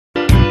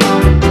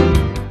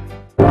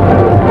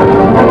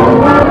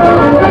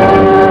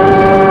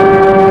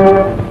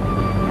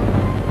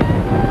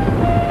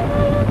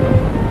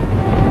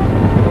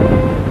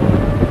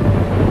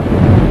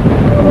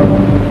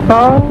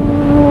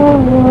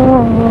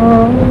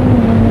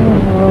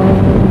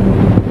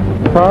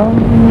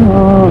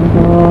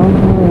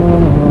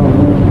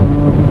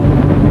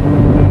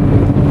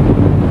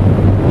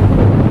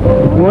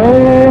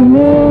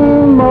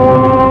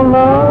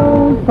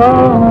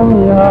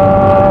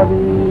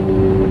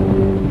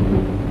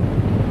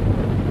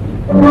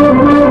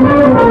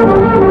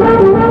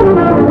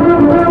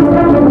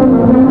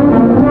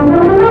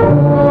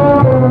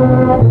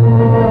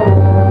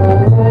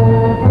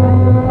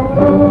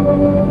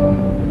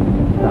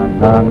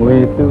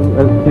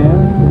အစင်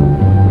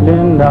လ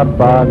င်းလာ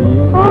ပါပြီ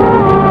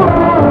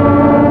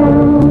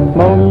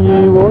မုံရီ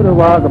ဝရ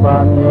ဝကပါ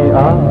မြေ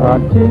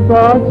အားချီ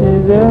သွားချီ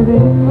စေသ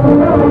ည်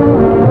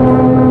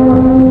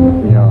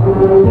ညော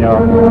ညော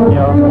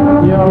ညော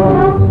ညော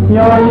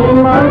ညောရင်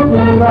မ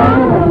ချီပါ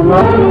မ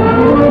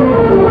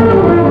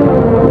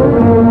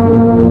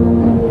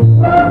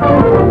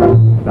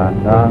သာ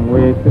သာ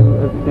ငွေသူ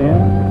အစင်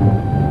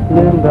လ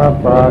င်းလာ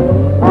ပါပြီ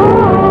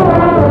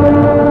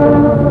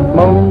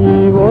မုံ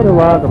ကြီးဘိုး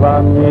တော်ကဘာ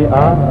မြေ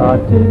အား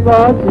ချီပါ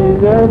ချီ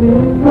စေသ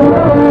ည်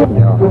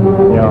ညော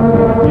ညော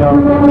ညော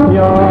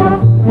ညော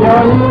ညော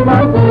ဤမ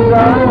ချီက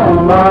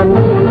မာ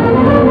နီ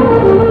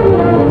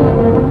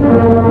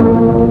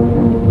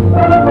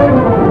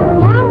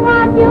လာဝ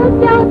ပြုံး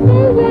ကြောက်စီ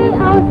ရီ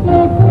အောင်ချီ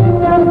ချီ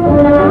ကြောက်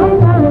လာ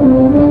ပါ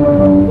မီ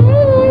စီ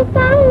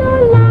ကောင်း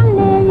လို့လာ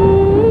လေ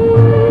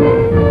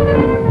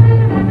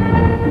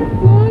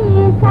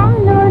စီကောင်း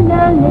လို့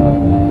လာ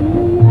လေ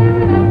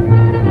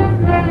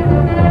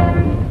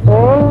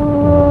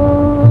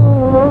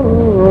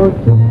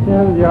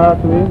ရာ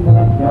သွေးမှ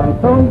ပြန်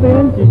ဆုံးသိ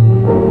ကြည့်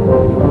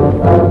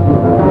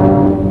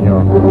ညော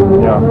ညော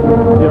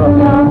ညော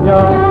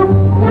ညော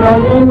ညော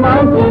ဤမ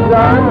ကြည်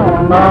သာ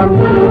မာ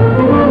မီ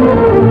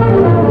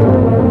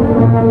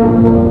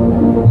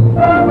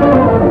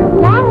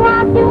လာဝ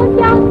ပြုံး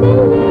ကြောက်စီ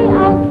ရီ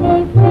အောင်ချီ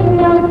ချီ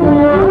ကြောက်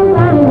လာ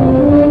ပါမီ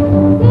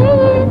စီ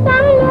ကော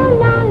င်းလို့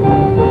လာလေ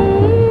စီ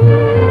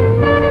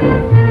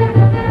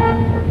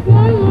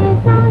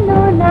ကောင်း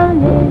လို့လာ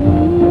လေ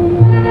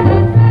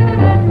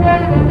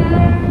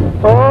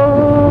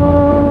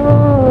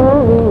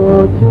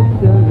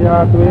ရာ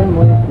သွေး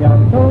မှပြန်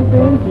ဆုံး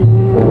သိကြည့်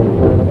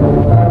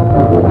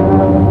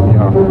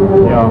ညော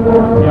ညော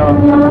ညော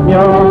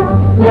ညော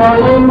ညော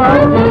ဤမ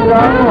ကြည်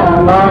သာ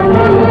မာ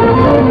မီ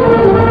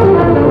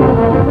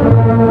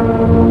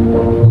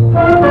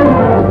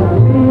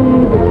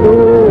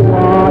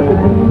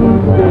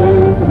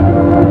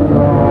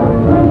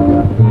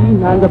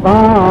နန္ဒဘာ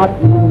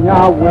တိညာ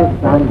ဝေ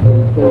သံတိ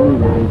သိ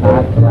နန္ဒာ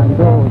ချံ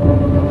တော်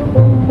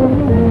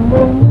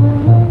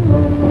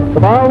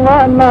ဘာဝ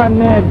နာ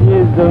နဲ့ပြ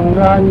ည့်စုံက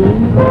ညီ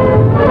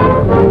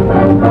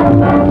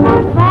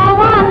ဘာ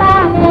ဝနာ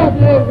နဲ့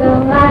ပြည့်စုံ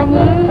က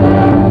ညီ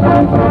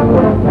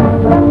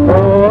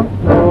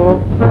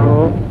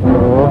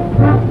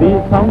ဒီ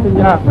ဆောင်တ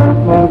ရား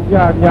မုံကြ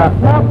ပြ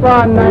သဗ္ဗ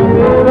နိုင်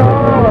လေ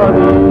တော်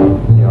ဒီ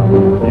ညော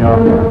ညော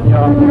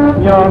ညော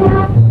ညော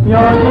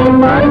ညောဒီ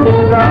မန္တိ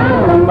က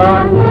မာ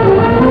နီ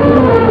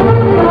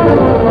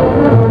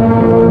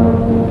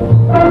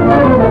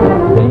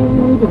ဒီ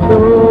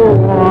တို့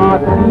ဝါ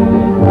တိ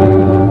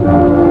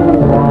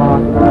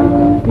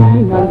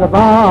က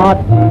ဘာ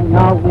တိ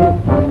နာဝေ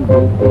သံတိ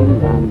သိ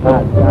ဉာဏ်သာ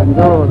ဉာဏ်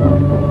တော်သ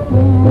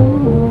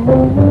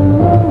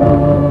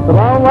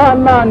ဘာဝ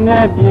နာ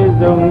နဲ့ပြည့်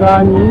စုံက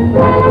ညီ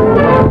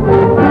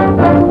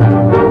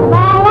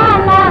ဘာဝ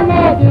နာ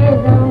နဲ့ပြည့်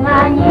စုံက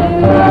ညီ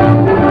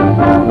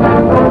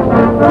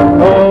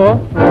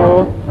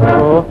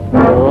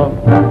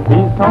ဒီ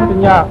ဆောင်တ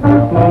ည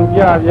မုံပြ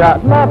ပြ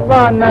သဗ္ဗ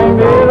နိုင်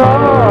ပေ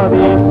တော်သ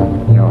ည်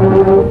ညော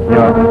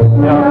ညော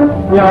ညော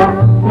ညော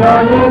ညော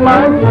ဤမ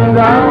ကြည်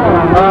သာ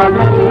မာ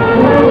နီ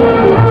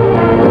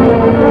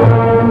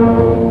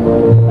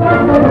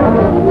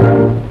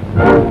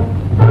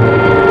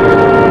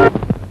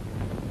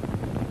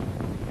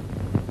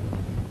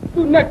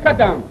သူနဲ့ခတ်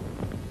တံ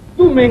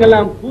သူမင်္ဂလံ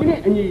ဘူးနဲ့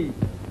အညီ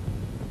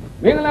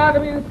မင်္ဂလာသ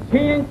မီးဆ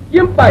င်းရင်ကျ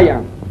င်းပရ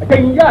န်အချိ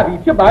န်ရပြီ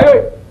ဖြစ်ပါရဲ့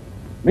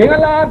မင်္ဂ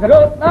လာ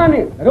တို့သား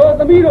နဲ့တို့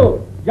သမီးတို့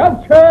ရောက်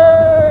ချေ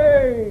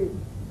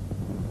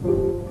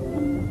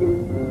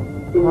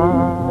ဟာ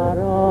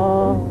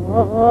ရော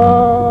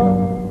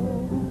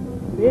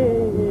ဘေ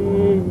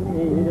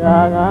ရာ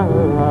က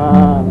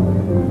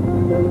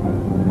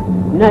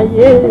နိုင်ရ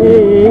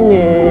င်င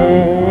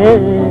ယ်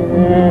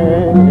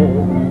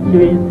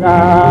ကျွေး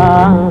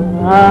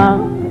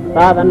စား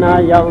သာသနာ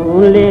ရော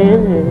က်လ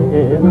င်း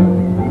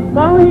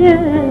ကောင်းရ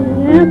င်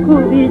ခု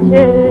ဒီ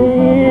ချေ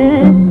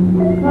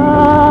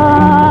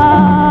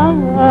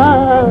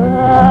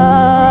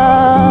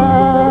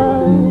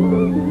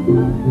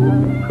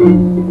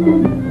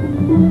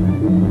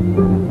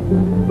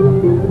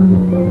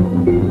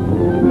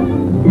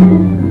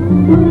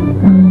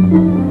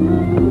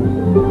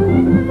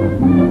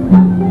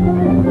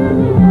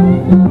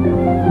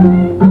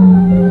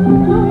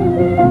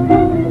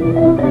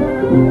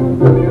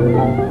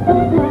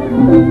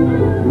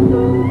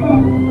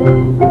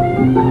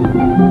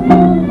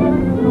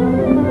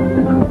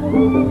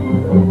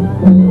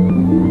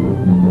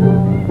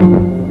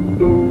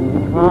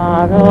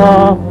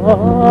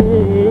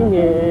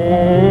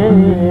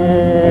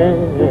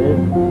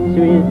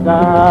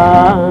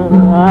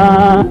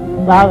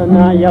သာသ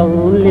နာရော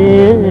က်လ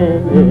င်း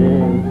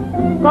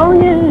ကောင်း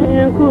ရ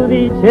င်ခု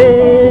ဒီချေ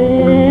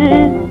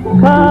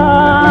ခါ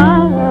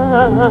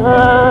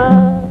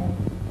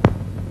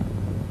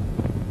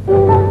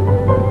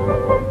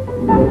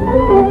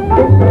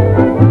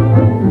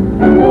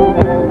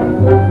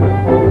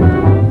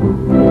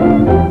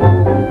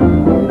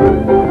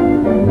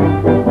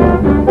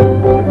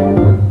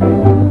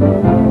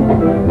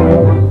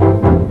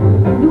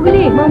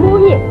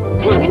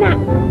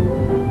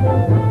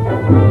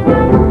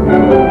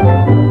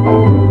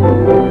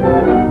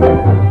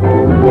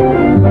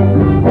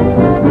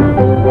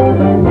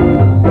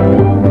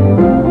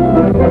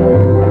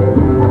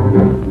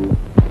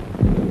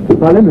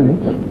ဘာလဲမလဲ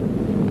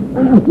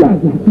အားပြ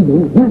ပြရှိ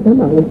လို့ရသ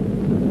မှာလေ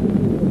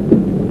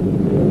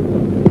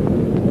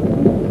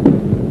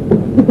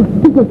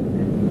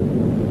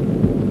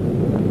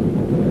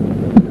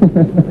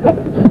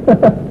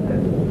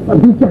အ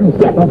ပြီးကျန်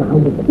ဆက်တော့ပါ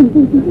ဦး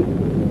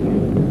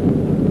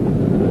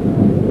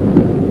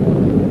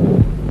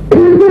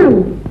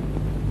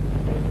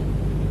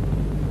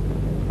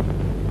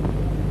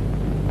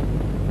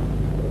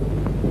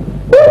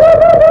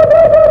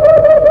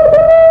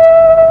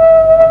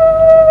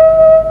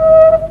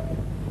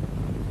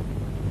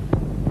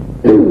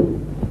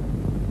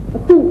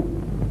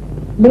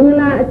မင်္ဂ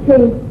လာအချိ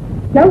န်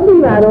ရောက်ရှိ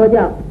ပါတော့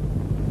ကြောင့်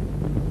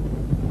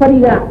ခ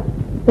ရီးက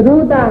သ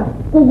တို့သား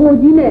ကိုကို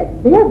ကြီးနဲ့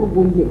တရားကို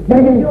ကိုကြီးဒါ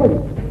ကြောင့်ပြောတ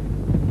ယ်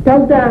ဒေါ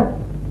က်တာ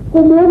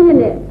ကိုမိုးမြင့်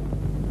နဲ့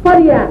ခ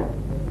ရီးက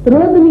သ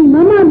တို့သမီးမ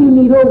မမီ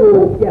မီတို့ကို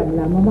ပြန်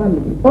လာမမမီ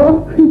မီဟော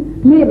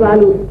မေ့ပါ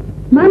လို့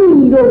မမီ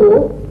မီတို့ကို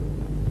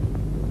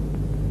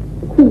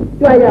အခု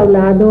ကြွရောက်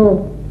လာတော့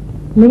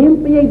မင်း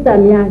ပြိတ္တ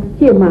များ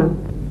ရှေ့မှာ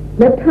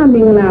လက်ထမ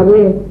င်္ဂလာ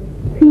ပွဲ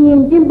ဆင်ရင်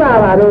ကျင့်ပါ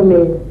ပါတော့မ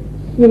ယ်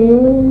ရှင်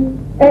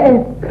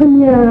ခင်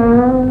ဗျာ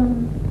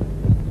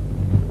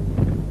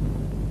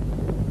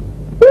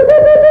သ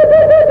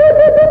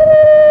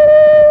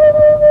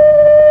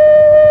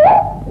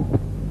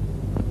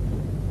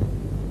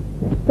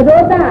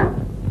တို့တာ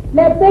လ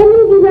က်သိမ်း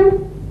ကြီးပါ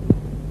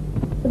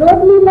သတို့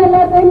သမီးလ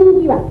က်သိမ်း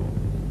ကြီးပါ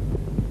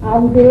အော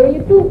င်စေရ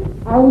တု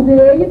အောင်စေ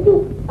ရတု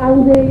အောင်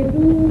စေရ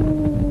တု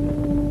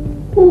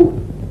ဟူ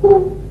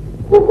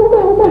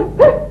ဘာဘာ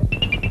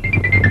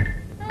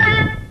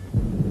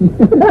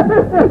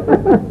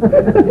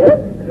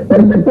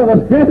ဘာ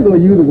လဲလို့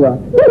ယူလို့ကွာ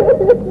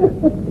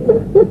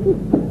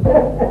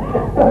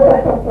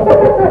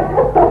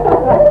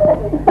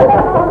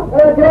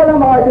ကျော်လာ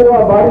မှာ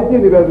ကျော်ဘာလို့ကြ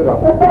ည့်နေလဲဆိုတော့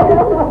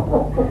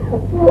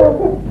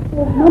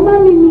မမ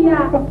မီမီယာ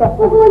ကို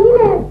ကိုကြီး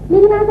နဲ့မ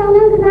င်္ဂလာဆောင်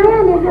တဲ့စကားရ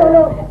နေပြော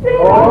လို့ဒီ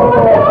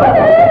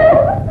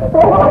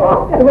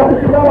မှာ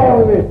ကျော်လာအော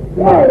င်လေ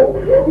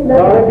ဒီမှာ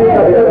ဒါလည်းပြရ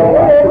တယ်တော့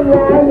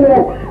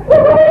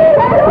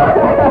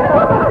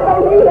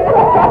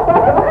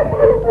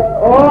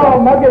အော်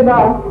မကနာ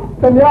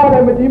တမရလ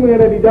ည်းမကြည့်မနေ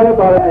နဲ့ဒီကြားနဲ့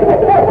ပါတယ်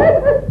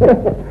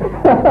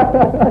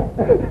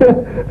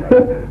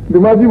ဒီ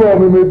မှာကြည့်ပါ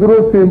မေမေသူ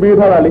တို့ဆင်ပေး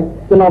ထားတာလေ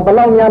ကျွန်တော်ဘ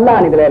လောက်များလှ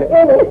နေတယ်လေ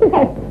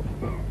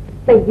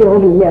တိတ်ကြော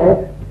လို့ရတယ်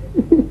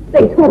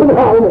တိတ်ဆိုးတော့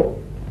အောင်လေ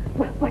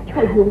ဘာ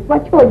ချော်ယူဘာ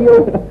ချော်ယူ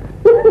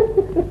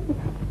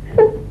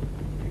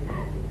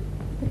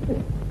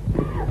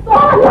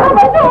ဘာမ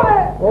တော်လဲ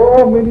โอ้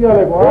မင်းကြီးရတ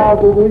ယ်ကွာ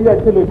ကိုကိုကြီးက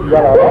ချစ်လို့ကြည့်ရ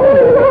တာပါ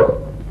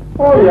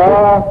ဟောရာ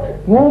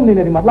ငုံနေ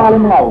နေဒီမှာလှလ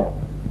ည်းမလှဘူး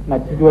ငါ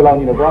ချီကျွဲလောင်း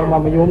နေတယ်ကွာ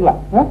မယုံလား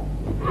ဟမ်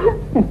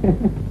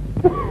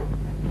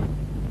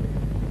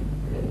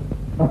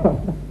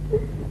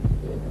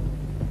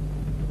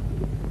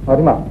ဟော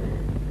ဒီမှာ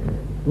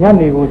ည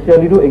နေကိုရှယ်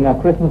လီတို့အိမ်က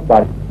ခရစ်စမတ်ပါ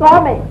တီသွား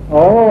မယ်ဩ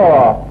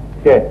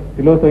ကဲ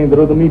ဒီလိုဆိုရင်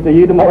တို့သမီးတ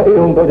ရေတမောအိ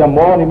မ်တော့ကြ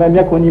မောနေမယ်မျ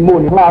က်ခွန်ကြီးမို့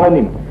နေလှတော့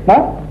နေ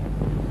နော်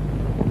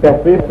ကဲ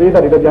ဖေးတာ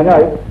ဒီတော့ပြန်ရ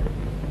ည်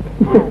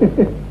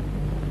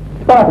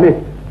ပါလေ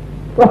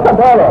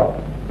သွားတော့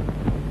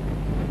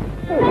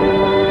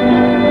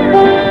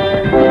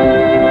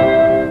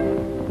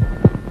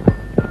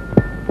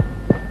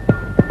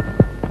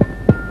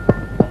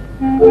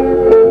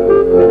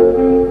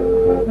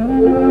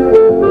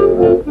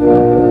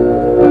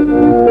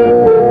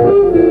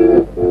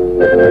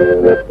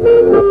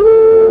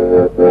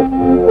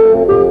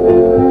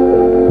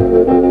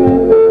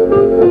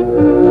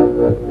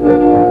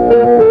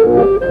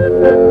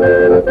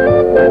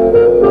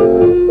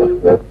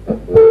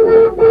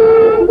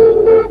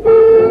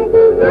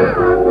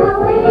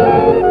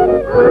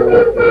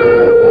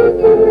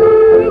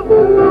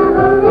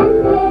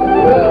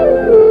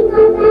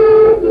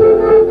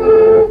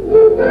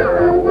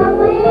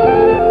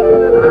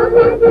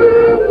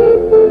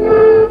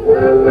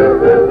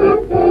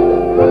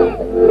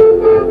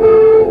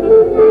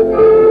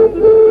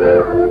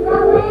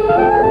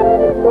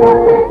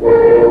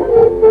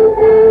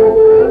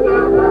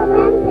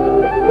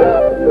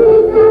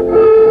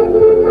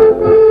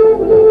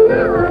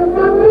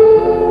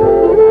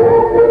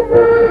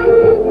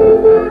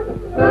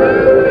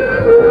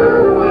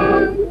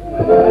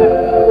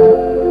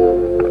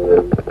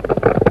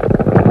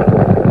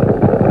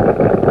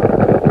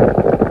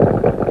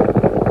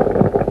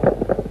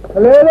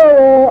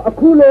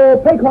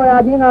ခေါ်ရ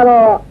ခြင်းက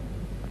တော့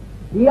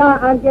ဒီ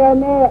အန်ကယ်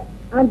နဲ့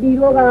အန်တီ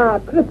တို့က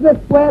ခရစ်စမတ်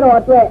ပွဲတော်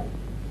အတွက်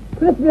ခ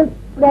ရစ်စမတ်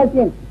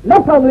present လ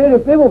က်ဆောင်လေးတွေ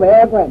ပေးဖို့ပဲ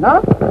ကွနော်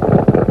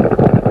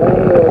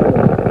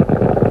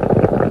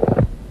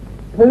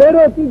ကလေး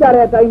တို့သိကြ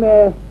တဲ့အတိုင်းပဲ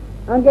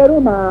အန်ကယ်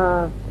တို့မှာ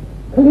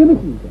ကလေးမ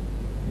ရှိဘူး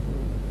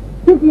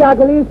စစ်စရာ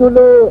ကလေးဆို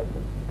လို့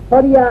ဟော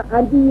ဒီအ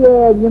န်တီ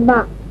ရဲ့ညီမ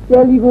ကျ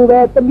ယ်လီကိုပဲ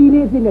တမီး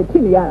လေးဖြစ်နေချ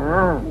စ်နေရ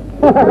တာ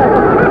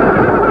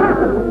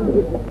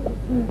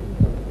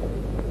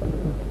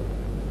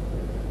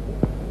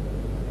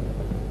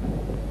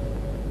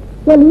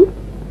ကျလီ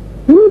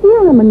ဒီတ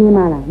ရားကမမြင်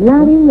ပါလားမလာ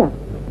သေးဘူးလား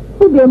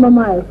ဟုတ်တယ်မမ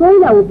ရဲ့ဆွဲ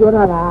ရကိုပြော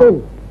ထားတာသူ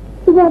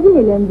ကပြည့်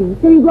နေလဲမသိတယ်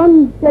တယ်လီ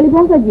ဖု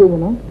န်းဆက်ကြည့်ဦး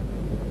နော်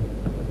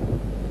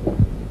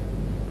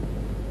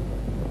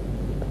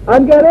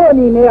安格罗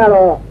尼那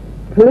个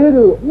克里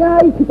鲁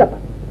伢一起打吧，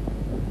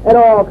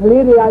克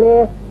里鲁伢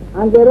嘞，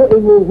安格罗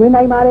因为ဝင်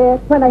နိုင်ပါတယ်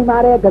ထွက်နိုင်ပါ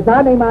တယ်က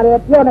စားနိုင်ပါတယ်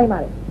ပြောနိုင်ပါ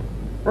တယ်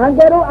အန်က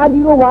ယ်တို့အဒီ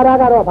ကိုဝါရ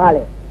ကတော့ဗာ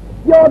လေ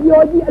ပျော်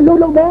ပျော်ကြီးအလုံး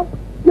လုံးနဲ့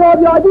ပျော်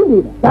ပျော်ကြီးနေ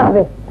တယ်ဒါ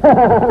ပဲ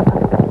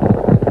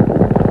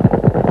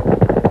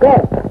ကဲ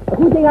အ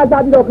ခုချိန်က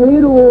စားပြီးတော့က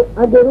လေးတို့အ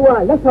န်ကယ်တို့က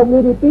လက်ဆောင်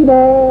လေးတွေပြီးတ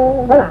ယ်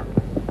ဟုတ်လား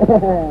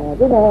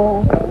ပြီးတယ်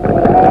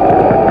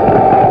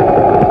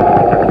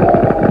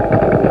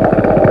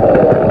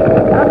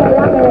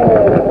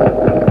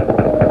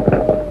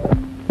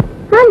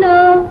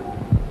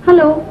ဟယ်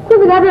လိုခု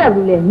စကားပြောရ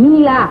ဘူးလေမီ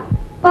လား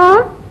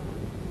အော်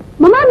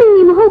မမမီ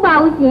မဟုတ်ပါ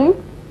ဘူးရှင်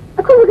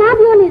အခုစကား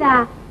ပြောနေတာ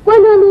ကွယ်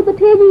လွန်သူတ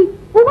ထေးကြီး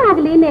ဥပက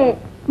လေးနဲ့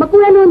မကွ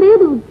ယ်လွန်သေး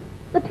သူ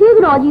တထေး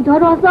ကြော်ကြီးဒေါ်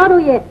စော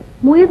တို့ရဲ့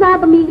မွေးစား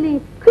သမီးကလေး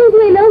ခရီး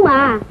ရွှေလုံးပါ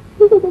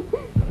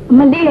မ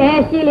လေးရဲ့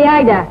ရှည်လေရို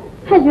က်တာ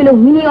ဟဲ့ရွှေ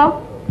လုံးမီရော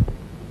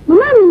မ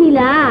မမီ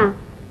လား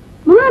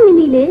မမ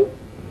မီလေ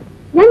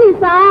ညနေ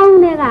ဆောင်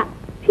တဲ့က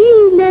ဖီ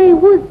လိန်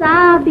ဝတ်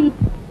စားပြီး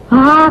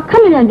ဟာခ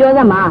က်မြန်ပြောစ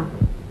မ်းပါ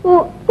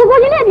ကို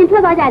ကြီးနဲ့အပြင်ထွ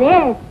က်သွားကြတ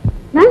ယ်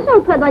လမ်းဆော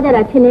င်ထွက်သွားကြ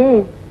တာချင်းနေ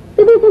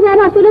တိတိကျကျ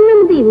တော့ရွှေလုံး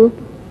မသိဘူး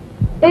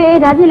အေး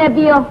ဒါဖြစ်လဲ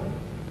ပြီးရော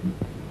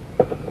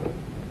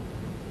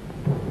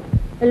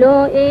အ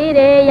လုံးအေး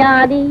တဲ့ယာ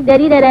ဒီဒ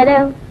ရီဒရဒ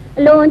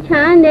အလုံးချ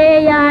မ်းတဲ့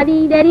ယာဒီ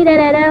ဒရီဒ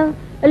ရဒ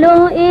အ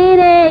လုံးအေး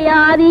တဲ့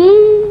ယာဒီ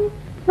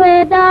ဆွေ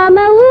တာမ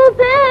ဟုတ်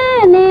ပဲ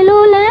နေ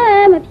လို့လ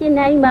ည်းမဖြစ်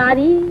နိုင်ပါ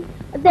သည်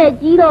အသက်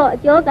ကြီးတော့အ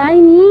ကျော်ကို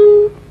င်းမီ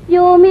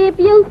ပြိုမေ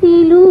ပြုတ်စီ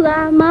လူက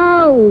မော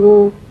င်း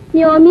ကို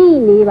မျောမိ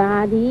နေပါ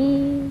သ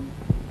ည်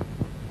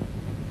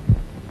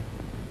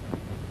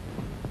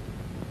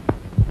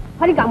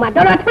ဟောဒီကောင်မ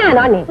တော်တော်ထန့်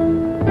တော့နေ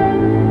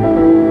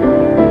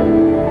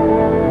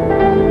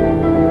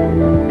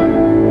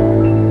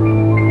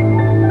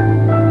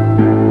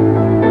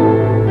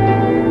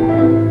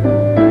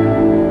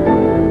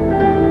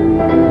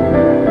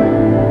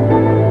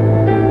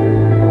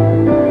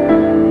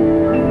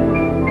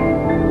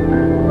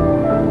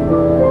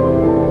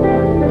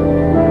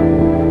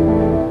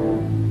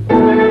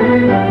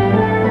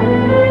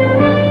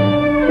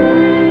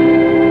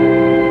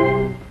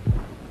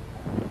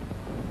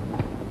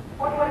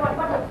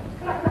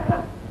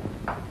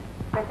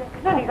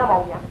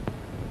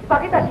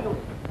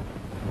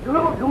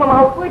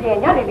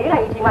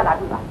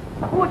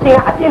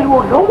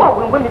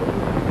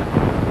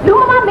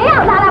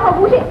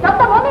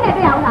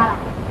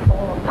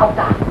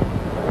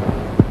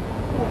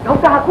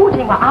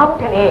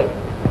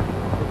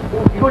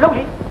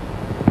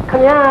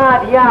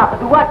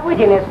တွေ့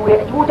ကျင်နေဆိုတဲ့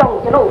အကျိုးအကြောင်း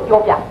ကိုကျွန်တော်ပြော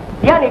ပြ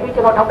ဒီကနေပြီး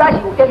ကျွန်တော်ဒေါက်တာရှိ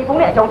ကိုတယ်လီဖုန်း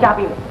နဲ့အကြောင်းကြား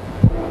ပေးမယ်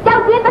ကြော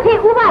က်ပြင်းတစ်ခေဥ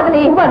ပက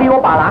လေးရော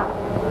ပါလား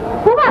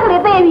ဥပက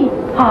လေးသိပြီ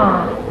ဟာ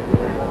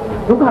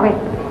ဒုက္ခပဲ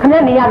ခဏ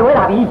နေရလွဲ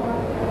လာပြီ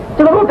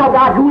ကျွန်တော်တို့ဒေါက်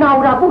တာလူနာ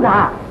ဟူတာပုတာ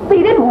သိ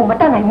တဲ့လူကိုမ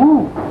တတ်နိုင်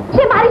ဘူးရှ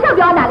င်မာရီလျှောက်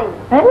ပြောတာလေ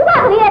ဥပ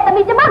ကလေးရဲ့တ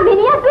မီကျမမီ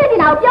နီယာတွေ့နေ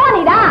တာကိုပြော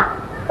နေတာ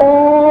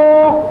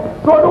အိုး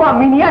တို့က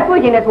မီနီယာတွေ့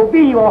ကျင်နေဆို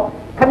ပြီးရော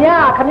ခမရ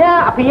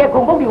အဖေရဲ့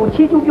ဂုံပုတ်တွေကို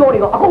ချီးကျူးပြောနေ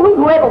တော့အကုန်လုံး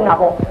လွဲကုန်တာ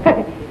ပေါ့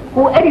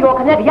ကိုအဲ့ဒီတော့ခ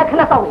င်ဗျာဒီကခ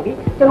ဏစောင့်နေပြီ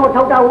ကျွန်တော်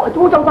ဒေါက်တာကိုအ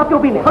ကျိုးကြောင့်သွားပြု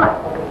တ်ပေးမယ်ဟုတ်လား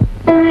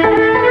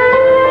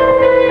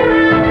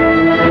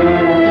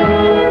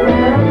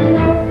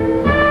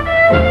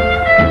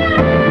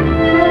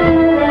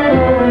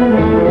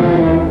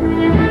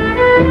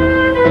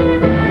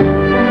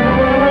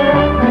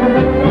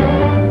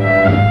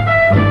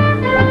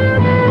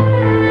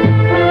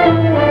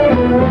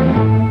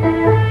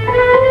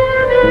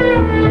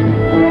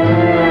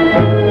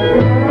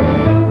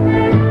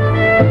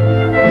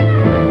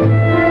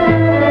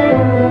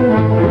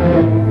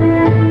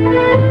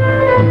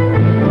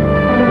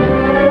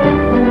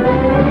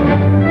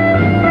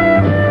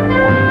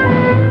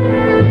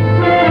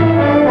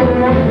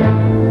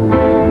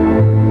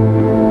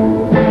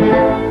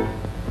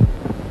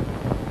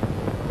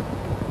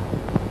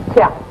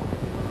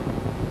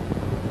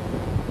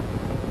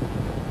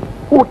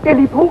တယ်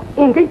လီဖုန်း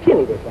engage ဖြစ်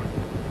နေတယ်ဗျာ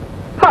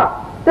ဟာ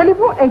တယ်လီ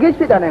ဖုန်း engage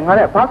ဖြစ်တာနဲ့ငါလ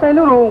ည်းဘာဆိုင်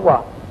လို့လို့ကွာ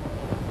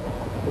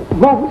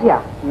မဟုတ်ဘူးဆရာ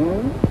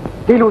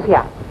ဒီလိုဆ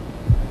ရာ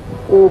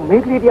မိ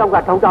န်းကလေးတယောက်က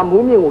ဒေါက်တာ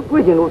မိုးမြင့်ကို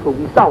တွေ့ကျင်လို့ဆို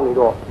ပြီးစောင့်နေ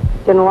တော့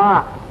ကျွန်တော်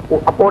က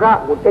အပေါ်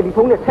တယ်လီ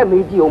ဖုန်းနဲ့ဆက်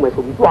မေးကြည့်အောင်မယ်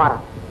ဆိုပြီးတွားတာ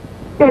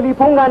တယ်လီ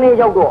ဖုန်းကနေ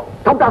ရောက်တော့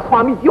ဒေါက်တာဆွာ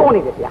မိပြော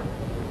နေတယ်ဗျာ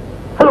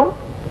ဟယ်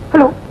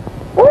လို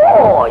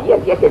oh yes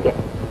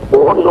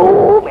oh no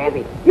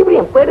maybe you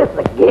bring Paris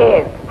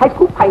again high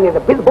school finance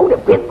the baseball the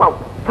baseball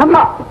come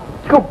on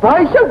ကိုဘာ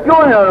ရှောက်ပြော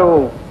နေ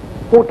တော့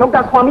ဟိုဒေါက်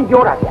တာဆွာမိ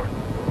ပြောတာဗျာ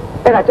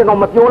အဲ့ဒါကျွန်တော်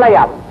မပြောလိုက်ရ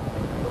ဘူး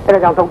အဲ့ဒါ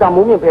ကြောင့်ဒေါက်တာ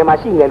မိုးမြင့်ဘယ်မှာ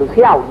ရှိနေလို့ဆ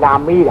ရာကိုလာ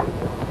မေးတာ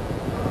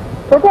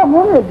ဒေါက်တာ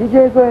မိုးမြင့် DJ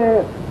ဆိုရင်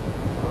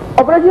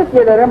operation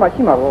theater ထဲမှာ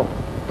ရှိမှာပေါ့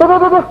တော်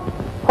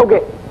ဟုတ်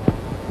ကဲ့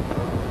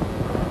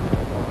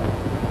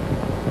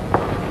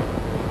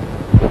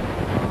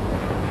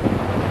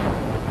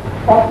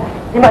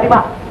ဒီ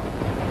မှာ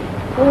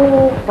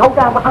ဒေါက်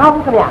တာမအား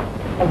ဘူးခင်ဗျ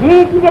အ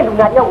ရေးကြီးတဲ့လူ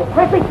နာတယောက်ကို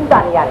ခွဲစိတ်ကူတာ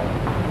နေရတယ်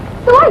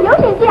သူကရုပ်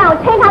ရှင်ကြည့်အောင်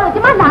ချိန်ထားလို့ကျ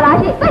မလာလာ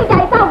ရှိစိတ်ကြို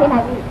က်စောင့်နေနို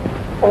င်ပြီ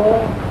။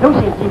အိုးရုပ်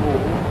ရှင်ကြည့်ဘူး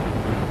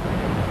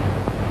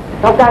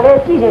။ဒေါက်တာလည်း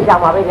ကြည့်နေကြ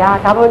မှာပဲဗျာ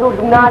။ဒါပေမဲ့လို့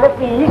လူနာလည်း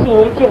ပြည်ရှင်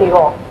ကြီးဖြစ်နေ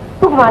တော့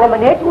သူ့မှာလည်းမ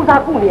နေကျူး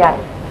စားကုနေရတ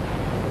ယ်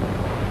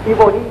ဒီ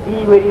ပေါ်ဒီ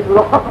ဝေဒီဆို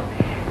တော့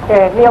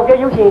နှစ်ယောက်တည်း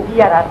ရုပ်ရှင်ကြည့်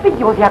ရတာသိ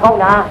ကြော်စရာကောင်း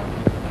တာ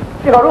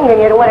ကျွန်တော်တို့ငယ်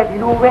ငယ်တုန်းကလည်းဒီ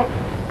လိုပဲ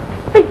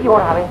သိကြော်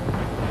တာပဲ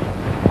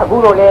အခု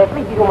တော့လည်း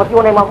သိပြီးတော့မ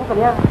ပြောနိုင်ပါဘူးခင်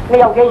ဗျာနှစ်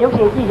ယောက်တည်းရုပ်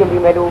ရှင်ကြည့်ရင်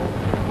ပြီးမယ်လို့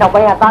နောက်ပို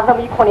င်းကသားသ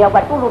မီး9ယောက်က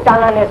တူတူတ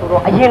န်းလန်းနေဆို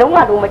တော့အရင်တုန်းက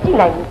တော့မကြည့်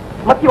နိုင်ဘူး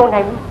မပြော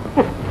နိုင်ဘူး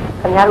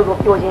ခင်ဗျားတို့တော့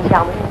ပြောချင်းရှာ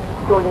မယ်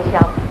ပြောချင်း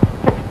ရှာ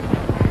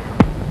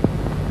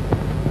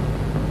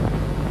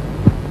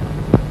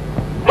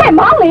ဟဲ့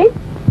မောင်လေး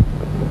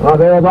ငါ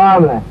ဘယ်သွား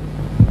မလဲ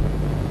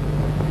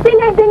တင်း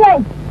နေဟင်ဒါ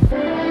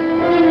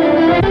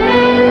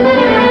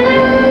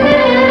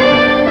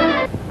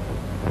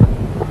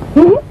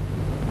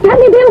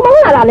နေဘယ်မော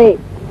င်းလာတာလဲ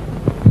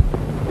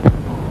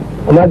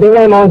အမတင်း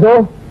လိုက်မောင်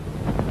စိုး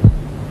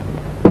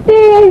တ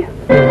င်း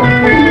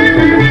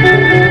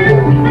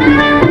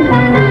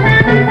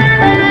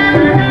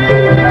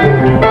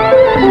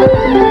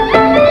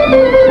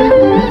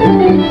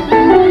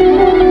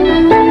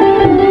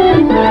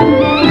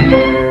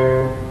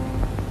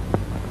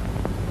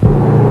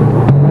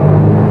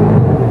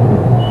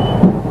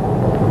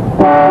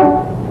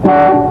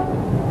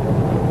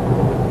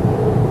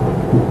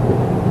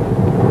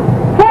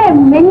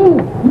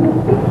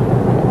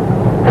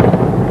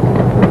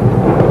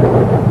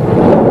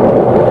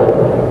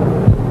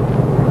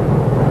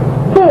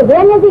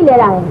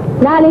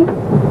လာလေ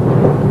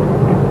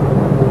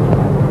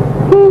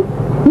ဟင်း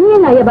你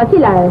那也把起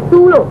来输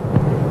了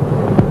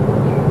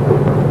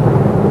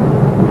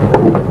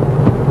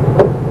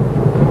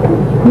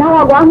那我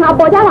光拿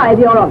包家来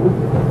标了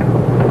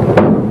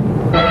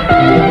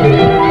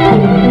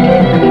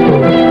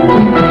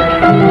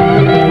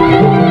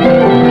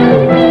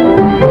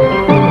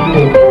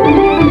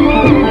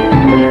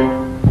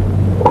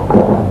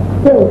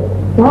对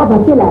我把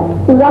起来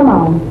输了嘛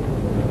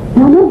咱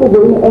们不会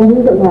挨你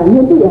这个你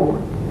对呀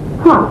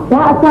哈，咱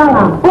啥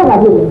啦？爱干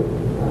什么？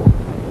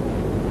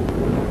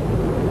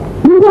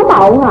你说毛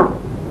啊？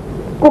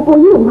哥哥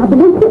有嘛不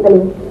能吃的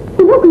嘞，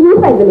这个可以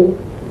买的嘞。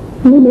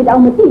你没到我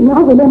们地，然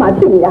后回来嘛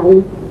吃你啦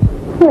嘞。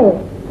嘿，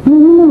你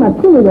那嘛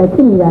吃你的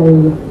吃你的嘞，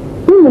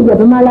你们也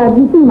不嘛来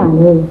比什么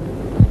嘞？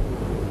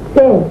对，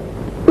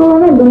多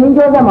那东西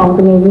叫什么东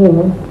西？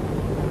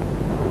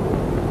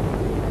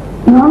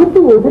然后是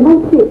我这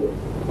边去，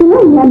这个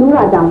人家弄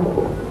啥子？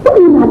不给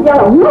他交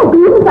了，我给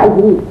你在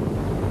意。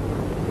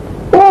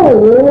哦，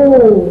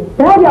这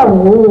叫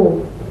我，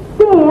这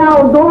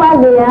要多买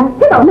个呀，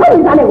这老哪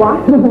里啥的哇？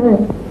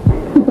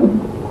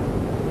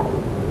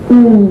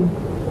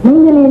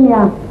明年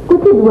呢，过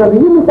去多没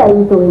那么在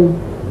意多，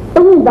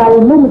东西大的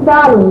那么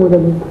杂了我的，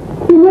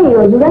今年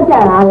有点加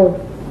拿的，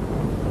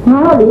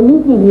拿到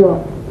零几个，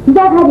你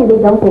家开的得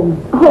交工，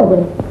好呗。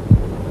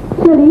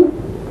这里，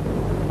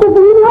这不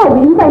是好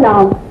平在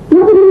哪？你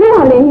不是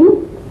哪里？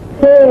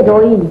嘿，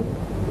多伊，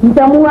你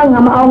家木俺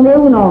们熬没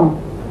有呢？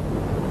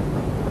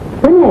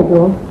真的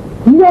说，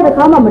你在这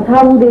看嘛没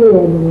差不多的，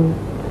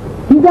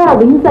你在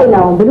零在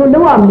哪？比如老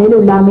阿没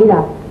路拉没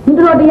啦，你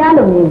知道这样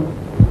的没？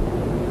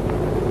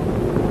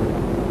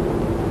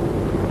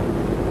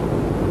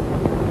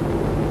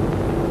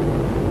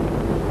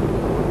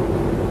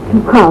你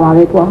看完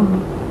了光。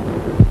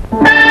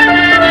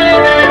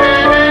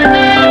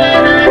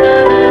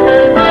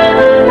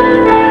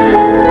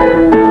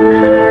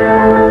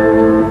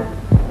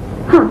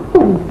哈，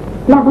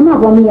那个嘛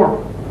光没有，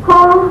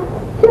好，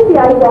是这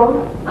样一个。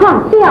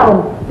哈，是啊，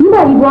你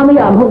把一光没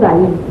有好在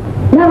意，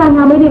那个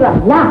俺没得吧？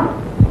那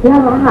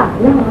哈，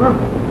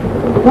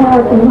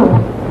那挺好。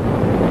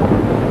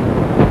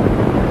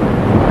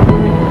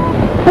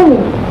嘿，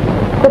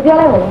这不要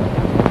来我。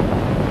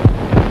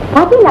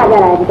ဘာဖြစ်လာကြ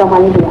တာဒီကောင်မ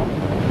လေးတွေက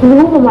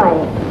ဘူးမမ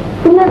ရဲ့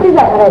သူနဲ့သိကြ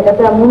ထားတဲ့ဒေါက်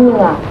တာမင်း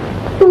က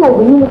သူ့ကိုဘ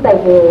င်းမတိုက်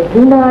ပဲ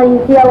ဒီနာရီ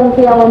ဆရာဝ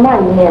န်မ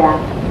နေနေတာ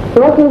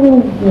တော့သူကြီး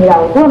နေတာ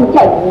ကိုမ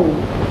ကြိုက်ဘူး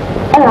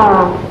အဲ့ဒါ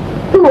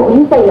သူ့ကိုဘ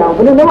င်းတိုက်အောင်ဘ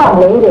ယ်လိုလုပ်ရမ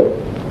လဲတဲ့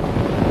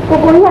ကို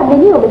ကိုကြီးကမင်း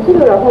ကြီးကိုမရှိ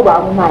လို့တော့ဟုတ်ပါ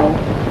ဘူးမမရဲ့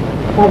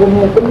ဒါပေ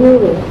မဲ့သူကြီး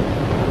က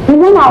ဒီ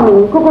နေ့မှ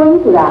ကိုကို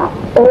ကြီးဆိုတာ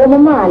အိုးမ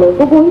မလေ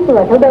ကိုကြီးဆို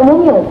တာဒေါက်တာမ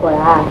င်းကိုခေါ်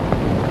တာ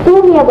သူ့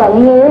မြေကင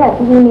ငယ်ရ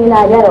စီနေ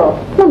လာကြတော့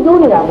သူ့ကျိုး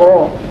နေတာ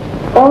ပေါ့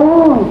အော်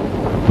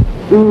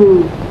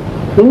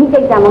မိမိကိ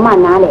စ္စမမ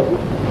နားလေ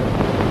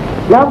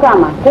လောက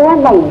မှာကိုက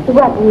လိုက်ရင်သူ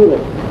ကပြေးတ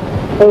ယ်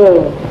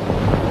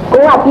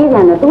ကိုကပြေးတ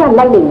ယ်တော့သူက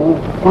လိုက်နေတယ်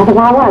ဒါတ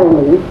ကားရတယ်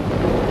လေ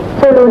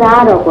ဆိုလိုတာက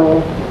တော့ကွယ်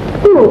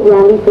သူ့ကိုပြ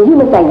န်ပြီးသူ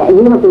မဆိုင်တဲ့အ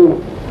ရေးမပေးနဲ့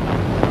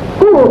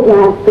သူ့ကိုပြ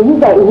န်သူ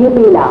ဆိုင်အရေး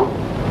ပေးလာ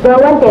တော်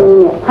ဝတ်တယ်န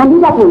ည်းနဲ့ဖန်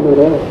တီးတတ်ဖို့လို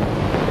တယ်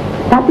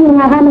ဒါပ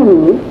ညာဟမ်းနေ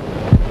နေ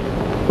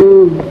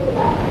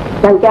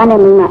ယောက်ျားနဲ့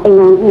မင်းကအိမ်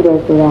အောင်ကြည့်တယ်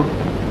ဆိုတာ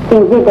သ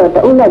င်ဖြစ်တော့တ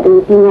အုပ်နဲ့တူ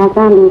ပညာစ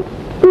မ်းပြီး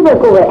သူ့ဘက်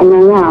ကိုပဲအ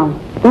နံ့ရအောင်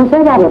ဝန်ဆွဲ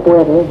ကြတဲ့ပွဲ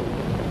ပဲ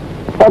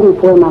အဲ့ဒီ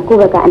ပွဲမှာကို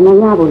ယ့်ဘက်ကအနံ့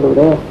ရဖို့လို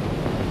တယ်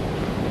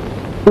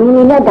မင်း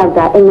နဲ့ဒေါက်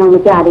တာအိမ်အောင်မ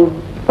ကြသေး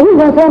ဘူး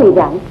ဝန်ဆွဲနေ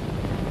ကြတယ်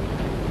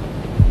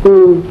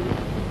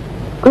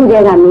ခုတ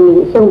ည်းကမင်း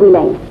ရှုံးပြ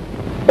လိုက်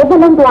တစ်ဖက်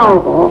လုံးသွား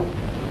တော့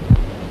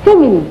ဖြစ်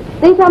ပြီ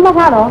သိချမ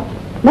ခါတော့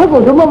မဲ့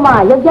ကိုဒုမမ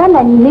ယောက်ျား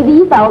နိုင်ကြီးနေ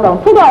ပြီးတောင်းတော့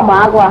ဖြစ်တော့မှာ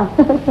ကွာ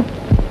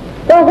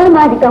တော့ကမှ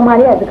ဒီကောင်မ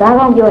လေးကစကား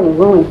ကောင်းပြောနေ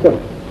ဝင်ဝင်ရှုပ်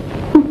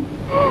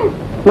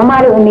မမ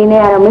တို့အနေ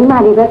နဲ့ကတော့မိမ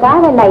လေးပဲကား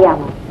ပဲလိုက်ရ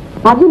မှာ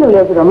ဘာဖြစ်လို့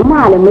လဲဆိုတော့မမ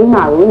ကလည်းမိန်းမ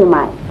ကိုညီမ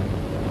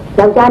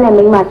ယောက်ျားနဲ့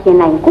မိန်းမရှင်း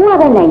နိုင်ကိုက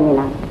ပဲနိုင်နေ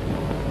တာ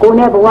ကို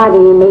နဲ့ဘဝတ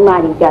ည်မိန်းမ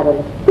ကြီးကြတော့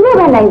လေသူက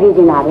ပဲနိုင်ပြီး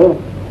နေတာပဲ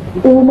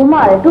မမ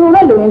လည်းသူတို့လ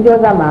ည်းလူရင်းပြော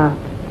စမ်းမှာ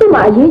သူ့မှာ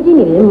အရေးကြီး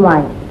နေတယ်မမ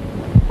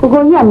ကို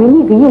ကြီးကမင်း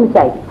ကြီးဂရုမ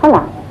စိုက်ဟုတ်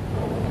လား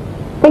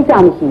သိကြ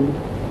မရှိ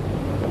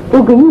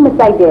ဘူးသူဂရုမ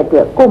စိုက်တဲ့အတွ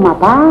က်ကို့မှာ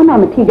ဘာမှ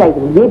မထိကြိုက်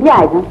ဘူးလေပြ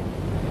ရစမ်း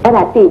အဲ့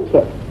ဒါတိချ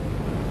က်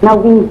နောက်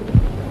ပြီး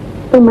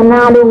သူမနာ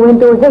လိုဝင်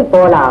တိုးစိတ်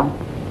ပေါ်လာ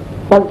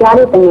ယောက်ျား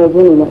လေးတငယ်ချ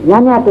င်းတွေနဲ့ည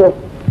ညတွေ့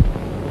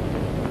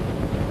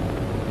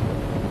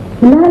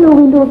မနာလိုဝ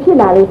င်တိုးဖြစ်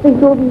လာလေစိတ်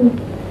ဆိုးပြီး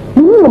မ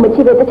င်းတို့မချ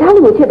စ်တဲ့တခြားလူ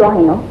ကိုချစ်သွားဟ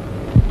င်နော်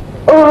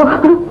အိုး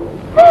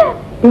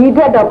ဒီအ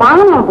တွက်တော့ဘာ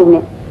မှမပူ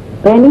နဲ့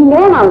ဘယ်နည်း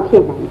နဲ့မှဖြ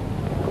စ်နိုင်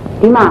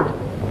ဒီမှာ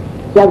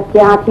ယော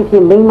က်ျားဖြစ်ဖြ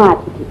စ်မိန်းမ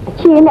ဖြစ်ဖြစ်အ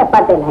ခြေနဲ့ပ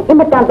တ်သက်လာအင်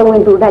မတန်တဝ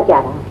င်တူတတ်ကြ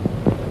တာ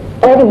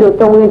အဲ့ဒီလို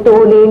တဝင်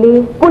တိုးလေး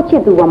လေးကိုချ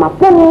စ်သူပေါ်မှာ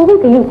ပုံပြီး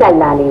ကြည့်ဆိုင်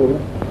လာလေ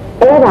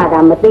အဲ့ဒါက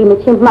မသိမ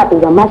ချင်းမှတ်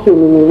ပြီးတော့မရှိ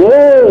နေနေရေ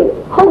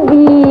ဟုတ်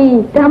ပြီ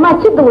ဒါမှ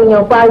ချစ်သူ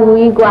ညောပါယူ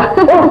ကြီးကွာ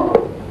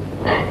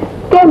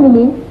ကဲမင်းမ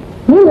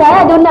င်းလာရ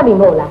တော့နှက်ပြီမ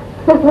ဟုတ်လား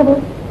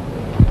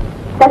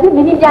ဒါဖြစ်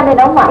ဒီပြန်နေ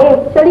တော့မှအေး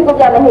ချိုးလေးကို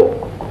ပြန်မယ်ဟဲ့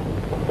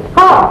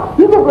ဟာ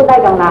ဒီကိုကိုတို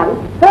က်ကောင်လာ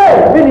ဟဲ့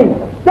မင်း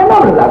ကျမမ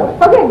လာ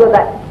ဟုတ်ကဲ့ကို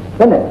တိုက်ဘ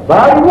ယ်နဲ့ဘာ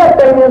လို့ည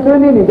တိုင်နေဆွေး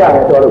နွေးနေကြ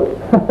လဲတော်လို့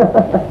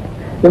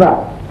ဒီမှာ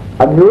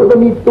အမျိုးသ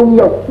မီး3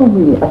ယောက်စု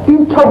ပြီးအတ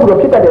င်း6ပြီးတော့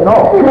ဖြစ်တတ်တယ်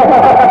နော်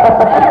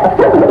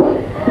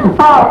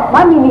ဟာမ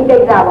မီနီတိ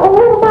တ်တာပေါ့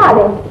အိုးမလ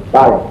ည်း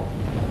ပါလေ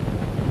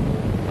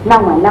နော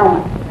က်မှမင်း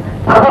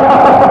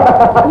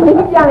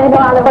ပြန်နေ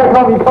တော့လည်းခေါ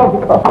င်းပြီး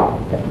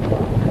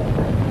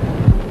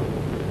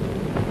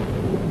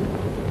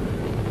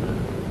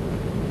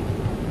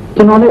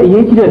ကျွန်တော်လည်းအ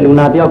ရေးကြီးတဲ့လူ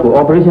နာတယောက်ကို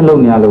operation လု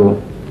ပ်နေရလို့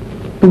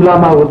သူလာ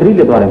မကိုသတိ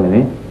လစ်သွားတယ်မင်း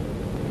လေ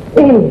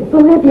အေးသူ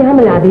လည်းပြန်မ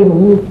လာသေး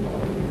ဘူး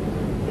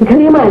ဒီက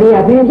လေးမလေးကဘ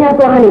ယ်ပြန်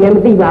သွားနေလဲမ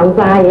သိပါဘူး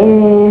သားရဲ့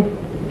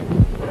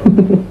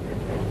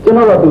ကျွန်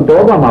တော်တော့သူ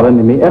တော့ပါမှာပဲမ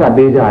င်းအဲ့ဒါ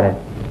သေးကြတယ်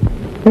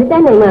မတ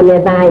တ်နိုင်မှမြ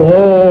တ်သား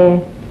ရဲ့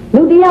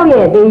လူတယောက်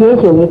ရဲ့တေးရေး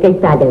ရှင်ကြီးကိစ္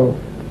စတုံး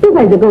သူ့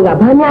ဖိုင်စကုတ်က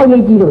ဘာများအ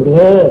ရေးကြီးလို့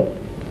လဲ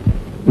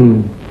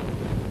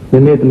မ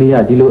မေသမီးက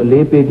ဒီလိုအ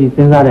လေးပေးပြီးစ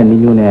ဉ်းစားတဲ့န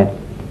ည်းမျိုးနဲ့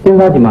စဉ်း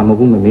စားကြည့်မှမဟုတ်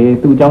ဘူးမမေ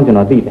သူ့အကြောင်းကျွန်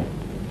တော်သိတယ်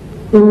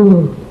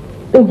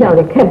သူ့ကြောင့်လ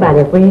ည်းခက်ပါ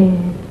လေကွယ်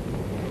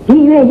ဒီ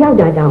ရွယ်ရောက်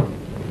တာတောင်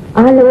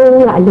အားလုံး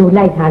ကအလို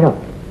လိုက်ထားတော့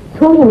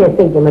ဆိုးရင်လည်း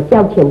စိတ်ကမ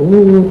ပြောက်ချင်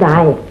ဘူး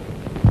သားရဲ့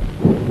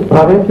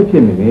ဘာပဲဖြ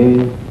စ်နေလေ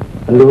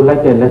အလိုလို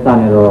က်တဲ့လက်စ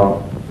နဲ့တော့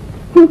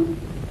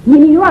ညီ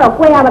ညီတို့ကတော့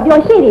ကွယ်ရမပြော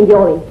ရှေ့တင်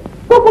ပြောတယ်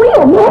ကိုကိုကြီး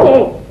ကိုမိုးတ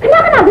ယ်ခဏ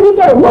ခဏသတိ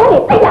ကျတော့မိုးတ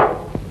ယ်တိတ်လား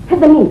ဟဲ့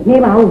သမီးနေ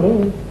ပါဦးလေ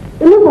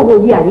သူ့ကိုကို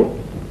ကြီးရတယ်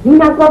ဒီ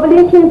နာကော်ပို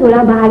ရေးရှင်းဆို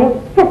တာဘာလဲ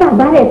ဆက်တာ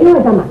ဘာလဲပြောရ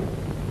စမ်းပါ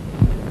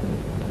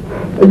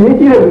အရေး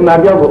ကြီးတဲ့လူနာ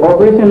ပြောက်ကို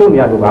operation လုပ်နေ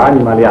ရလို့ပါ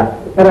ညီမလေးက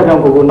အဲ့ဒါကြော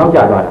င့်ကိုနောက်ကျ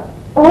သွားတာ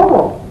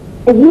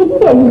အရေးကြီး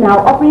တဲ့လူနာ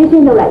ကို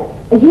operation လုပ်လိုက်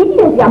အရေးကြီး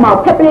တဲ့ဆရာမကို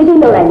preparation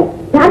လုပ်လိုက်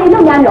ဒါတွေလု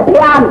ပ်ရရင်တော့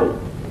ဖျားမယ်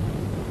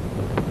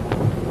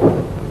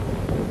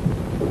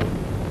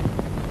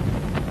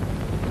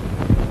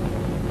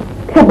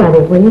ခက်ပါလေ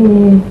ကွယ်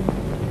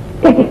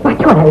ကဲပါ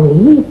ချော်လိုက်လေ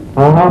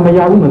ဟာမရ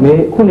ဘူးမမေ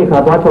ခုနေခါ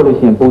သွားချော်လို့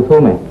ရှိရင်ပုံ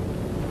ဆိုးမယ်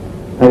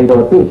အဲဒီ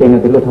တော့သူ့အချိန်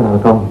နဲ့သူလွတ်ထားတာ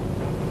ကောင်း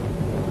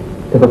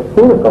တယ်ဒါ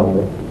ဆိုးကောင်းတ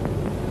ယ်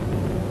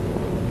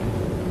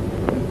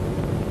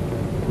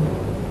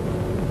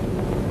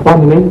ဘာ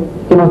မင်း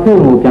ကျွန်တော်သူ့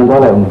ကိုပြန်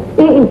သွားလိုက်အောင်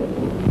အေး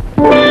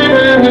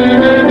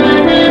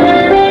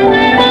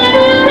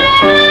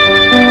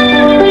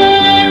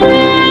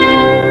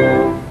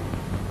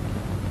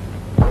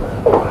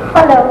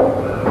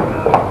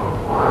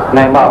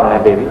နိုင်ပါ့မ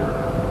လား baby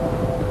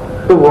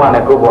သူ့ဘဝ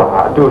နဲ့ကိုယ့်ဘဝဟာ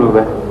အတူတူ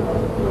ပဲ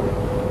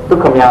သူ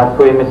ခမညာ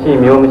ဆွေမရှိ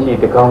မျိုးမရှိ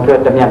တကောင်ကျွ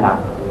တ်တမျက်နှာ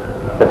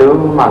ဘယ်သူ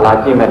မှလာ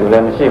ကြည့်မဲ့လူလ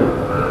ည်းမရှိဘူး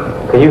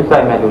ခရုစို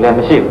က်မဲ့လူလည်း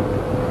မရှိဘူး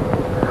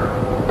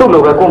သူ့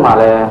လိုပဲကို့မှာ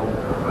လည်း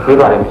ပြီး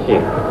တော့လည်းမရှိ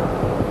ဘူး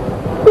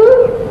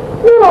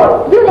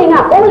သူ့က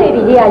အိုးလေး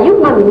ကြီးကရုပ်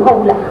မှမဟုတ်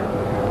ဘူးလား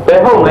ဘယ်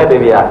ဟုတ်လဲ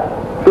baby က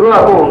သူတို့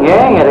ကကိုယ်ငဲ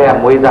ငယ်တဲ့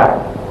မွေးစား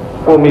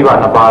ကိုမိဘ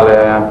နှစ်ပါးလ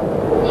ည်း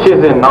ရှေ့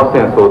စဉ်နောက်စ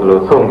ဉ်ဆိုသလို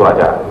ဆုံးသွား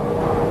ကြတယ်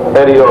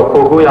အဲဒီတော့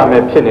ကိုရမ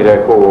ယ်ဖြစ်နေတဲ့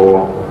ကို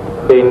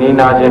အိမ်နီး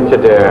နားချင်းဖြ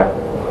စ်တဲ့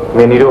မ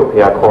င်းတို့ဖေ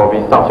ခေါ်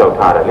ပြီးစောင့်ရှောက်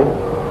ထားတယ်လေ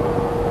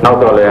နောက်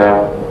တော့လဲ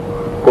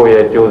ကို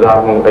ရဲ့ကြိုးစား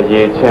မှုအ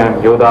ရေးချင်း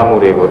ရိုးသားမှု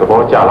တွေကိုသ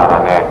ဘောကျလာတာ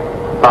နဲ့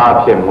သား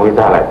ဖြစ်မွေး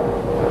စားလိုက်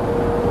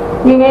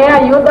ငငယ်က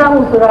ရိုးသား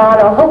မှုဆိုတာ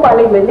တော့ဟုတ်ပါ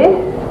လိမ့်မယ်လေ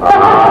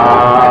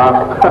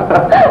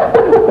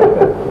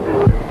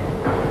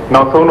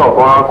နောက်ဆုံးတော့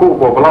ကွာကို့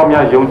ဘလောက်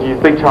များယုံကြည်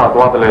စိတ်ချ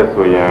သွားတယ်လဲ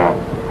ဆိုရင်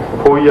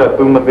ဖိုးကြီးက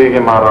သူမသေးခ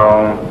င်မှာတော့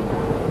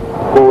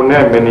ကို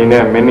နဲ့မင်း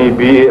နီ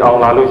ဘီအောင်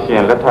လာလို့ရှိရ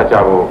င်လက်ထပ်ကြ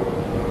ဖို့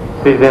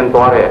စီစဉ်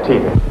သွားတဲ့အထိ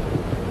ပဲ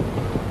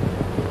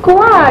ကို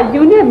က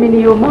ယူနဲ့မင်း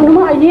နီကိုမောင်နှမ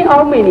အရင်အော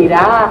င်မင်းနေ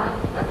တာ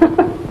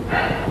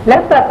လ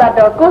က်သက်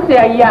တော့ကိုဆ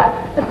ရာကြီးက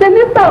အစန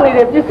စ်စောင့်နေ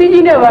တဲ့ပစ္စည်း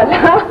ကြီးနဲ့ပါ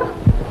လား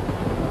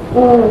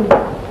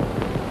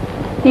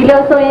ဒီ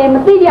လိုဆိုရင်မ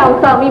သိရအောင်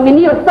စောင့်ပြီးမင်း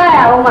နီကိုစရ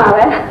အောင်ပါ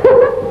ပဲ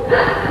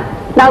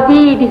နောက်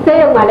ပြီးဒီစက်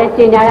ရုံကလည်း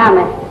ကျင်ညာရမ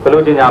ယ်ဘယ်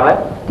လိုကျင်ညာမလဲ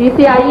ဒီဆ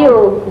ရာကြီးကို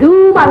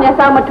ဒူးမှမျက်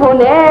စောင်းမထုံး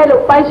နဲ့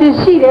လို့ပိုင်ရှင်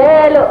ရှိတ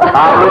ယ်လို့ဟာ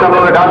ဘယ်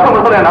လိုဒါတော့မ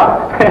ဟုတ်နဲ့နော်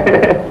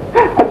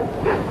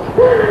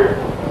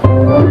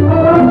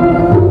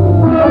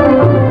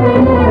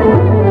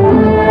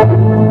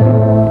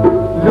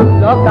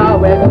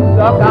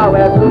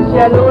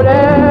Shelure,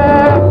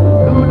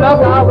 Luka,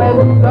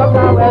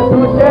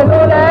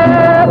 Shelure,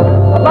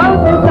 about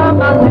the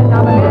summer,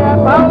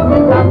 about the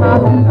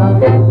summer,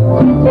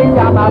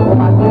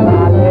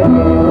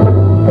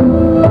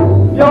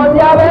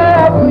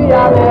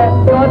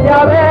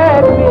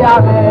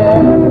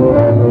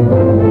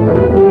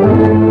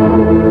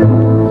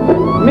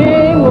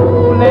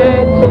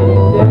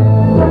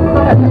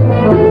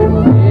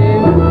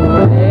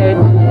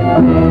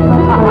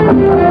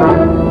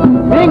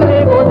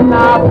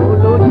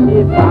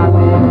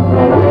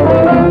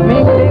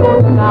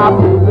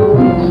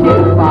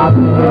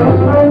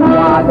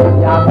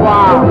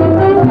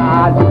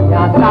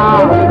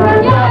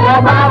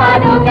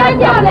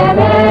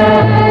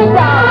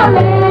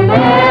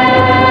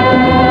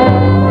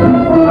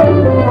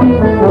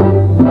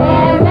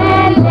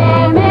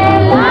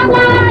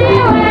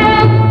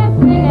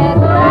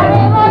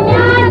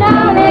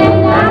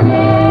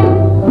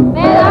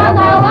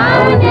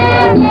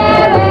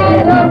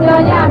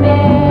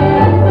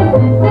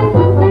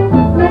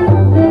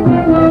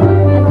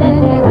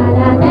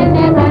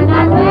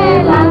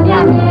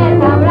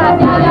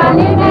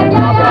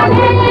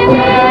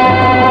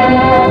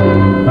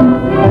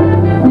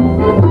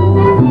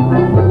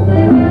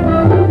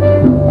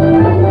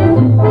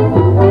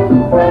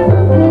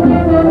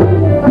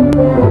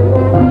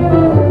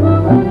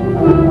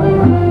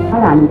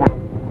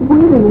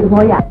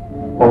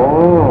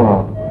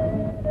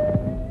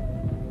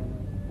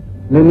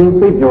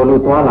ပြော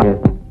လို့သွားလာတယ်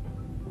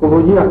ကိုကို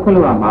ကြီးကခွင့်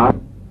လို့ရမှာ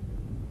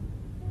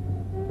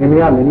မင်းမ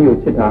ကမင်းကြီးကို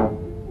ချစ်တာ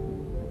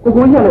ကို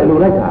ကိုကြီးကလည်းအလို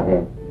လိုက်တာပဲ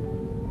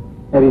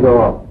အဲဒီ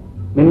တော့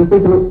မင်းပိ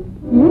တ်လို့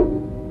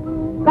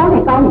ကောင်းတ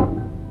ယ်ကောင်းတ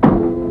ယ်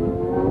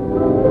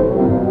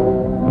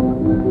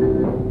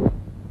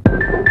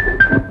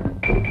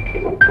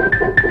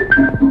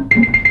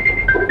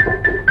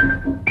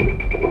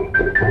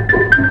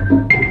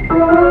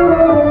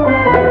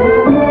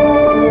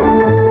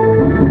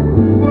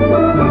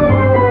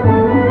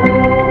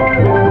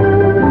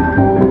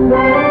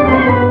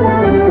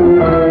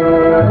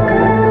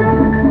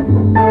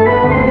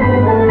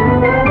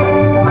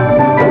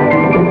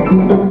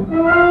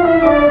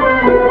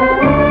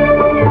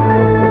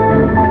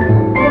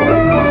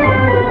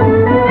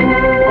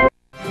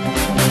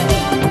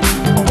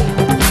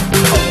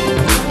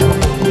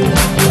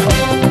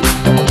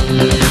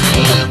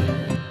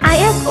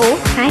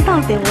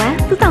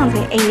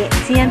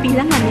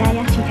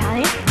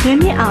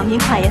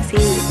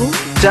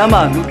ကျမ်း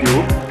မာမှုပြို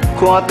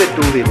ခွန်အားသက်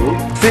တိုးတွေကို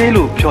ဆေး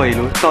လို့ဖြော်ရည်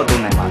လို့တောက်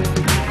သုံးနိုင်ပါတယ်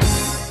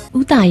။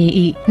ဦးတာရင်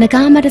ဤင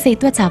ကားမတစိတ်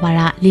တွက်ချပါရ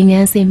လင်င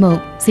န်းစေးမှု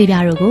ဆေး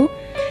ပြားတို့ကို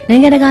နို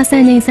င်ငံတကာစံ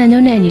ချိန်စံညွှ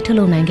န်းနဲ့အညီထုတ်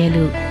လုပ်နိုင်ခဲ့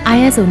လို့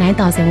ISO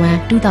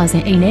 9001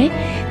 2008နဲ့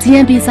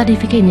GMP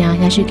Certificate များ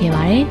ရရှိခဲ့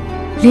ပါတယ်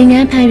။လင်င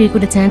န်းဖမ်း၍ကု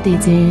တချမ်းတည်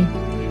ခြင်း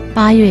၊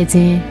ပါးရွယ်ခြ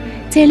င်း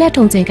၊ခြေလက်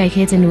ထုံခြင်းကြိုက်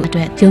ခဲခြင်းတို့အတွ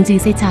က်ယုံကြည်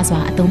စိတ်ချစွာ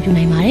အသုံးပြု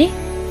နိုင်ပါတယ်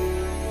။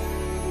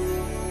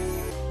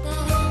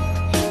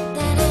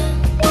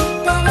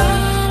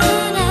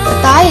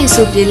တားရည်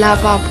ဆိုပြေလာ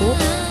ပါဖို့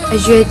အ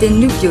ရွယ်တင်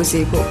နုပြို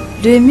စေဖို့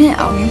လွေမြင့်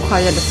အောင်ခွာ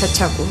ရတဲ့ဖက်ချ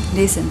က်ကို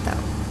နေစင်တော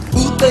က်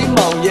ဦးသိမ်း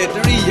မောင်ရဲ့တ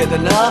ရိယတ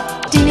နာ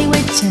ဒီနေ့ဝဲ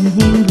ချန်ရ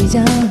င်ကြီး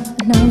ကြောင့်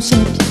အနှောင်းရှ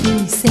က်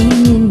ပြီးစိတ်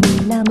ရင်းနေ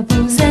လာမပူ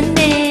စမ်း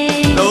နေ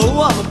လုံးဝ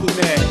မပူ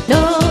နဲ့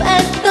လိုအ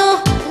ပ်တော့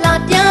လာ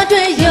ပြ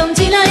တွေယုံ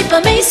ကြည်လိုက်ပါ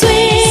မိတ်ဆွေ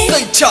စိ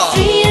တ်ချ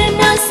ဒီရ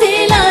နာစီ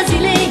လာစီ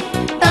လေး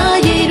တာ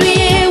ရည်တွေ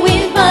ဝ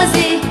င်းပါ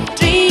စေ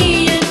ဒီ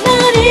ရနာ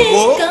တွေ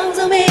ကောင်း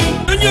ဆုံးပဲ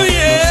ညွညွ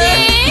ရဲ့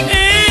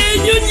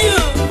ညွညွ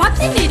ဘာ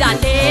ဖြစ်နေတာ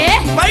လဲ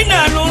ဘိုင်း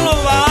နာလုံး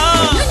လို့ပါ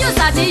ညွညွ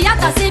စာကြီးရ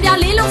တာစေပြ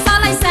လေးလုံးစား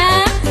လိုက်စ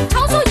မ်း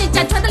ချောင်းဆိုရင်ကြ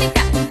က်ထွက်တဲ့လက်က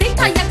ဒိတ်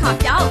ထိုက်ရက်ခါ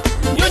ပြောင်း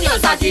ညွညွ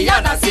စာကြီးရ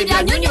တာစေပြ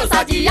ညွညွစာ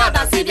ကြီးရ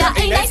တာစေပြ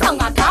အိမ်လိုက်ဆောင်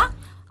ကထား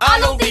အား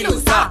လုံးသိ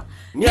လို့စား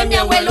မြန်မြ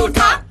န်ဝဲလို့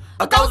ထား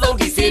အကောင်းဆုံး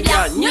ဒီစေပြ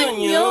ညွ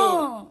ညွ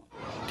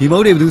ဒီမု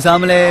တ်တွေဘယ်သူစား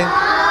မလဲ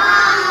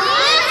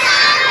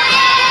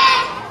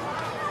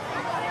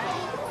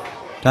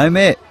ဒါပေ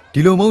မဲ့ဒီ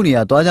လိုမုတ်နေရ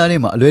သွားကြတဲ့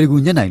မှာအလွယ်တကူ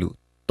ညက်နိုင်လို့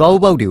သွား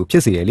ဖို့ပေါက်တွေကိုဖြ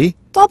စ်စေတယ်လေ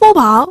သွားဖို့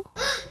ပေါက်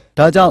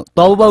ဒါကြောင့်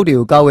သွားဖို့ပေါက်တွေ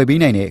ကိုကာဝယ်ပေး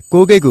နိုင်တဲ့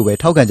ကိုကိတ်ကိုပဲ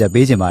ထောက်ခံချက်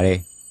ပေးချင်ပါတယ်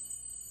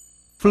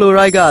ဖလို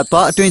ရိုက်က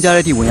သွားအတွင်းကြ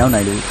တဲ့အထိဝင်ရောက်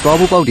နိုင်လို့သွား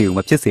ဖို့ပေါက်တွေကိုမ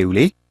ဖြစ်စေဘူး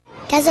လေ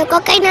ဒါဆို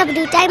ကိုကိတ်နဲ့ဘယ်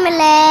သူတိုက်မ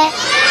လဲ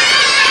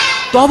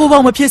သွားဖို့ပေါ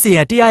က်မဖြစ်စေရ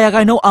င်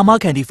100%အာမ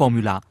ခံဒီဖော်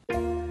မြူလာ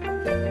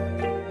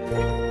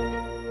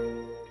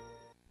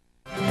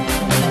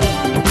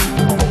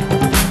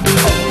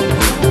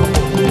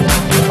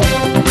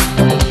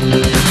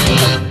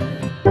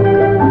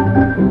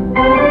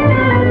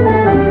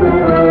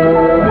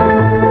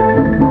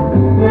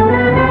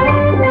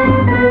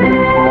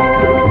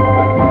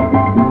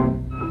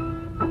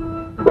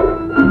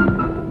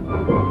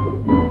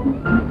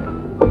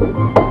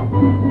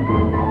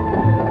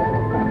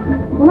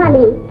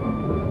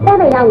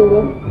ရောက်နေတ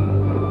ယ်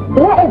။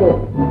ဒီကအဲ့ဒါ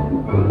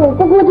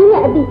ကိုကိုကြီး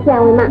နဲ့အတိချော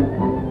င်းဝင်မှ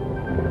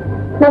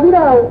နောက်ပြီး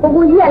တော့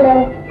ကိုကြီးကလ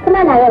ည်းခဏ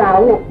လာရတာ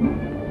အောင်နဲ့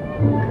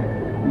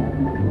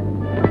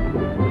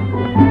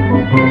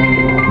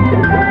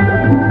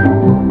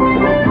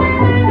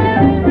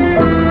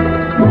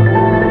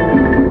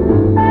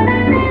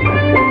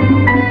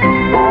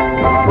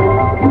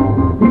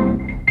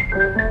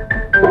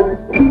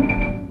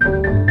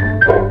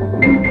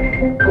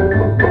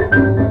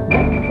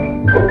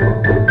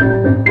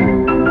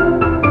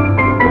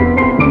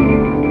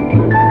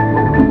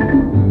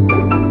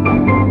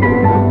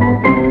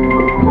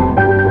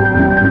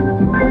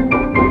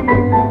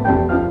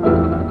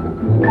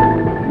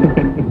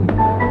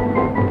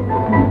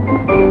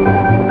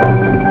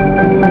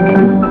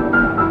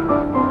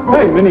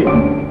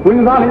ဝင်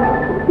စားလေ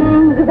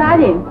ကစား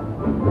တယ်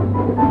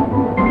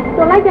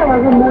တော်လိုက်ကြပါ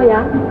ကမိုးရ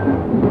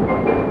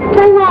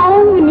ဆိုင်ပါအော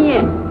င်မင်း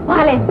ရဲ့ဘာ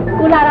လဲ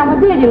ကိုလာတော့မ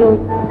တွေ့ကြလို့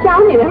ကြော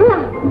င်းနေတယ်ဟုတ်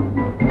လား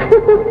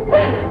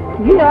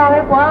ဒီတော့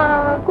ပဲကွာ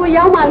ကို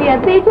ရောက်မှလေး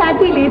သေချာ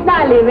ကြည့်လေးစ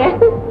လေးပဲ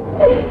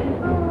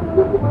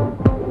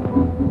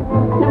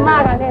နမ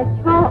ကလည်း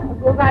ချော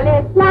ကိုကလ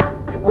ည်းလှ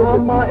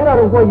မအဲ့ဒါ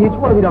တော့ကိုရေ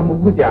ချွတ်ပြီးတော့မ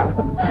ဟုတ်ကြ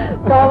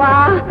တော်ပါ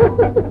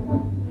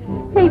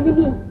စိတ်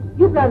ပြီး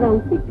ရုပ်ကတော့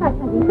စိတ်ချ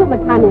ချပြီးသူ့မ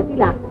ထားနဲ့သိ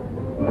လား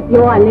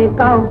ပြောရလဲ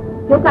ကောင်း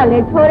ရုပ်ကလ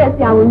ည်းချောတဲ့ဆ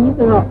ရာဝန်ကြီး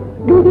ဆိုတော့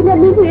လူဒီနဲ့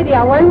မိခွေးတွေ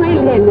ကဝိုင်းဝို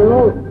င်းလဲ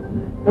လို့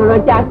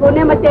တော့ကြာကို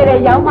နဲ့မတည့်တဲ့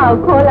ရောင်းမကို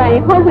ခေါ်လိုက်ရ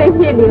င်ဟုတ်ပဲ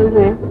ဖြစ်နေဦးမ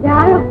ယ်။ဒါ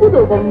တော့ကု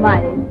သိုလ်ကောင်းမှ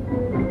ရဲ့။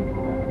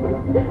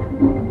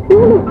သူ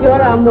ပြော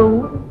ရမလို့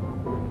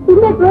ဒီ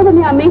နဲ့ပြောတဲ့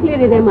မြမင်းကလေး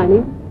တွေထဲမှာလေ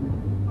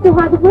သူ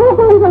ဟာသဘော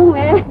ကောင်းဆုံး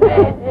ပဲ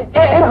။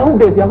အဲ့ဟုတ်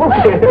တယ်ဆရာဟုတ်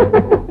တယ်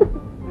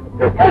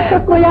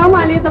။ကိုရောင်းမ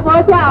လေးသဘော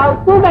ကျအောင်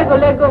ကိုယ့်ဘက်ကို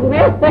လည်းကုန်မ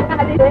ယ်။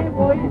အဲဒီလေ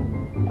ဘိုး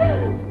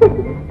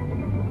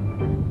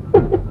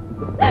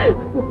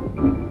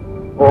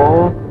။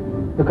အော်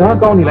တကား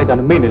ကောင်းနေလိုက်တာ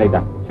နဲ့မိတ်နေလိုက်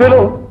တာရွှေ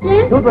လို့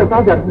တို့အတွက်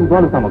စားကြတူ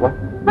သွားလို့စမ်းပါကွာ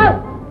ဟုတ်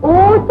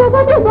အိုးချက်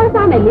ချက်သွား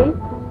စားမယ်လေ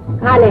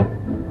ခါလေ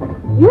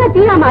ဒီက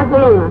တီးရမှာဆို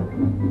လို့လား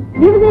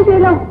ဒီပစရွှေ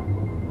လို့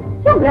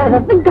ချက်ကြ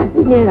တော့သိက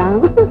စီနေတာ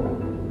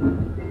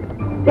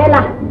ကဲ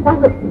လားသွား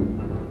စို့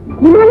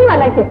ဒီမလေးမ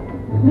လိုက်ခဲ့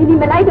ဒီ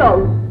မလိုက်တော့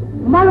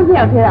ဘူးမလို့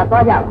ပြောက်ထဲတာ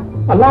သွားကြပါ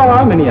အလားပါ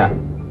မင်းကြီး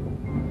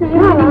ဒီ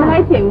ဟာမလို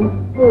က်ချင်ဘူး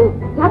ဟို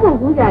ဓာတ်ပုံ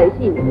ကူးကြရ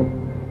ရှိနေ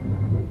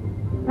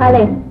ခါ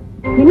လေ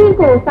ဒီနေ့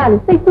ကိုစ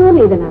လို့စိတ်ဆိုး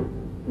နေတယ်လား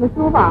မ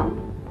ဆိုးပါဘူး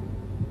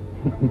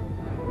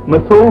မ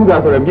ဆိုးဘူးဆို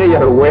တော့မျက်ရ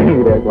တော့ဝဲနေ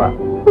တယ်ကွာ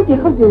ဟုတ်တယ်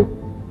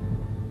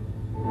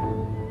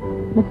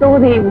မဆိုး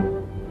သေးဘူး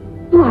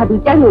သူဟာသူ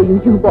ကြိုက်လို့ယူ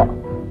ယူပေါ့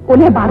ကို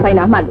နဲ့ဘာဆိုင်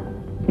တာမှတ်လို့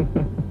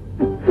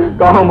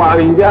ကောင်းပါ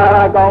ပြီကြာ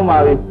ကောင်းပါ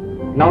ပြီ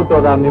နောက်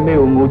တော့သာမမေ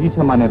ကိုငိုကြီးချ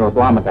က်မှနဲ့တော့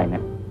သွားမတိုင်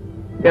နဲ့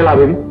ကဲလာ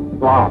ပြီ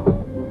သွား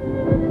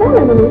ဟုတ်တ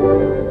ယ်မလို့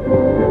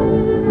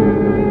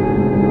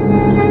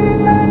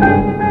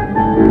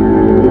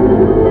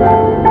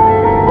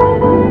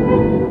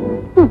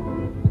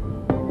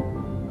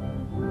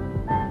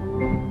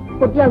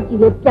ကိုတယောက်ကြည့်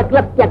လေပြက်လ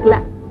က်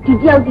ဒီ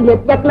တယောက်ကြည့်လေ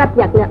ပြက်လက်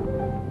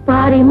ဘာ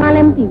တွေမှလ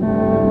ည်းမသိ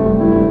ဘူး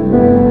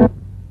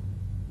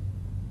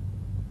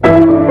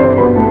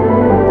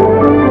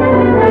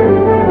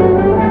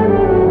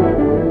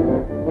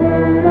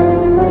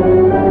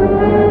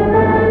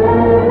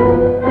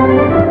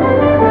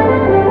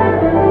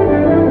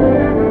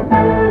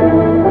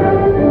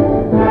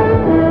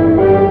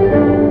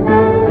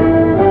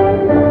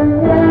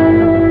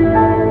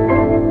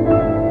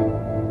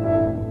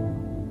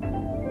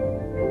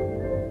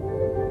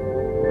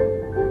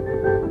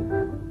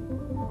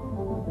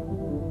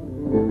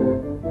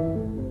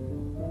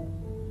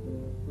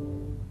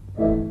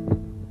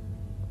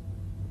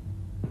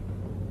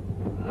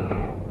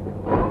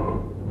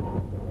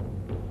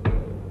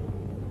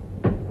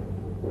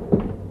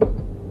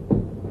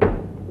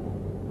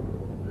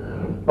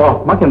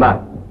မခင်သား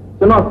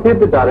ကျွန်တော်ဆေး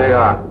တစ်တာတွေက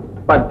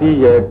ပတ်တီး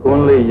ရယ်ကွ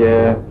န်းလေးရ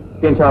ယ်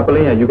ကင်ချာပလ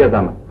င်းရယ်ယူခဲ့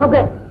သားမှာဟုတ်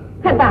ကဲ့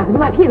ခက်တာဒီ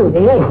မှာဖြစ်လို့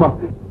လေ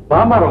ဘာ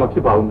မှတော့မဖြ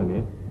စ်ပါဘူးမ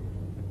င်း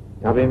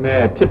ဒါပေမဲ့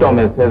ဖြစ်တော့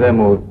မဲ့ဆဲဆဲ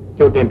မို့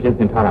ကြိုတင်ပြင်ဆ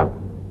င်ထားတာပါ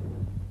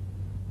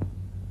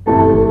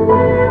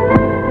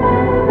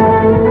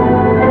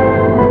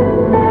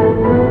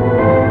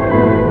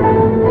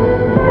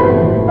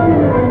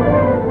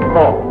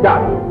ဟောကြာ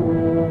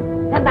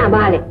ခက်တာ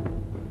ပါလေ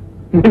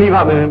မင်း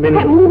ပါမင်း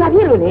ဘာဖြ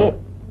စ်လို့လဲ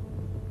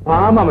ဘာ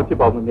မှမဖြစ်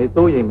ပါဘူးနေ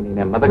စိုးရင်မနေ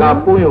နဲ့မတကာ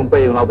ပိုးယုံ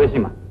ပဲ့ယုံတော့ပဲရှိ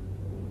မှာ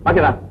မခ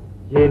င်လား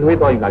ရေနွေး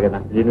တော့ရင်လာခဲ့တာ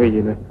ရေနွေး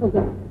ဟုတ်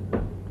ကဲ့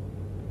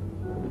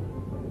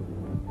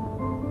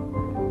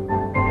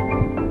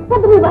ဘာ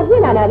လို့ဘာဖြ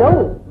စ်လာတာတော့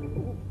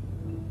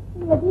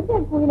ဒီတ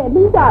က်ကိုလည်း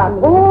လိမ့်တာ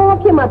အိုး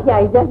ဖြစ်မှ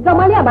ဖျားကြီးက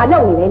မလေးကဘာလု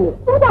ပ်နေလဲနေ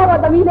သူ့တော့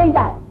သမီးလိမ့်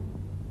ကြတယ်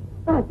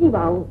ဒါကြည့်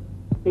ပါဦး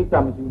သိတာ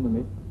မရှိဘူးမ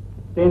မေ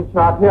တင်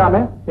ချာထည့်ရမ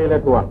ယ်ဆေးလ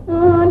က်ထိုး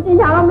တင်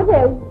ချာတော့မထ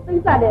ည့်ဘူးသိ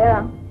စားတယ်အဲ့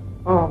ဒါ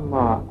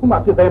ခုမှ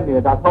ဖြစ်သေးတ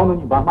ယ်ဒါဆောင်းလုံး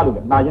ကြီးဘာမှလို့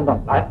လဲနာရင်တော့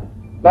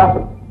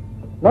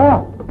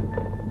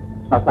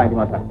လာဆိုင်ဒီ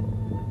မှာဆိုင်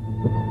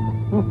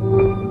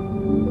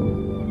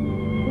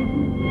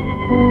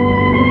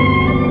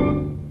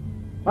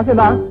မခင်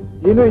သား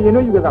ရေနွေးယူ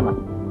ကြမှာ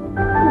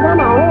ဒါ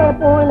မှလည်း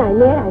ပေါ်လာ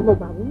လဲတာမဟုတ်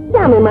ပါဘူးကြ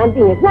မယ်မှန်း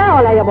သိရင်ဖျားအော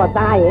င်လိုက်ရပေါ့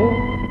သားရဲ့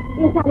အ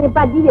င်းစားလေးပ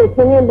တ်ကြီးတွေဆ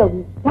င်းရင်းလုပ်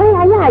ပြီးဒိုင်ရ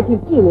ရကြ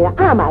ည့်နေတာ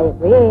အမှားရဲ့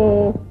ပဲ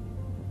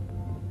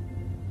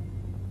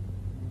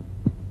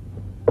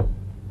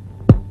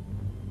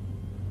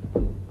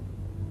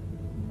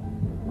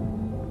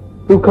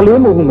သူကလေး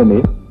မဟုတ်ဘူးမမေ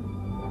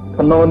ခ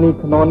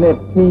နောနဲ့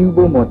ထင်းယူ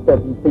ဖို့မတက်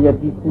ပြီးတရက်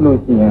ကြီးခုလို့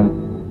ရှိရင်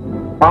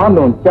အား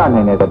လုံးကြ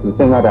နိုင်တယ်တော့သူစ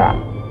ဉ်းစားတာ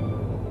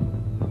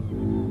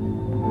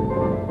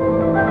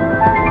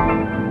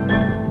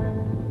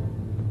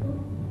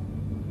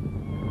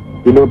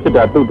ဒီလိုဖြစ်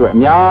တာသူ့အတွက်အ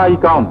များ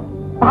ကြီးကောင်းတယ်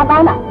ဘာကော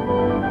င်းတာ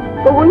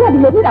ကိုကိုကြီးကဒီ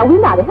လိုဖြစ်တာဝ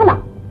င်းတာလေဟုတ်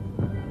လား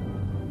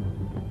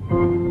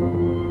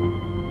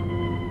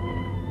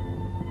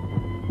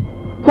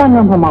ကျန်ရ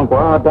မှာ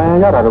ကွာတန်ရ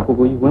ရတာတော့ကို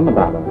ကြီးဝင်းမ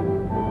တာတော့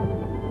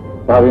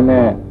ဒါပေ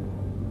မဲ့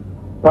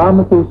ဘာမ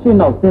ဆိုရှင်း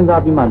တော့စဉ်း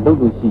စားပြီးမှလုပ်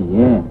လို့ရှိရ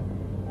င်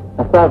ဒ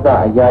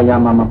Asada Yaya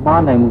Mama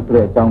Mana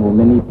Musre Jango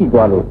many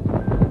Tigualo.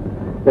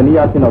 The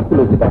Niatin of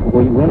Kulu that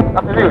we win.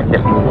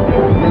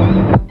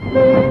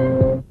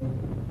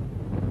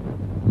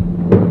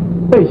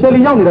 Hey,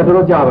 Shelly Young at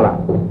Rojava.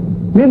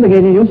 Mean the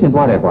game you should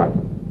want it.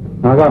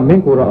 I got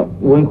Minkura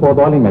win called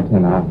only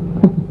Matina.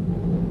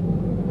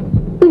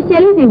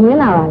 Shelly the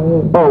winner.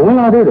 Oh, when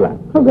I did that.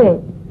 Okay.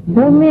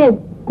 Don't make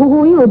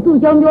who you do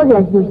young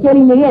you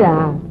Shelly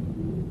Negera.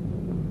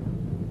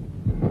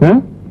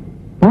 Huh?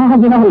 Ah,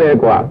 you know,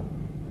 Legua.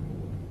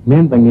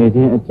 Mean the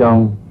game at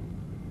John.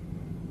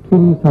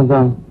 Two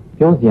Sansan,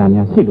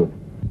 Josiania Silu.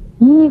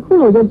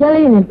 Nico, the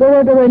jelly in a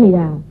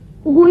Torania.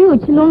 Who you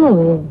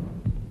Chilono?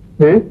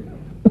 Eh?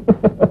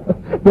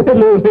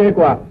 Hello,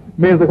 Legua.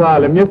 Means the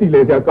car, and music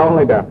later gone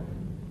like that.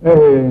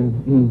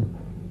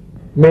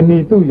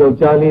 Many two your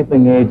jolly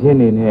thing a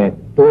gin in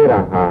it,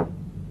 Dora.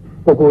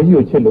 Poco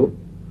you chillo.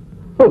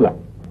 Hola.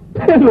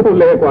 Hello,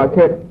 Legua,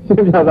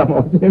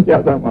 Simpiazamo.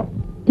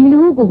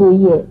 Dilu go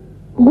ye.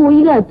 Go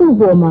ye two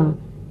boma.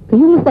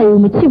 You say you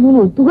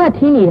Michibu to get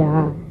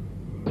here.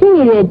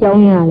 Tinny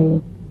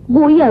Johnny.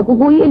 Go ye,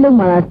 go ye,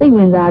 Loma,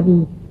 Simon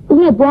Rabi.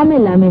 We have Brahma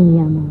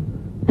Lamamiama.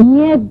 And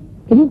yet,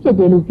 Grinch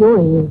de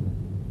Lujoy.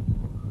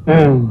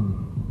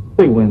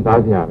 When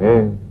that's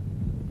here,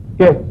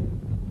 yes,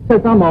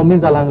 said some of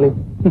Miss Langley.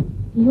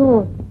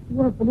 You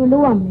are for the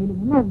lower middle,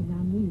 not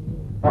me.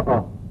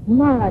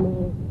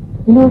 Marley,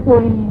 you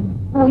for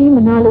him, or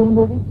even alone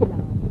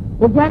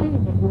the Johnny.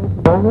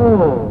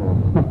 Oh,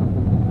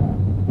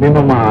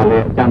 Mima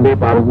Marley, can be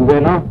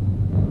Parugena.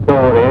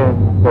 Sorry.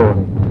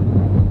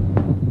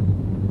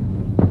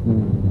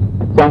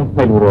 Junk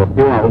Pedro,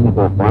 you are in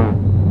the fire.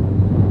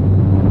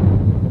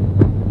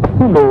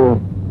 Hello.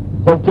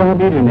 So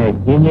Johnny in a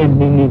Indian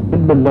Nini,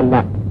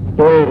 Billa,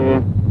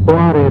 Joy,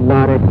 Tuare,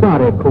 Lare,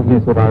 Tare,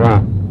 Cooking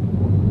Sodara.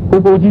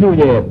 Ubojido,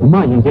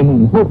 my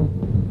Indian hope.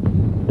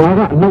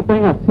 Dara, no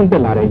thing of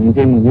Singalare in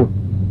Jemu.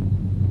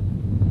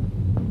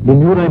 The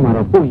new Rama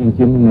of Poyin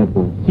Jemu,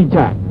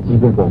 Sija,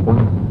 Jibo.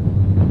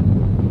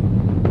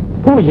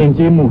 Poyin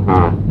Jemu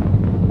ha,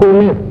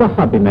 Ole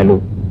Sahabi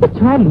Melu, the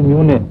child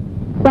unit,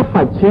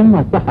 Sahad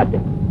Chema Sahad,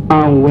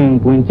 and when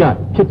Gwinja,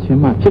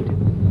 Pitchima Pit.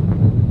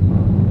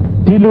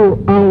 Dilo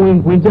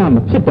Awing Winjam,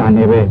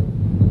 Pitane,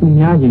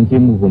 Unya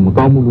Jimu,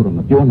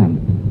 Magamulu, Jonam.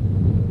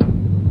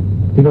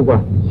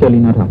 Diloba, Shelly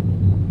Nata,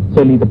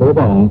 Shelly the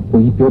Boba on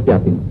Kuipio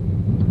Tapping.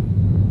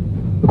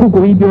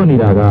 Kukuipio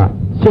Nidaga,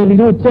 Shelly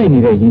no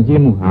Chinese in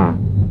Jimuha.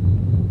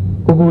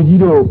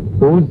 Kukujido,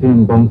 those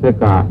in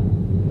Bonseka,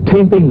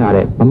 painting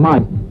Nare, a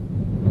mud.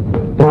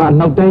 There are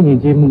no dying in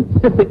Jimu,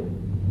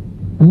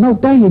 no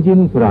dying in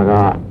Jimu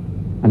Suraga,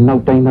 and no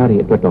dying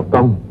at the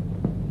town.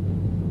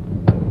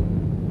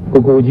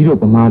 Go Giro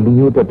Pama,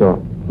 Lumio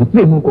Toto,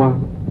 Mukwa.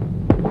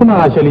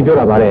 Kuna Shelly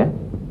Dora Bare.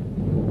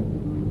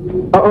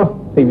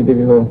 Oh,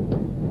 David Ho.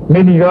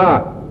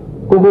 Meniga,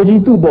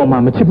 Gogoji two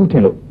bomber,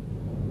 Machiputelo.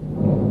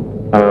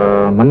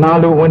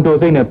 Manalo went to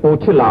sing a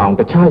Pochilla,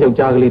 the charge of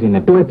juggling in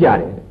a 2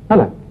 piare.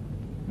 Hala.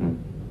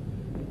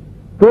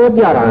 2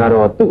 piara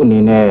or 2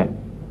 nine,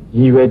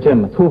 ye were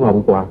gem, 2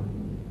 Babua.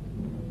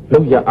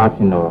 Look your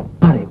option or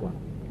Parewa.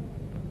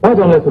 What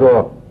on this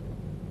row?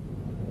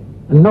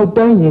 No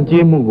time in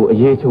Jimu, a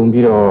year to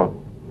Miro,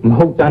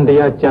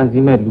 Mahotandaya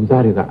Janzime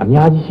Luzariga, a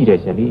Miyaji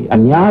Shiri, a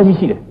Miyaji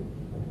Shiri.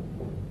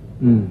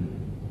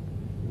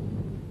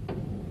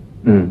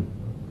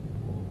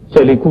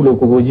 Shelly Kulu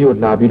Kujo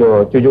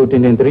Labiro, Jojo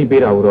Tin 3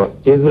 Beta,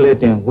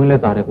 Jesulet and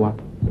Winlet Arequa.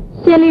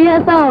 Shelly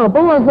has our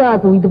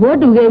Bosa with what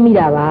to get me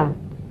Dava.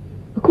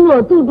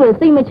 Kulo 2 to a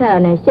same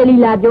child and Shelly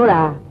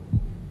Labjora.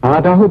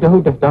 Ah, the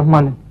hood of that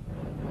man.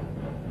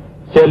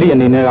 Shelly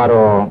and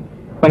Inero,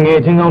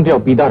 engaging on the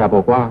Pita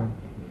Boqua.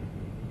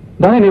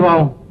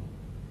 Daniel,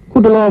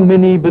 could allow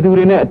many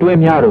Bedurine to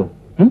Emiaro.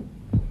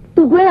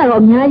 To where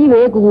of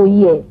Yaji go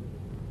ye.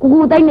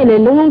 Who Daniel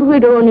long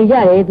reader on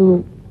Yare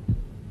to.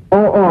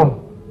 Oh,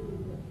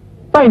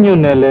 Daniel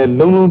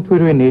long to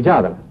in each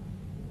other.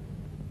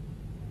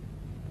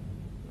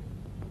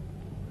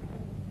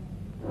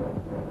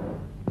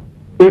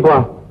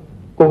 Equa,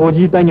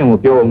 Koji Daniel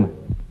Biom.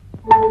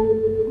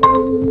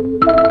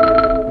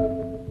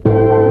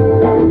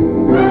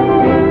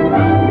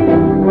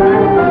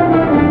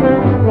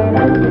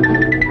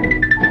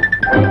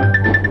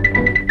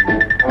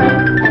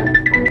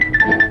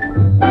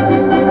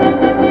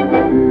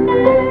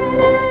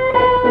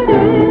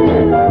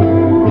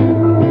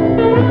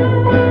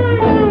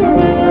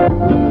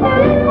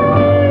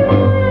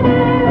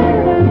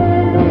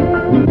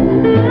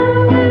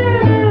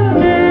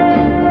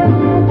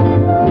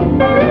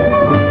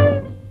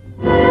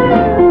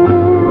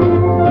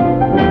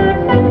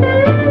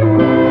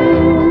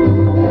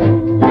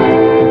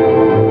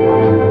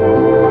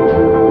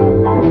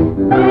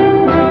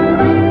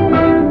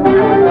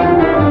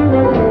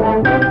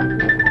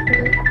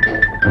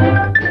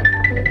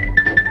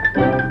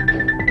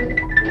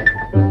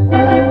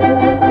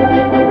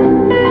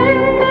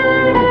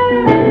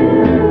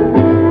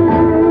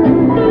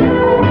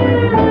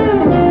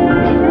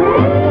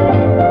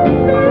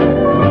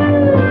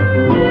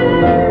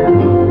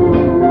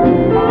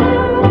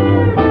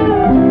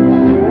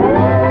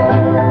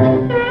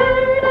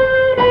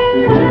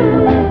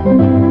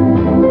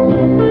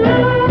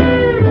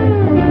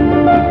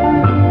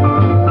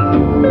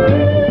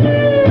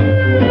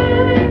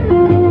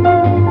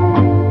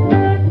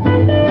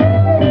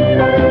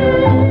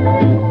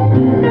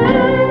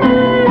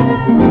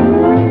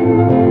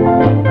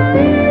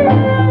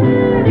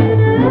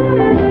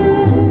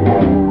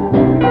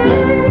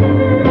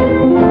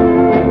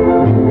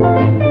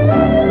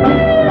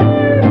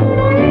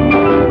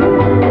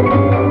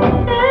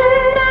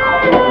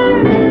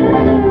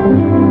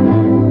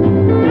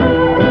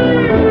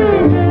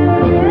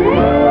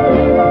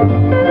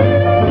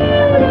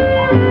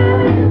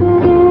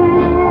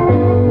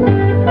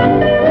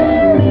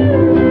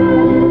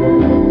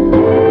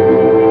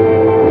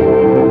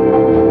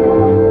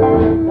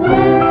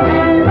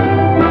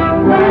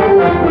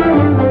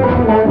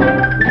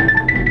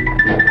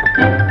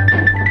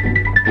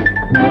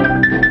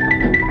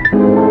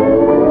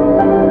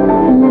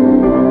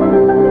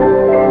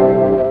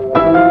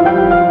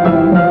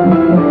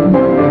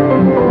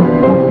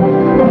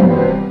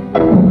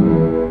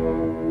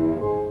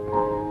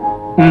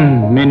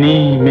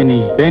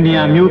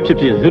 ညာမျိုးဖြစ်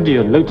ဖြစ်ဇွတ်တီ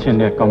ကိုလှုပ်ချင်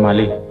တဲ့ကောင်မ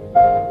လေး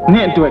န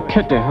င့်အတွက်ခ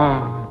က်တယ်ဟာ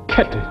ခ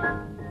က်တယ်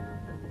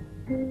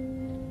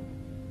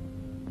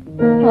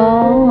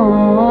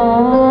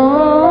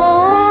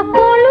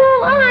ကိုလူ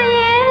အ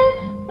ရဲ့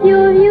ပြူ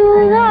ပြူ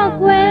တော့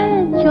ကွယ်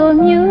ချို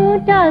မြူ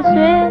တ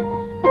ဆွဲ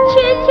အချ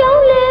စ်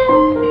ချုံးလေ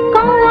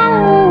ကောင်းကော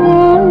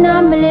င်း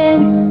နားမလဲ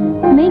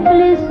မိတ်က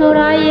လေးဆို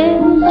တာရဲ့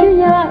ယူ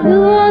ရလူ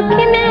ခ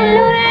င်မဲ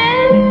လူရဲ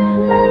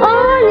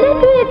အော်လက်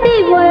တွေ့သိ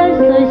ပေါ်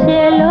ဆိုရှ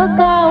ယ်လော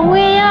က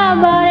ဝေးရ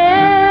ပါတ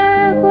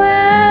ယ်ကွယ်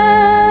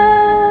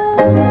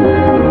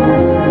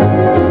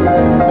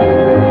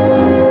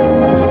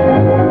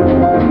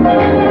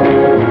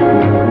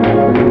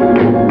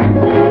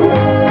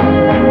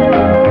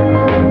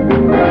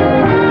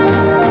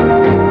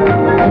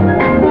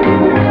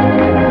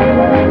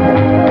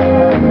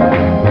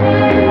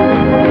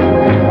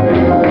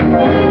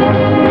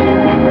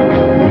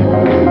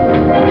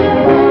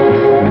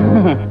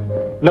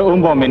လှုပ်အော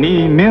င်ပေါ့မင်း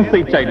မင်းစိ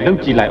တ်ကြိုက်လှုပ်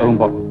ကြည့်လိုက်အောင်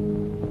ပေါ့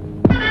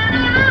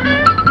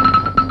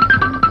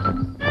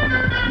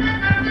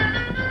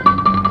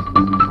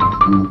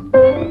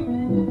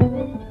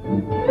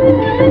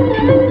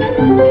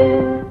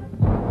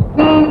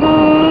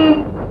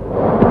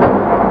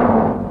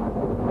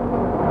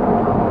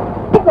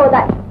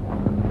တိုက်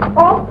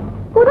အော်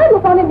ကိုတိုက်ကို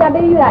ဖောင်းနေပြန်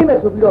ပေးရမယ်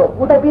ဆိုပြီးတော့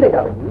ကိုတိုက်ပေးလိုက်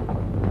တာပဲ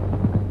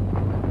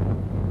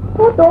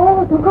ဟုတ်တော့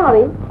ဒုက္ခ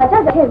ပဲအချ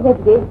က်ချက်ချက်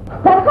ကြီး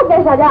ဒါတစ်ခါပြ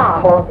န်ရှာကြ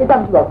ဟောစိတ်တ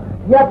မ်းကြည့်ပါ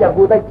ညပြန်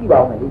ကိုတိုက်ကြည့်ပါ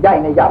ဦးမယ်ရရ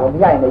င်လည်းရပါမ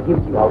ရရင်လည်းကြည့်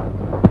ကြည့်ပါဦး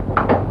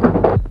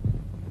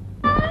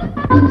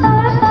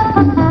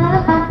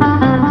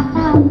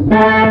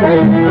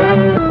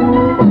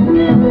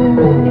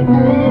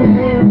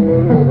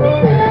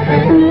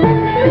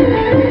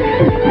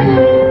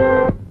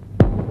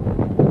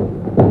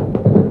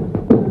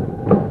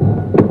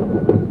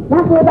那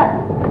说的，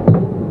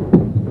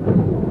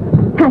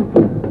看，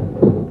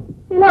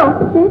行了，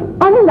行，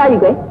安静点一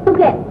回，对不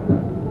对？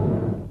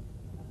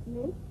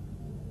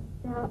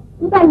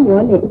你干什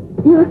么呢？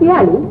你有谁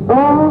啊你？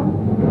哦，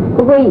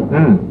不可以。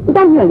你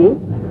干什么呢？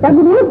咱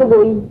不能不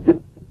可以。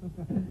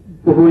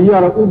不可以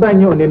啊！我带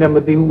你那那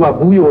么丢啊，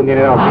不有那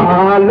那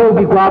啊，老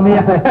比瓜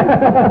咩？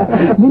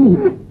你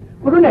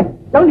不是呢，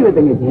老女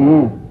的那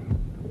钱。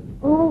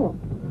哦，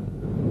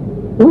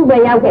你不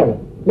要给的，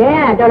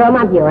来，这老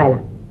妈表来了。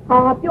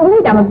哦，表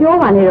你怎么表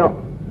完的喽？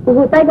不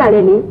过大家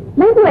来哩，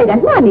没过来的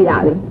哪里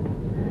来的？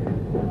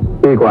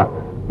对瓜，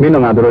没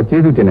弄啊，都是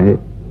接触进来的，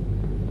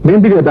没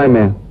比较大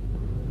咩？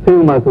ဆေးဥ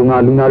မှာဆိုငါ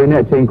လူနာတွေ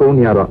နဲ့အချိန်ကုန်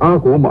နေရတော့အား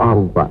ကိုမအား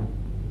ဘူးပါ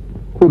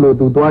ခုလို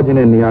သူသွားခြင်း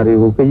တဲ့နေရာတွေ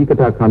ကိုခရီးက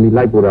ထခံပြီး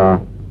လိုက်ပို့တာ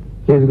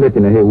ကျေးဇူးလက်တ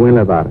င်နဲ့ဟဲ့ဝင်းလ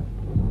က်ပါတယ်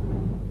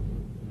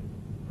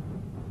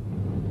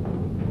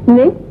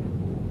နေ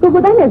ကို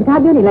ကိုတိုင်းနဲ့စကား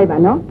ပြောနေလိုက်ပါ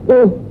နော်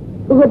အေး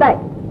ကိုကိုတိုင်း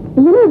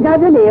မင်းတို့စကား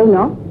ပြောနေအောင်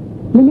နော်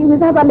မင်းဝ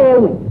စားပါလေအော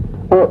င်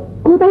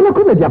ကိုတိုင်းလည်း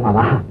ခုမပြတ်ပါ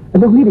လားအ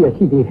လုပ်ကြီးတွေ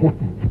ရှိသေးတယ်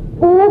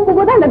အိုး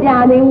ကိုတိုင်းမပြ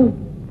သေးဘူး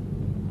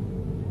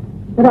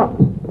အဲ့တော့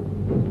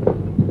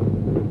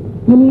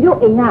မင်းတို့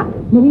အိမ်က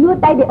မင်းတို့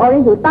တိုက်တဲ့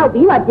orange ကိုတောက်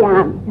ပြီးမှပြန်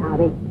ဒါ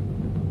ပဲ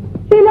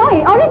ရွှေလုံးအိ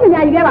မ် orange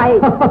ညာယူခဲ့ပါဟဲ့လေး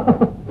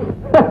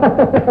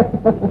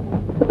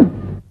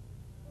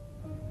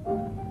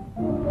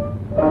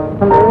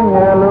င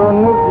ယ်လို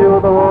နှုတ်ပြ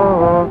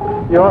တော်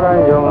ရောရန်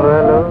ယုံလွ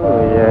ယ်လို့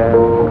ရဲ့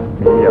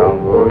ဒီအောင်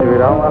ကိုရွေ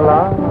တော်မ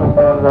လားစ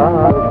ဉ်း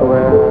စား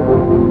ဆွဲ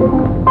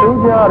သူ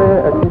ကြတဲ့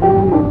အကြ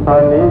ည့်အ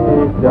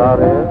လေးကြ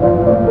တဲ့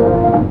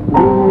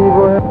ဒီ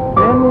ဘွယ်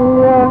နင်း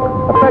ရ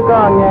အသက်က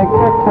နေခ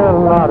က်ချ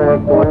လာတဲ့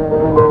ကွယ်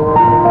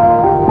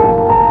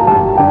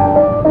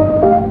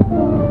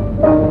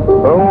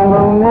ဘုံ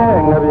ဘုံနဲ့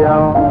ငပြော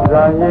င်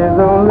ဇာရည်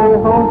စုံလေး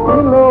ဟုံးရှိ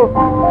လို့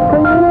ခ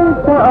ရင်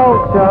ချက်အောက်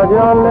ချကြ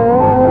လဲ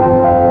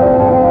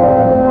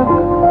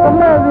အ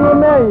မတ်ဒီ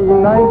နဲ့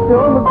နိုင်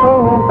ရှုံးမ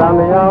ထုံးတန်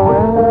ရဝဲ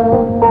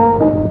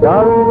ဒါ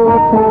ရီကို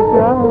ချင်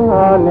ချာ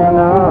နေ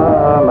နာ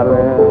မ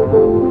လဲ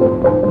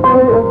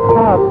ဒီအ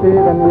ခါပြေး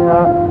နေရ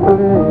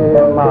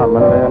လေးမမ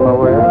လဲမ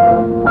ဝဲ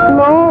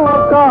လော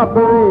ကပ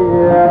ရိ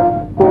ယေ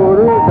ကို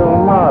ရိတုံ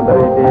မတ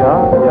ရိတ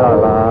ရားရ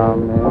လာ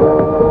မ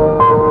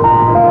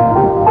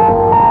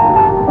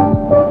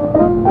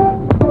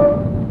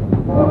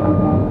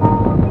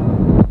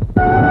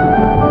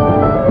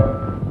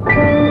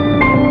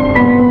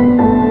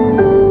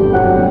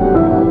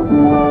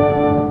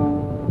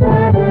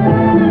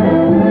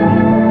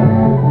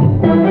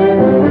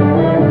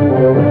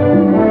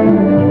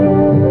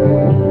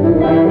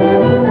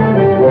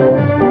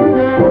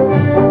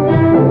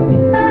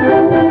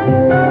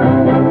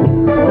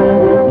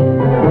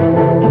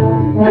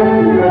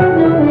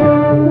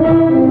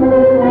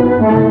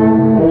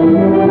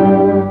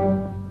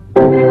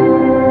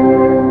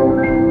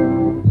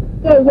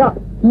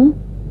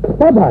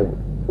ပါလေ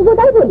ကိုကို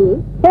တိုက်ဖို့လေ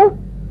ဟဲ့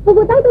ကို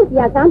ကိုတိုက်တော့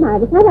ကြာကားမှာ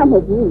တခြားကြောင့်မဟု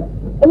တ်ဘူး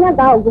အရင်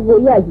ကားကိုကို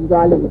ကြီးကယူ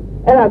သွားလို့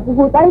အဲ့ဒါကို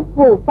ကိုတိုက်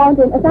ဖို့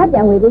fountain အစားပြ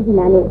န်ဝေပေးချင်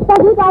တာနဲ့စော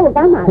က်ပြီးကားကို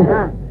ကားမှာ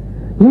လား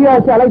ဒီရ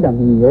ရှာလိုက်တာမ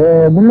င်းရဲ့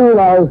မလို့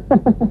လား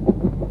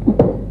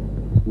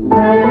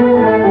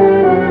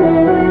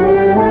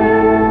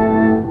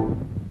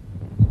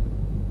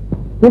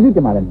ကျေးဇူးတ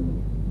င်ပါတယ်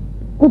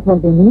ကို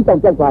fountain မင်းတော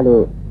က်ကြက်သွား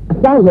လို့အ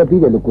စားဝယ်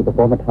ပြီးတယ်လို့ကိုသ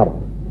ဘောမထားပါ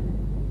ဘူး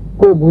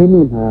ကိုမွေး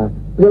နေ့မှာ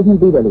present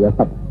ပေးတယ်လို့ပဲဖ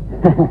တ်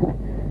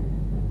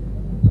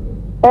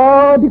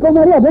အော်ဒီကောင်မ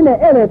လေးကဘယ်နဲ့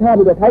အဲ့လေထား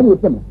ပြီးတော့ထိုင်းကို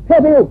ဖြစ်မှာဖဲ့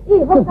ပေး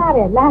အေးဟုတ်သားတ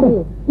ယ်လာပြီ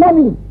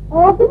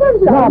အော်ပြတ်ပြ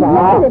တ်လာပါ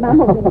တယ်မ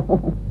ဟုတ်ဘူး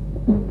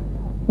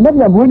မင်း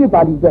ကမွေးနေ့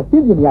ပါတီကပြ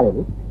င်းပြနေရတယ်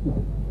လေ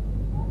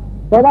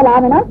ဘယ်ကလာ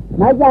မယ်နော်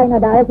နိုင်ကြရင်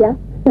တော့ဒါရဲ့ဆရာ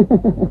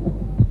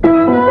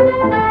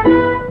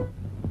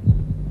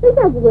စိတ်က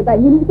ကူကတိုင်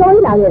ညီစော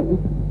ကြီးလာခဲ့ပြီ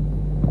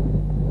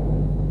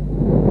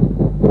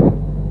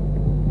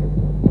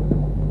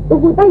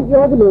ကူတိုက်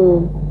ပြောသလို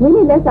မင်း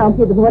နဲ့လက်ဆောင်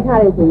ဖြစ်သဘောထား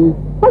ရဲ့ဆိုရင်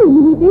ဟောဒီမီ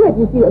နီပေးတဲ့ပ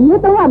စ္စည်းကိုအမြဲ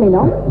တောင်းရမယ်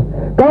နော်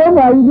ကောင်း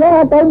ပါပြီ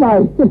လားတောင်းပါ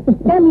ပြီ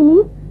ကဲမီနီ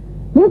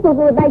ဒီကို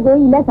တိုက်ကို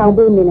ကြီးလက်ဆောင်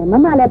ပေးနေတယ်မ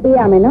မလည်းပေး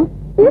ရမယ်နော်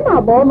ပေးမှာ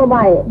ပေါ့မမ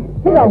ရဲ့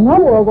ဖြစ်တော့ငေါ့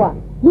ဘောကွာ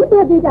ဒီပြ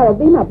ပေးကြတော့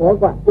ပေးမှာပေါ့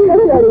ကွာဟုတ်တ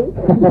ယ်လေ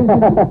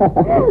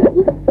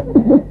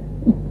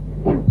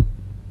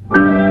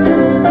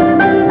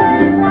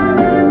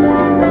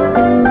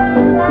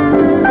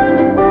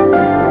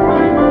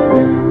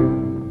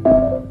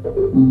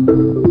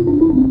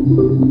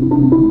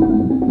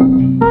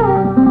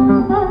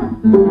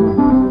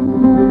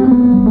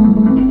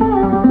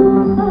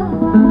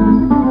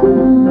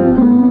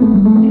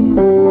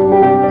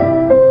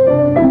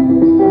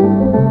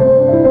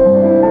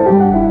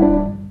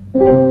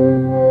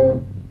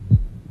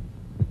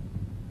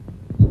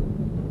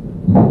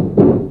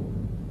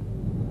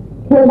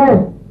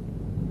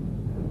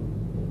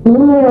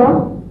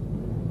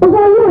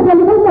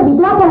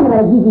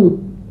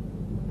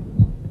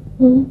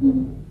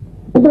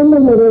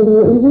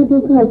Hãy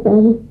subscribe cho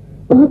kênh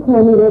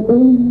Ghiền Mì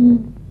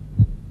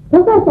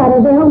Gõ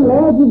để không bỏ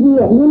lỡ những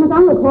video hấp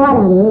dẫn.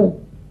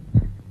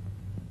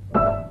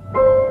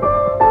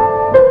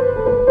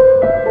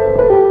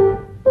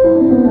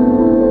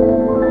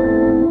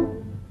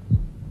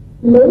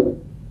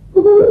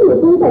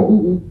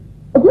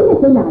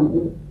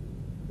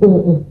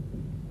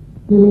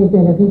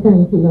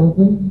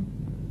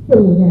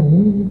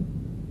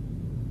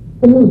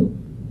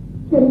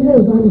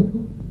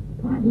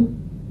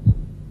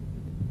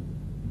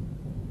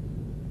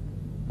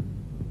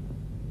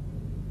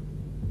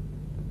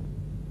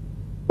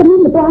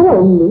 သွားတော့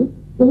ဦးလေ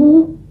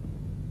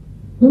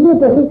ဒီနေ့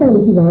တော့အိတ်ဆက်မ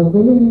ရှိပါဘူးကွ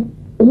ယ်ဒီ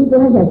နေ့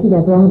သွားကြရှိတာ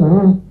သွားပါ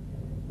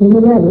ဒီ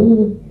နေ့ကလေဒီ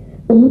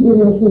နေ့ဒီ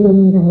လိုရှိ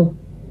နေတာ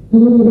ဒီ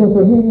နေ့တော့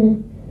ကိုယ်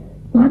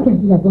သွားကြ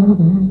ရှိတာသွား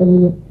ပါဒီ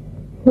နေ့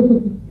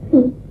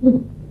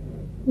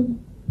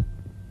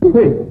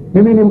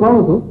ဟေးမင်းနေကောင်း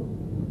လို့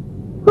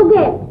ဟုတ်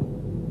ကဲ့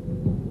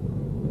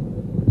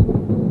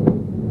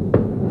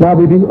လာ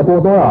ပြီဒီအ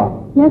ပေါ်တော့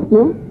Yes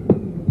no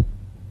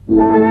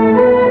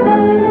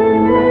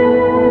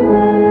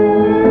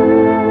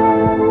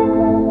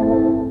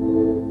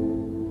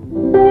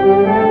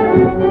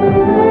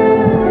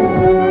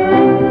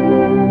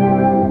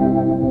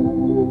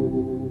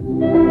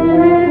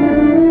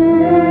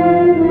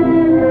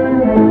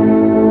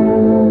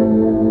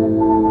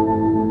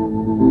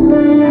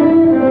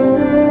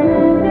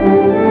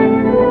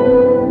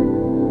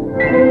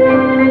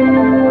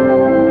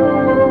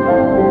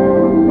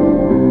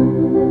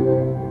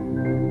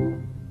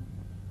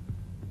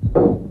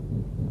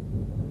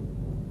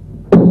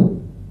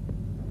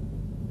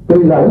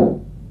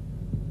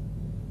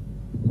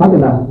ဟုတ်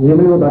ကဲ့လားရေ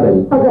မလို့သားတယ်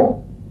ဟုတ်ကဲ့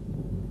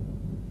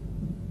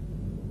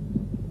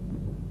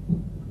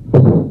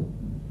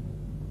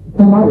ဆ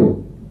မ်းပါလေ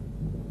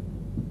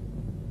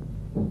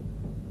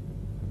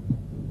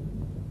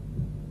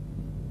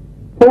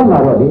ဆောင်းလာ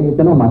တော့ဒီ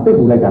ကျွန်တော်မှစိတ်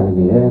ပူလိုက်တာနေ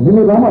တယ်မိ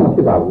မိဘာမှမဖြ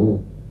စ်ပါဘူး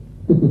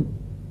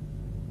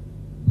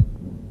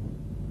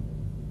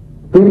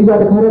ဒီလို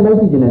တခါလေးလိုက်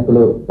ကြည့်နေဆို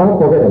လို့တောင်း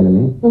ခေါ်ခဲ့တယ်မ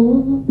င်း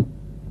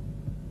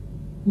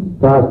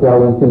ဒါဆရာ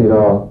ဝန်ဖြစ်နေ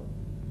တော့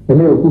ဒီ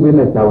နေ့ခုပေး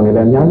မဲ့ဆရာဝန်လည်း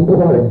အများကြီးပို့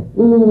ပါတယ်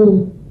ဒီ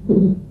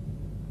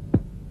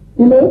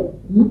လေ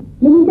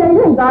ဒီနေ့တိုင်း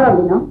တိုင်းကားတော့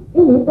ပြီနော်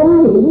အေးလေတောင်း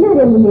လေဒီနေ့တ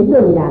ည်းမနေ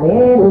တွေ့နေတာပဲ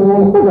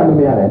ဟုတ်ပါလိမ့်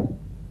မယ်ရတယ်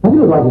ဘာဖြစ်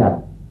လို့သွားကြရ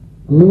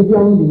အမေ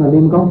ပြောင်းဒီမှာလေ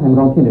မကောင်းဆန်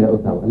ကောင်းဖြစ်နေတဲ့ဥ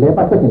စ္စာကိုအလဲပ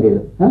တ်သက်နေတယ်ဟ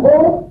မ်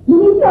အိုးဒီ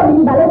နေ့ပြော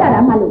ပြီးဘာလို့တာ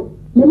လားမှလို့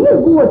မနေ့က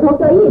ကူကိုထောက်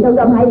တော်ကြီးထောက်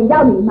တော်မိုင်းရော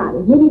က်နေမှလေ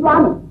နေပြီးသွား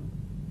မယ်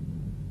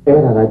အဲ့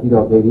ဒါကကြည့်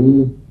တော့လေဒီ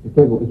တက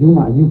ယ်ကိုအယူ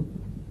မှအယူ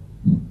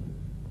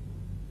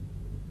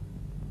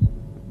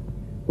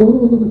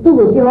သူ့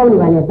ကိုပြောနေ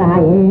ပါနဲ့သား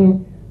ရဲ့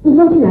သူ့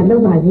လို့ရှိတာလု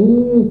ပ်ပါစေ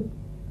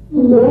ဒီ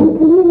လေခ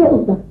လေးရဲ့ဥ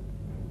စ္စာ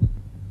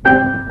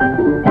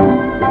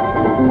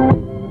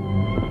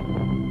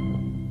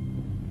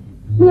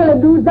ဒီ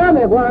လူသားမ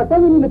ယ်ကွာစော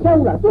င်းကြီးမချ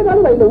ဘူးလားစေတော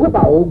င်းလိုက်လို့ဝတ်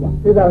ပါဦးကွာ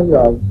စေတောင်းကြီး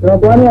တော့ကျွန်တော်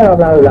သွားနေရတော့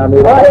လားလာ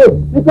မေးပါအေး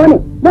ဒီသွားနေ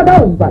မတော့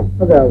ဘူးပါ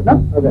ဟုတ်ကဲ့နော်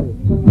ဟုတ်ကဲ့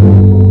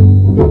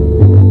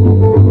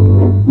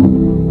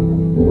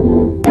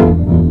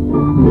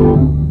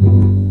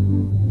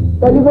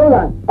တော်ဒီဘော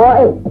လား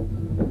အေး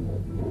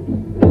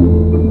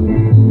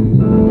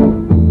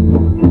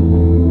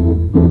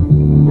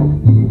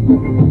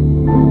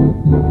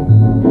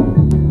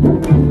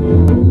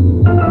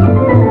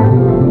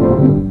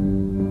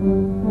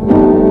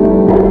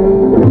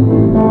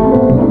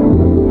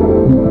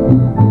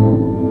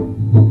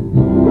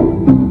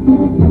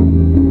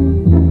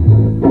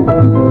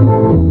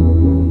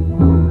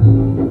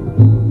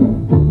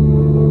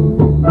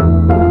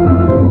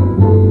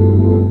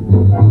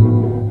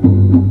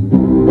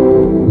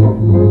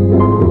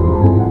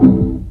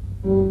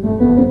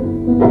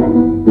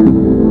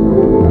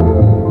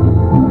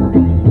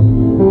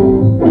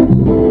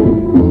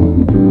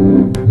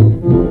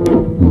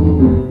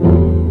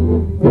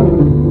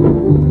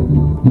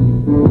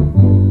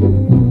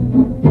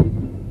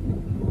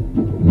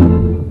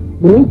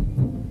Me?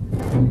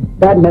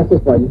 Bad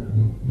message for you.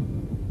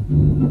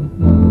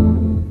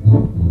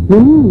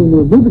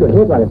 You do the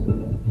head by us.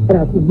 And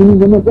I think you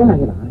will get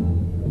it.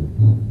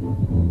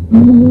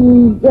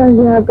 Just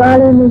a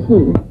garden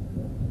machine.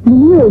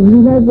 You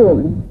never go.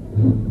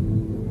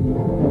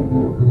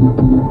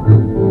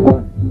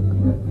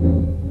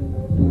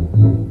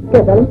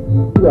 Get it?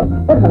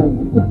 Yeah. Okay.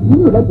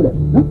 You like it,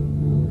 huh?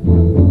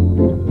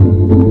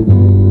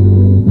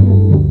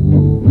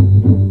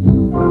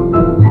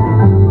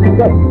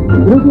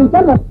 You can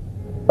tell us.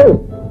 Hey,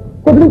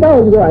 go bring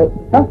out your eye,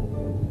 huh?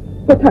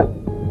 Get up.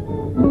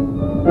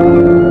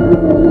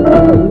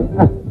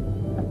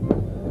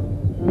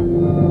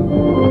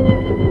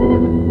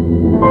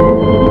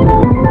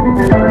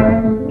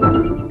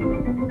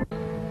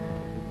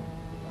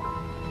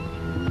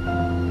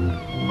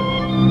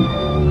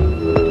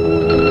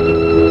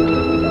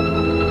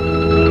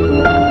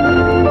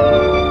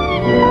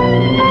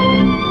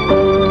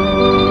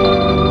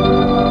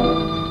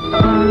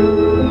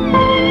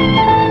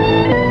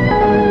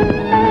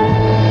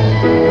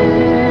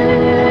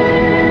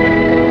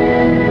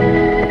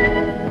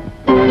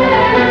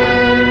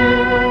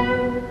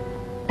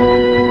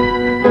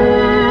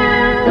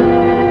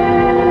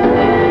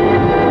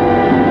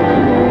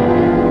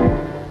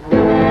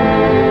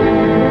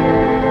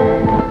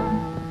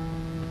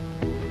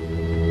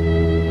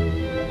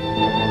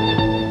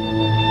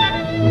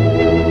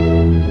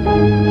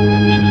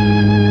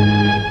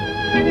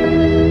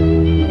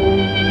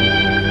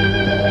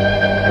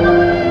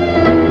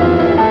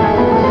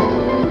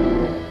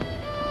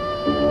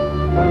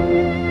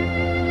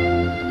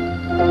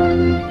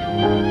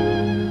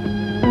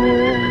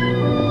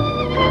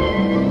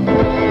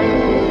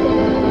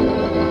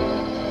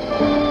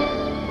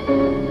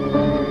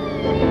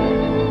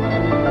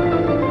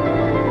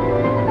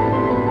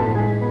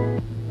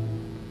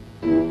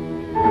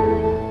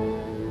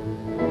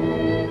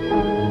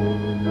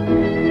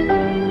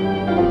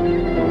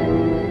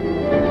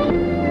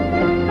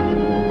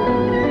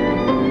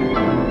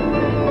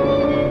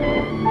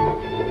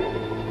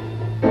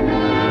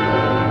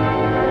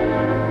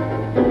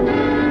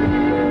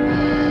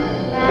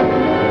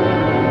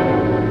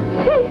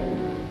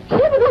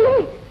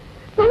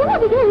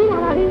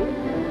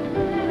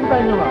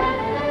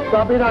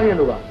ပေးထားခဲ့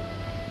လို့ပါ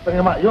တက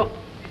ယ်မှရော့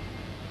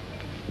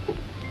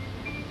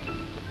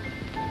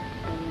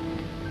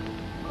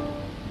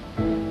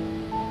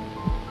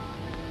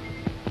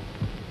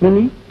မင်း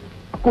ကြီး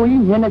အကို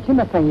ကြီးညနေချင်း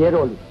နဲ့ဆိုင်ရဲ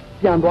တော့လို့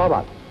ပြန်သွားပါ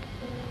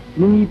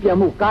မင်းကြီးပြန်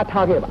မှုကား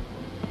ထားခဲ့ပါ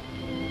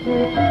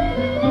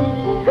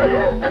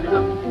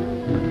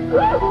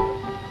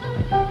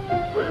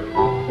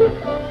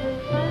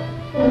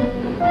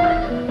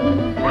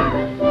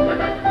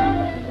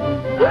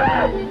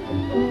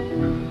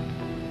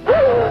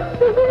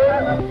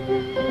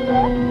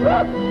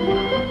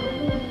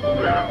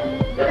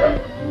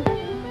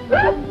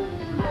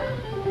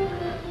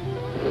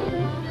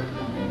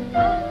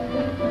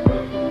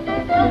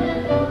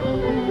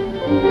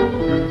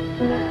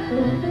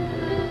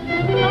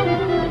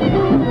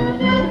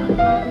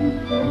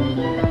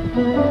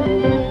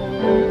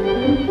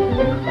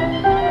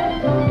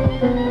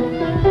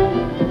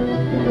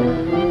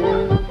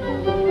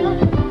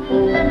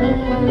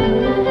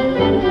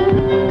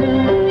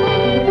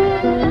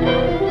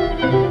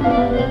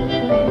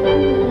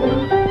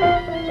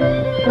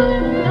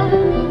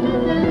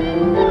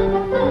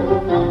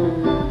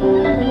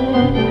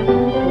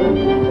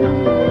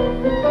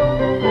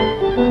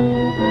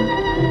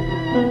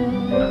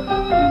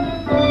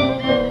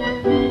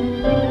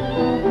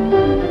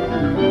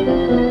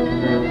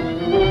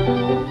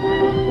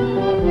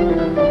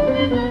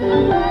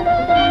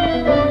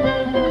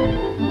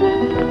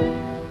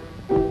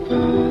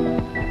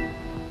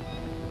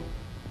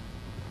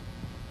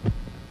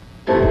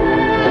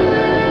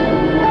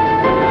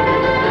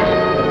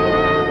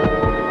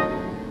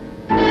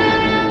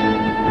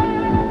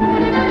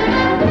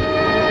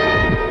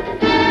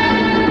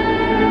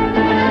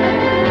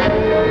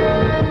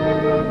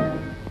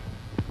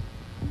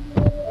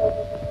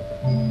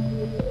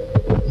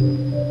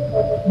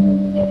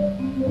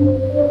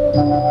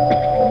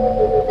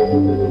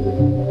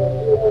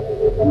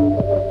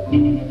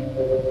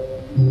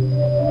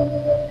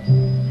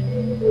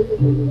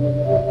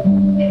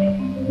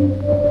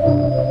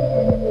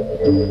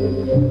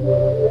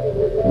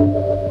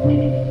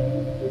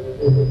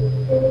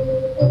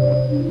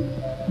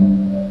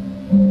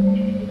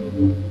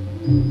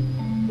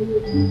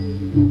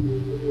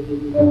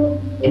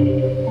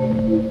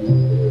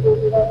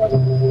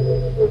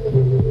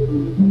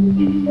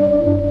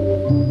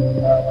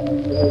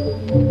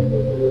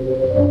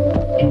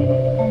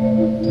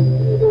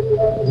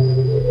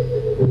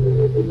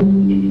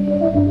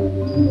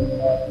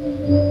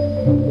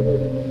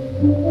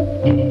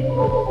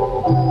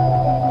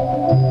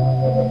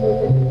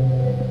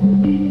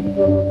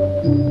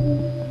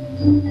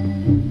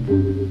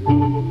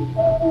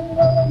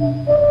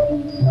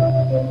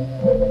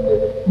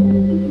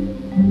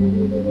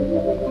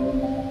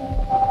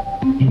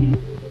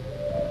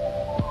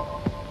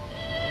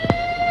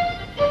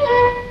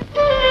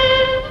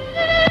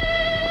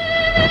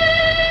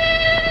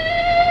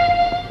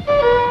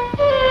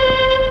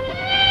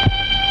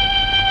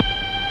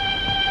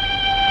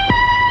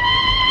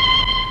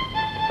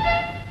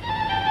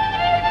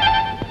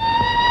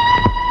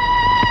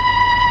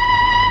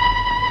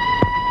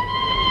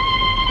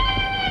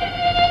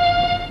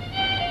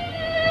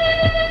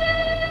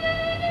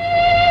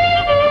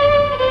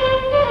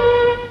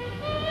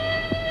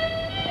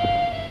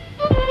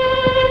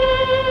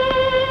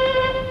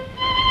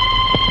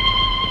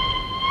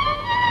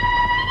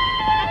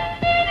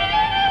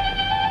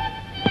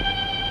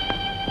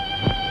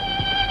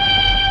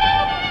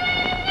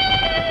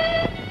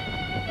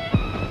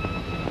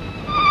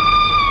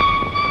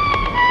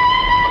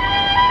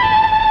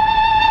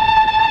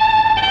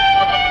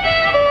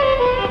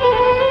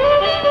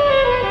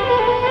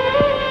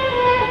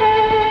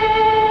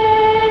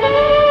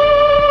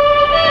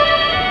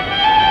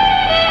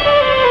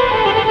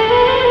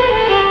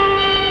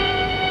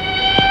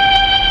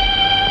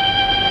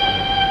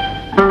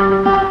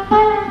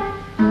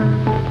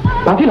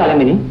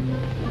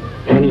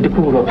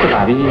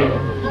ပြီ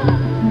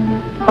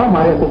အောက်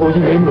မှာတဲ့ကို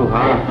ကြီးမင်းတို့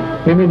ဟာ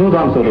မင်းတို့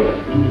တော့မဆိုလို့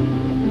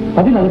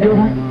ဘာဖြစ်လာလဲပြော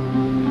တာ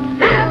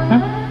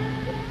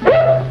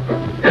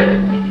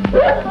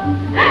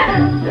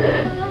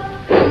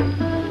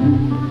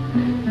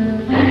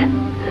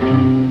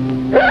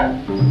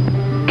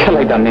ခက်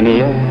လိုက်တာနင်းနေ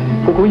ရဲ့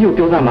ကိုကြီးကို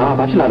ပြောသားမှာ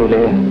ဘာဖြစ်လာလို့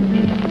လဲ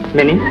န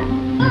င်းနီ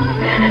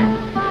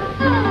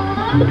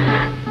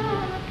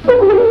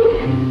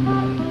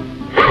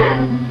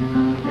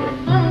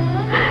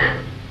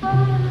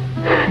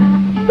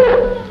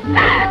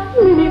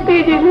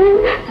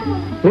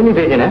မင်း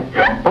သေးခြင်းနဲ့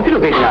ဘာဖြစ်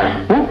လို့ပြေးလာလဲ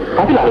ဟမ်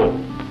ဘာဖြစ်လာလို့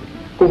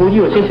ကို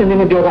ကြီးကိုရှင်းရှင်းလင်း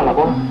လင်းပြောသားမှာ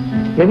ပေါ့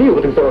မင်းကိုဘ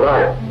ယ်လိုဆို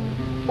တော့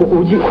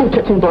ကိုကြီးခုချ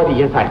က်ချင်းသွားပြီး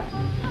ရင်ဆိုင်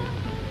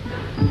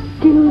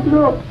ဒီလို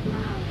တော့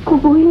ကို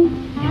ကြီး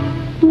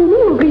မင်း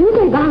ကိုဂရု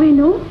စိုက်ပါပဲ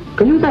နော်ဂ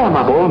ရုစိုက်ရ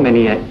မှာပေါ့မင်း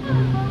ရဲ့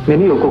မင်း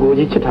ကိုကို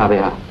ကြီးချစ်တာပဲ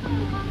ဟာ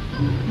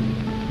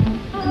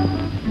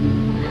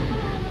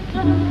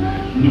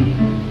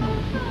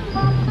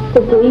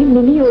ကိုကြီးမ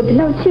င်းကိုဒီ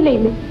လောက်ချစ်လို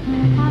က်မယ်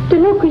ဒီ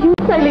လောက်ဂရု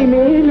စိုက်လိုက်မ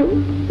ယ်လို့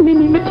မင်း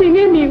မထင်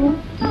ခဲ့မိဘူး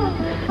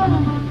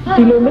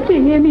ဒီလိုမထ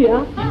င်ခဲ့မိတာ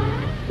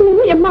မ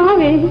င်းအမား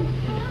ပဲ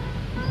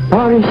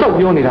ဘာလို့ရှောက်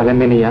ပြောနေတာလဲ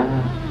မင်းကြီး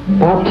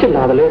ဘာဖြစ်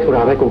လာတယ်လဲဆို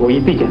တာပဲကို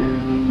ကြီးသိကြတယ်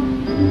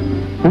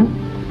ဟမ်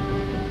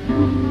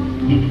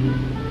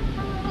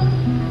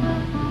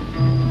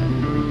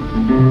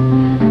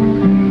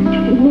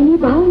မ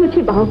င်းဘာမှမဖြ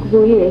စ်ပါဘူး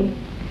ကိုကြီး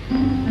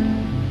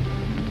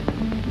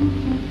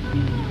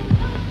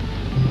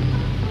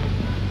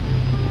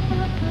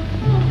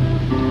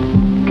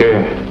ကဲ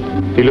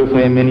ဒီလိုဆို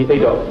ရင်မင်းကြီးအိ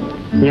တ်တော့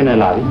ညနေ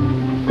လာပြီ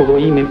ကို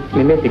ကြီးမ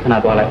င်းဒီခဏ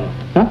သွားလိုက်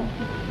ဟမ်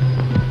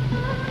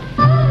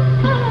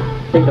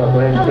အိတ်တော့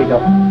ပဲအိတ်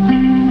တော့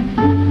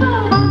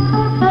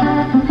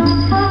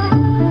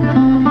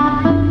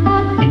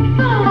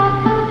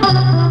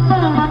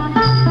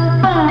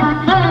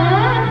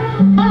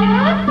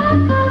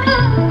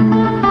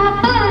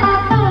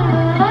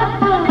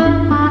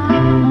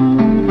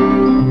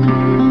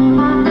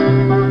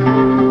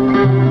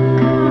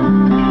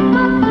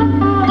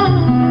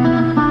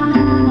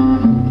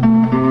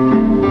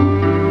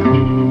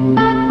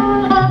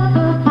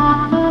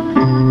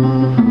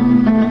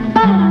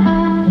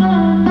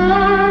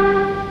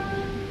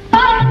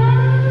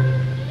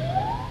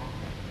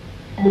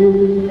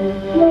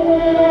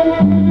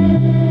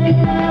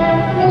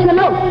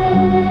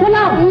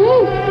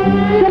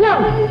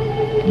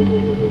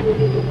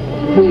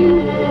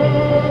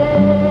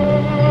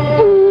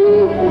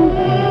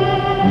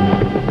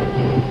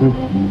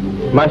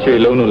မရှိ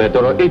လုံးလို့လဲ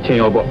တော်တော်အိတ်ချင်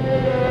ရောပေါ့။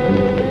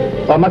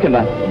ဘာမှခင်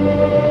ဗျာ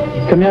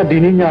ခင်ဗျာဒီ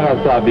နေ့ညက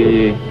စပြီး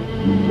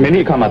မင်းဒီ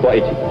အခါမှာသွားအိ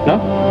တ်ချင်နော်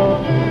။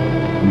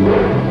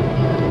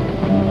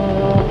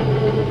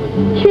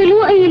ချီလူ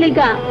အေးလေး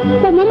က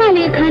မမ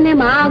လေးအခန်းထဲ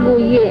မှာကို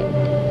ကြီးရဲ့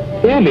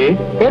အေးလေ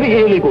အဲ့ဒီ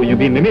အေးလေးကိုယူ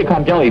ပြီးမင်းအခ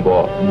န်းပြောင်းအိတ်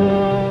ပေါ့။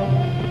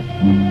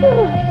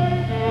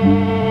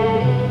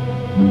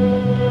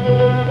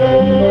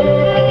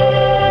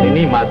ဒီ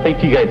နေ့မှစိတ်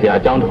ထိခိုက်စရာ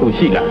အကြောင်းတစ်ခု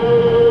ရှိလား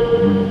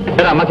။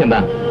အဲ့ဒါမှခင်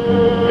ဗျာ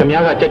ခင်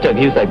ဗျားကကြက်ကြက်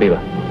ကြီးစိုက်ပေးပါ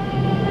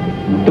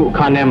သူ့အခ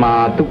န်းထဲမှာ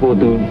သူ့ကိုယ်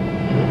သူ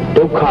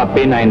ဒုက္ခ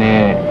ပေးနိုင်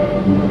တဲ့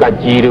က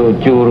ကြီးတို့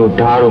ကျိုးတို့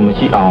ဓာတ်တို့မ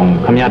ရှိအောင်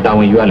ခင်ဗျားတာဝ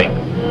န်ယူရလိမ့်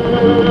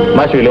မ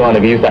ရွှေလုံးအောင်လ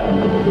ည်းကြီးစိုက်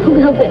ဟု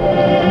တ်ကဲ့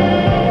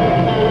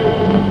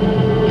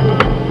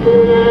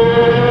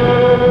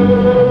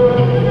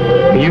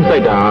ကြီးစို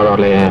က်တာတော့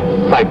လေ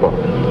စိုက်ပေါ့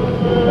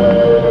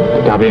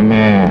ဒါပေ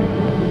မဲ့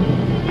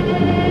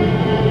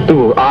သူ့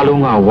ကိုအား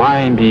လုံးကဝို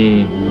င်းပြီး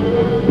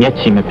မျက်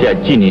ချီမပြတ်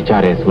ကြည့်နေကြ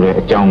တယ်ဆိုတဲ့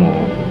အကြောင်းကို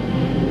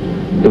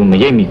သူမ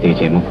ရိပ်မိသေး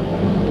ခြင်းဘူး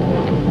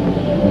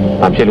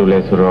။ဘာဖြစ်လို့လဲ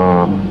ဆို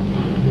တော့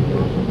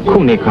ခု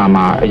နေခါ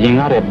မှာအရင်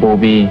ကတည်းကပို့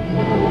ပြီး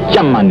ကြ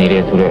က်မှတ်နေ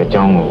တဲ့ဆိုတဲ့အ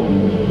ကြောင်းကို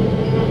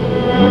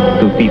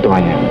သူသိ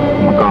သွားရင်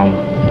မကောင်း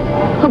ဘူး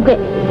။ဟုတ်ကဲ့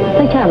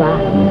သိချပါ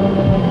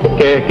။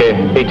ကဲ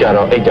အိတ်ကြ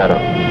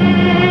တော့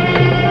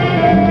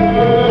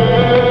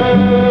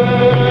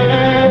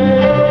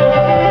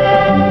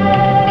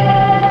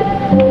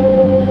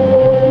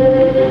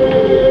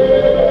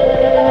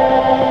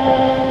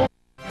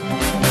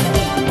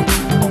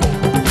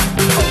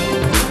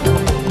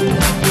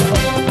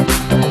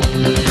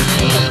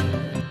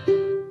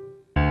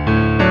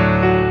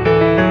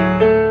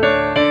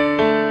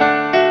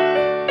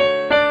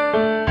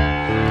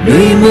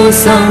လူမျိုး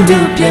ဆောင်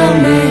တို့ပြောင်း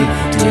လဲ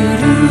တူ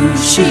တူ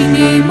ရှိ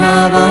နေမှာ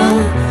ပါ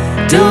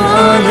တို့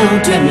အားလုံး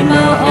တွေ့မြ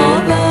မှာ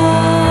အော်ပါ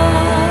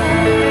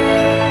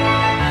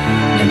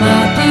မြမ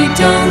တီ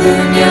တောင်းသူ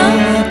များ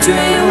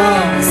တွေ့ဝ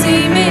စီ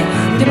မေ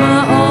ဒီမှာ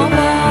အော်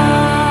ပါ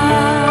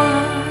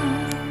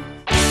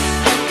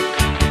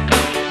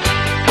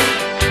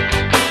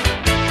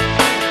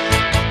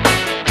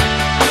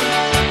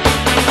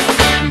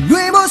လူ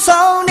မျိုး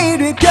ဆောင်နေ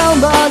တွေပြောင်း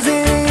ပါစေ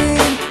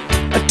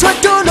အထွတ်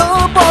တို့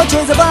လို့ပေါ်ချ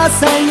င်စပါး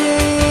ဆိုင်ရ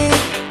င်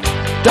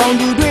တောင်း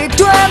သူတွေ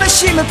တွေ့မ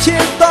ရှိမဖြ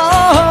စ်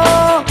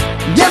တော့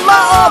မြမ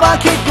အော်ပါ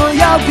ခေကို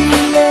ရောက်ပြီ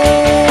လေ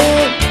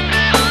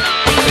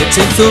အချ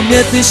င်းစုံမြ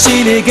တ်သိရှိ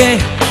နေခဲ့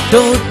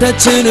တို့တ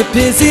ချင်ပြ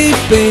ည့်စည်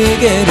ပေး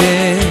ခဲ့တ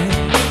ယ်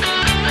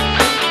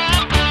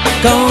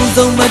ကောင်း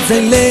ဆုံးမစိ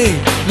မ့်လေး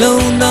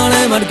လုံးသား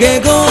ထဲမှာတကယ်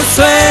ကို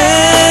ဆွဲ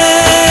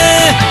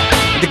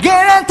တက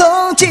ယ်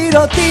တော့ကြည့်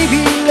တော့တီး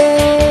ပြီလေ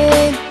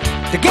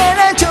တကယ်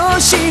တော့ချိုး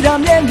ရှိတာ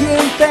မြင်မြ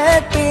င်သက်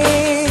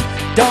သေး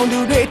တောင်သူ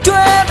တွေ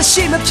တွဲမ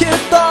ရှိမဖြစ်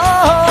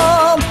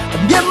တော့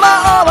မြမ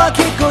အဘ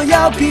ခေကို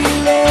ရောက်ပြီ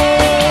လေ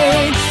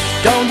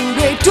တောင်သူ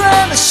တွေတွဲ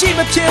မရှိမ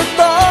ဖြစ်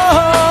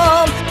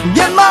တော့မြ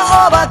မအ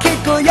ဘခေ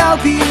ကိုရောက်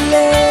ပြီ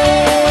လေ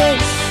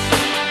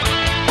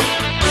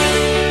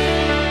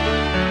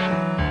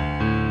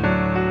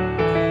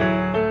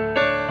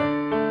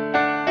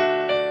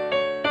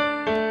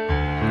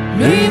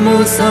လူ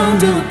မျိုးဆောင်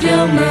တို့ပြော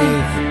င်းလဲ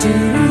တူ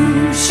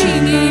ရှိ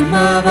နေ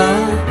မှာပါ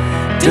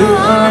တို့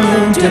အား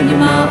လုံးတို့မြ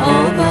မ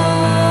အောပါ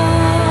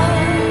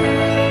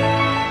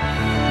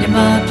မြမ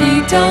ပြည်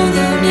တောင်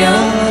သူ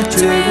များ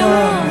ကျွေးဝ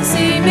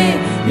စီမေ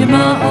မြမ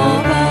အော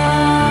ပါ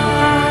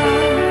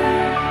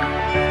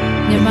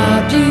မြမ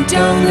ပြည်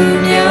တောင်သူ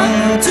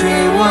များ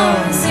ကျွေးဝ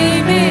စီ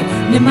မေ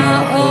မြမ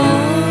အော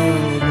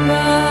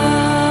ပါ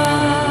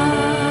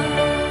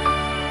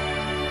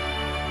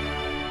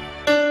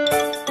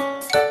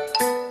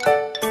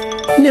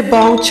နှစ်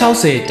ပေါင်း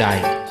60တို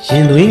င်ရ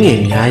င်သွေးငယ်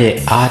များရဲ့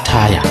အား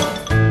ထားရာ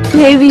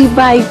Baby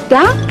Bite က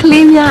က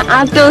လေးများ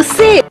အားတိုစ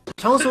စ်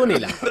ချောင်းဆိုးနေ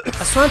လား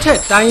အစွမ်းထက်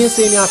တိုင်းရင်း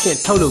ဆေးများဖြင့်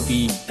ထုတ်လုပ်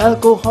ပြီးအယ်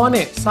ကိုဟော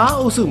နဲ့စား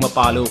အုပ်စုမ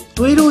ပါလို့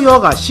သွေးတိုးရော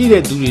ဂါရှိ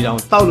တဲ့သူတွေတောင်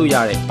တောက်လို့ရ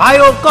တဲ့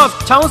BioCost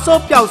ချောင်း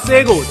ဆိုးပျောက်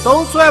ဆေးကို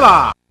သုံးစွဲပါ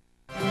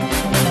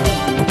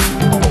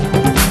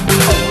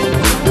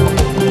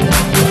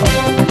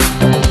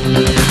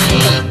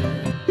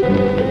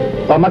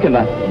ဘာမှခင်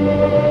ဗျာ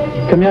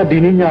ခင်ဗျာဒီ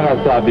နေ့ညက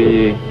စ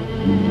ပြီး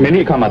မင်း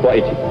ဒီအခါမှာတော့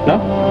အိတ်ချင်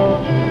နော်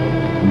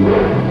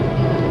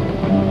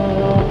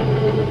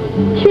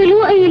ရွှေလူ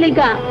အေးလေး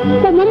က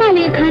မမ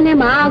လေးအခန်းထဲ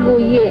မှာကို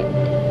ကြီးရဲ့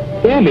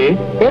အေးလေ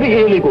အဲ့ဒီ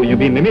အေးလေးကိုယူ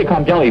ပြီးမိမိအခ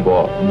န်းပြောင်းအိတ်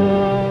ပေါ့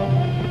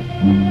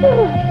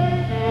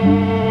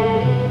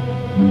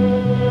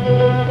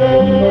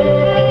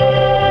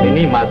ဒီ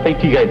နေ့မှစိတ်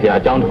ထိခိုက်စရာ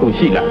အကြောင်းတစ်ခု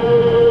ရှိလား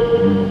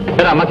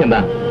အဲ့ဒါမှခင်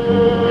ဗျာ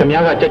ခင်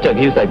ဗျားကကြက်ကြက်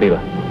ကြီးစိုက်ပေးပါ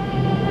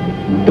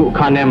သူ့အခ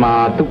န်းထဲမှာ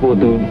သူ့ကိုယ်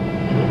သူ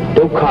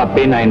ဒုက္ခ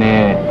ပေးနိုင်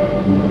တဲ့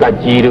က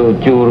ကြီးတို့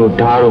ကျိုးတို့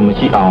ဓာတ်တို့မ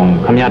ရှိအောင်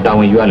ခမရတာဝ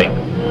န်ယူရလိမ့်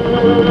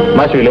မ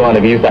ရွှေလုံးကလ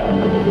ည်းပြီးစား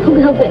ဟု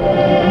တ်ကဲ့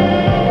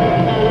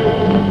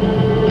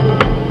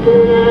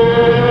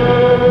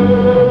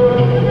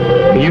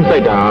ယူဆို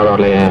င်တာတော့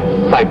လေ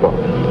စိုက်ပေါ့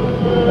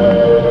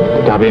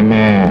ဒါပေ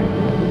မဲ့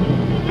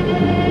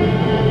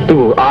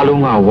သူ့အား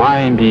လုံးကဝို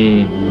င်းပြီး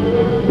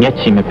မျက်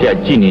ချီမပြတ်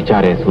ကြည့်နေကြ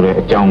တယ်ဆိုတဲ့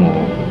အကြောင်းကို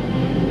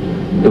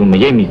သူမ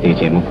ရိပ်မိစေ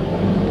ချင်ဘူး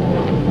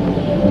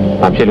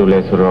ဘာဖြစ်လို့လဲ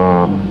ဆို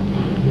တော့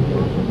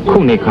ခု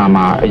နေခါ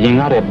မှာအရင်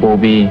ကတည်းကပို့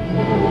ပြီး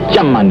ကြ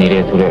က်မှတ်နေတ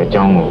ယ်ဆိုတဲ့အ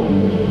ကြောင်းကို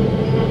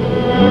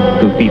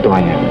သူသိ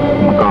သွားရင်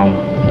မကောင်း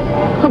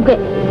ဟုတ်ကဲ့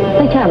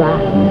သိချပါ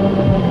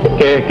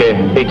ကဲ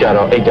အိတ်ကြ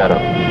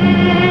တော့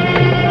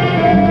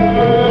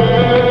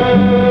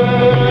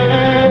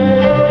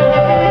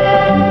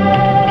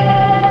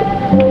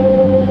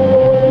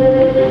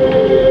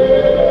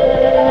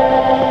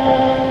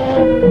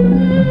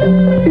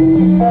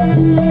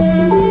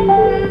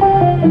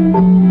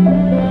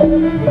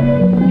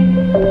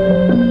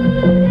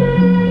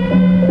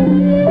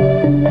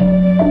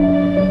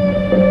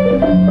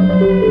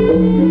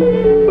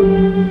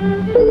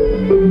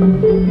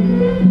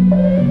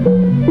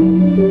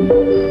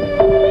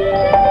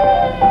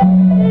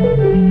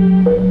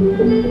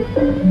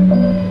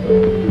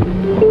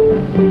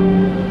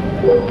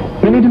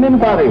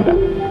ပါတယ်လား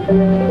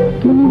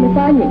မ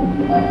စားရင်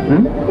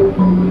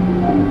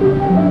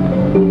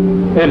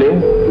အဲ့လေ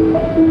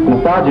မ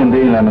စားခြင်း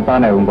သေးရင်လည်းမစား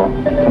နိုင်ဘူးပေါ့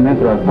သမင်း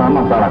ဆိုတော့စားမှ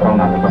စားတာကောင်း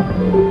တာပဲပေါ့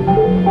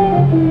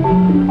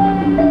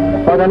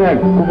ဘာသာနဲ့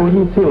ကို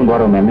ကြီးစိတ်ဝင်သွား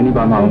တော့မယ်မင်းဒီ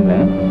ပါမအောင်လေ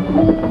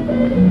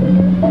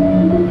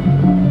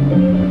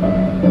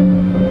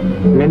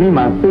မင်းဒီ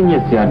မှာစိတ်ည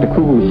စ်စရာတစ်ခု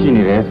ခုရှိ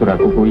နေတယ်ဆိုတာ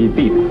ကိုကြီး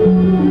သိတယ်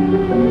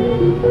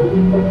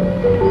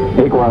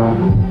ဒီကွာ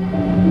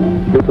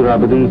သူဆိုတာ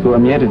ဘယ်သူမှဆို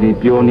အမြဲတည်း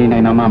ပြောနေနို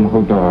င်တာမှမဟု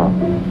တ်တော့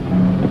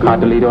တစ်ခါ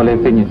တလေတော့လဲ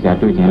စိတ်ညစ်စရာ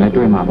တွေ့ချင်လဲ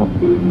တွေ့မှာပေါ့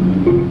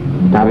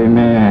ဒါပေ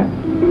မဲ့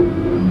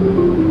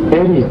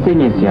အဲ့ဒီစိတ်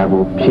ညစ်စရာ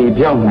ကိုဖြေ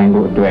ပြောင်းနိုင်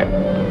ဖို့အတွက်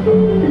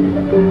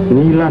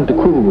နီလန်တစ်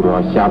ခုခု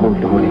တော့ရှာဖို့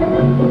လိုတယ်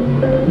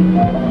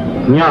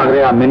ညက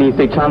လေးကမင်း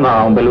စိတ်ချမ်းသာ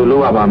အောင်ဘယ်လိုလု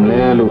ပ်ရပါမလဲ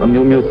လို့အ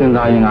မျိုးမျိုးစဉ်း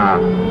စားရင်က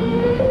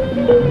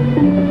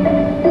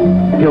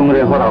ပြုံး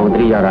ရဲဟောတာကိုတ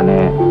ရိယာတာ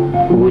နဲ့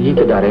ကိုကြီးတ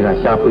က်တာတွေက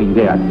ရှာဖွေ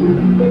ခဲ့ရတယ်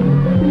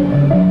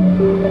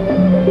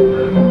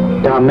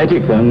ဒါ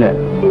magic film နဲ့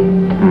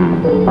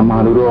အ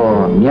မှားလို့တော့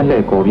မျက်လ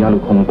က်ကော်ပြ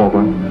လို့ခုံပေါ့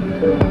ကွာ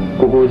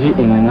ကိုကြီး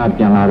အင်္ဂလန်က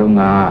ပြန်လာတော့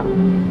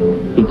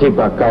ဒီချိတ်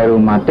ပါကိုင်ရို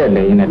မှာတက်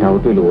လေရင်းနဲ့ဒါ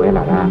ကိုတွေ့လို့ဝဲ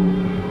လာတာ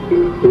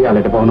တွေ့ရ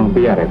လဲတပေါင်းတော့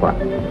ပေးရတယ်ကွာ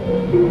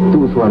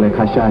သူ့ဆိုရလဲ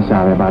ခါရှာ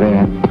ပဲဗါတဲ့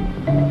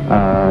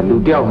လူ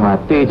တယောက်ဟာ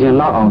တေချင်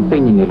လောက်အောင်စိ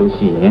တ်ညစ်နေလို့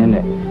ရှိရင်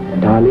တဲ့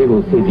ဒါလေး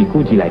ကိုစိတ်ပြီးကု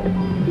ကြည့်လိုက်တယ်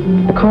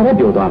တစ်ခါတော့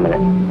ပျော်သွားမယ်လေ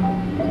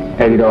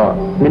အဲဒီတော့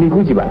မင်းကု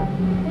ကြည့်ပါ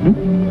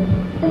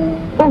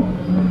Oh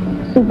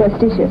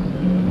superstitious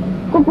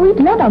ကိုကြီး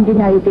ဒီလောက်တောင်ပ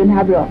ညာရေးသင်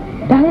ထားပြီးတော့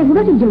ဒါလည်းဘု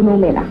ရားရှင်ယုံ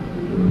လုံးမယ်လား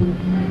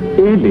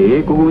အေးလေ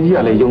ကိုကြီးက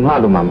လည်းယုံလှ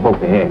လို့မှမဟုတ်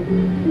ပဲ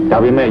ဒါ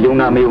ပေမဲ့ယုံ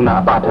နာမယုံနာ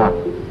အပါထား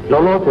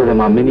လောလောဆယ်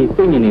မှာမင်းဒီ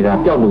စိတ်ညစ်နေတာ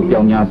ပျောက်လို့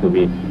ပြောင်း냐ဆို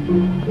ပြီး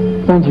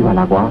စမ်းကြည့်ပါ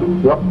လားကွာ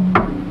ရော့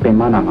ပင်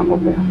မနာမှာမဟု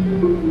တ်ပဲ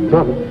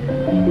ရော့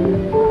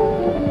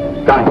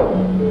ကိုင်း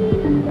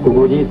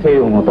ကိုကြီးဆေး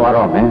ရုံကိုသွား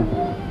တော့မယ်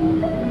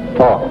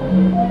ဟော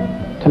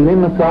သမင်း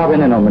မစားပဲ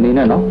နဲ့တော့မနေ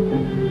နဲ့နော်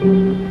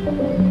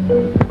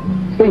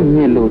စိတ်ည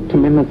စ်လို့သ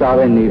မင်းမစား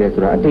ပဲနေတယ်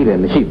ဆိုတာအတိတ်လ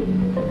ည်းမရှိဘူး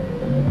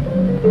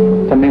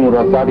သမင်းက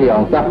တော့စားပြအော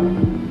င်စား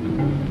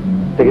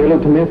တကယ်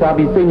လို့သမင်းစား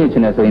ပြီးစိတ်ညစ်ချ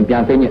င်တယ်ဆိုရင်ပြ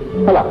န်စိတ်ညစ်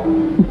ဟုတ်လား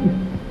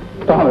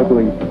တောင်းရကို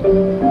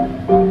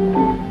ကြီး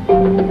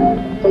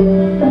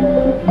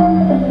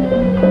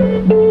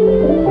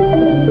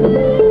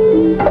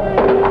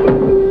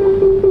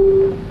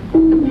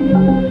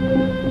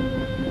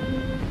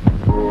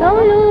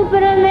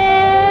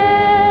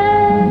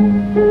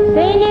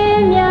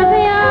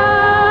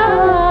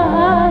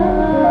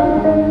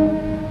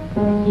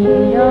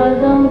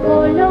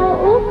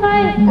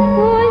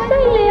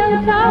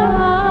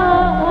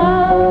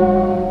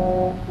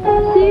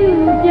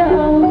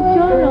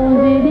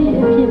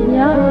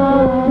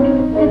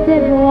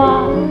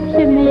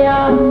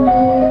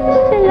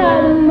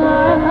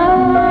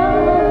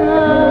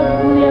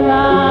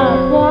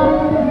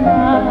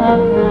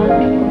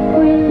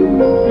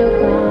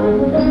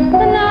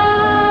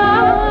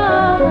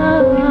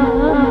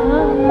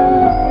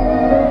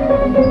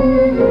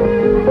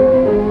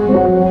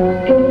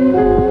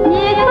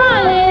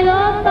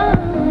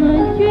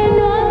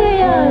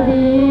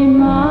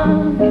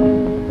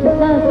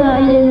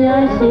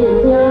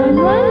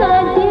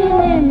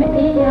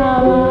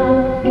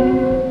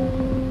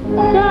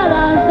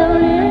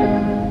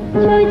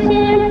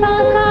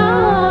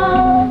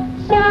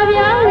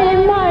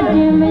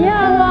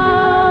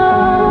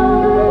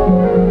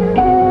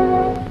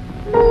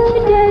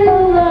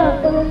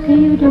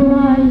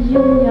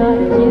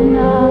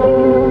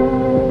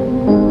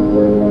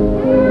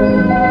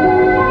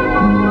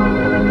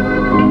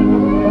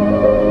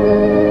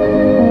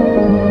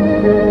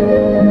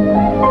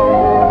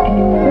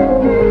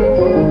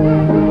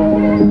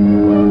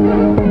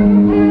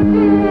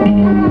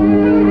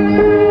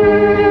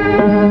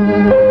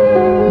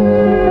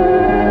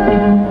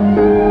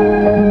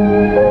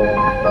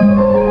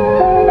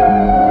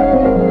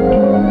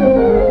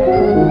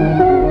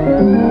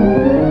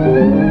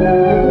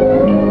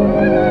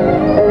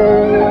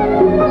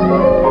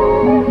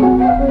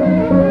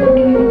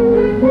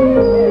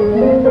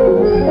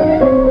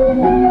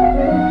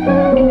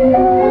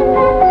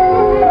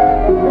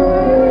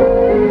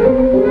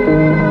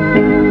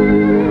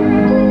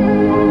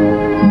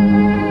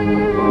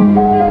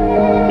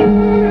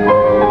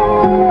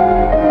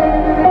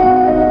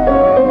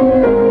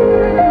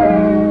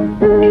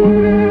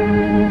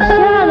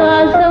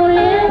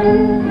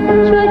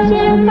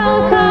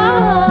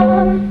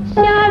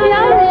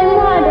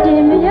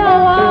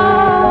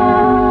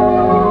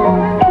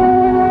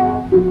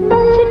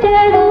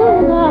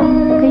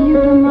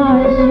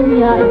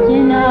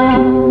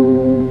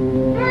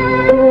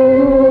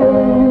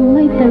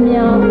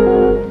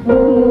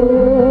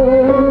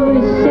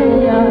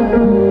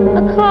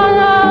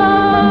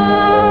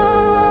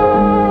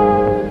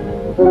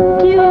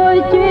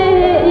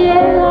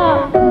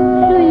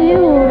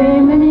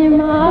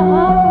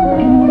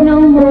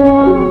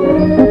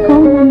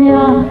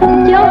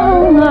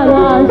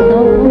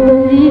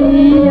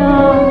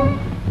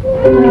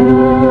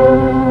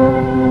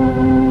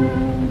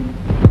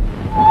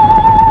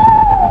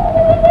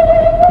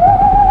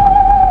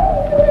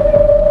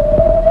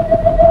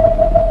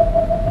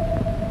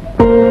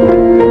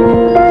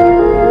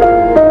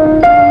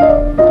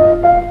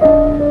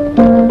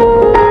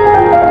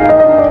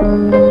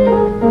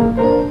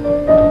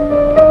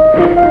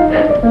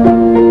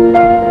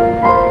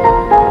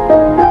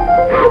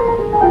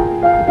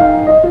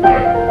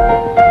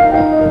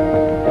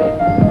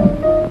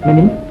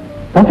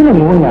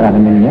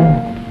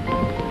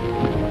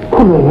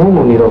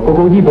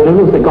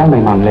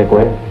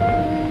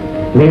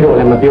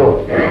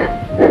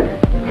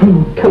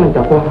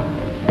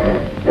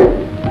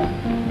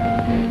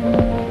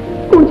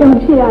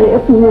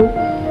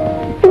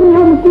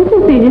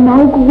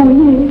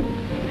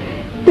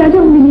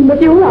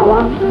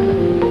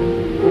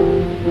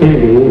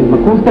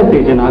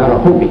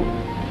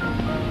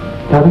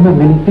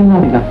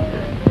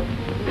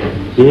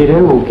ရေထဲ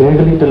ကိုခဲ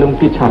ကလေးတစ်လုံး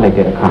ပစ်ချလိုက်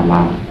တဲ့အခါ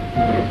မှာ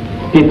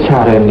ပစ်ချ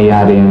တဲ့နေရာ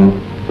တွင်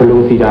ဘ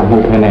လို့စီတာမှု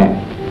ထွန်းနဲ့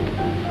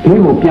ဒီ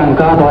ကိုပြန်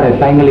ကားသွားတဲ့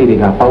လိုင်းကလေးတွေ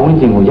ကပဝန်း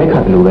ကျင်ကိုရိုက်ခ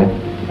တ်တယ်လို့ပဲ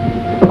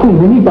အခု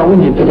မိမိပဝန်း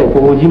ကျင်ဖြစ်တဲ့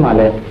ကိုကိုကြီးမှ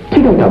လည်းထိ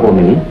ခိုက်တာပေါ့မ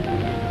င်းဟ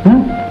မ်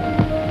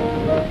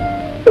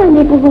ပြန်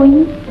နေကိုကို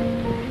ကြီး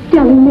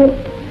ကြောင်နေ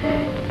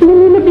ဒီ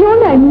မပြော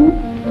နိုင်ဘူး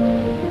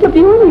မ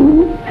ပြောနိုင်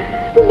ဘူး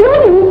ပြော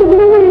နေဘူး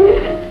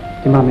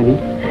ဒီမှာမင်း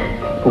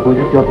ကိုကို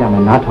ကြီးပြောပြမ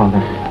ယ်နားထောင်တ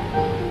ယ်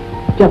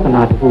ပြဿ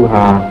နာတစ်ခု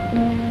ဟာ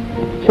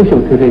ရှုပ်ရှု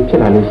ပ်ထွေးထွေးဖြစ်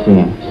လာလို့ရှိရ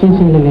င်ရှင်း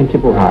ရှင်းလင်းလင်းဖြ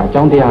စ်ဖို့ဟာအ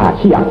ကြောင်းတရား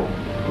ရှိရမယ်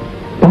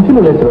။ဘာဖြစ်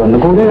လို့လဲဆိုတော့င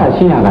ကိုယ်တည်းက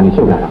ရှင်းရကနေ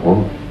ရှုပ်လာတာပေါ့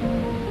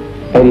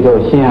။အဲဒီတော့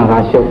ရှင်းရက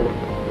ရှု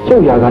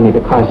ပ်ရကနေတ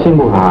စ်ခါရှင်း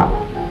ဖို့ဟာ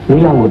မိ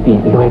လောင်ကိုပြင်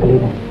လွယ်ကလေး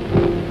ပဲ။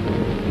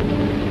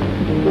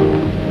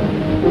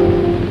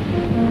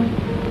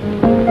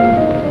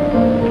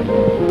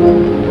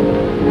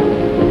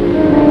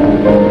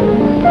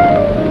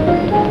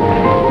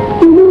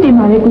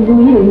 ပါလေကိုကို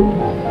ကြီး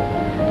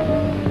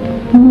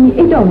ဒီ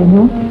အိတ်တော်လေ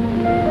နော်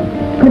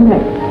ခဏတ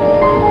ယ်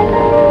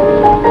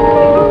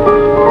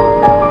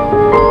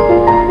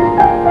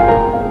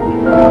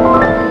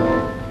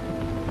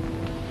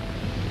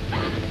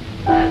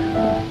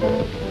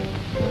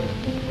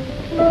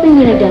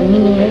မ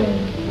င်းနဲ့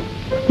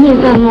ညင်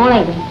ဆောင်မော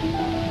လိုက်တယ်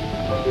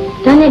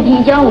ဒါနဲ့ဒီ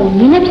အကြောင်းကိုမ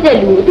င်းနဲ့ဖြစ်တဲ့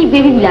လူကိုအသိ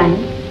ပေးပြီလား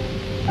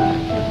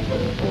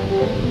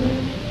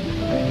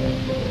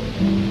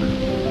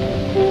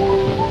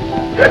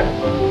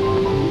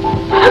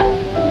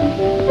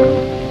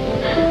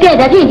ကဲ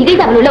ဒါဖြင့်ဒီကိစ္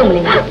စဘယ်လိုလုပ်မ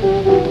လဲမ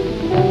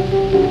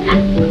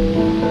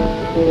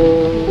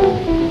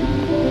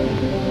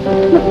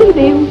သိ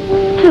သေး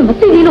ဘူးမ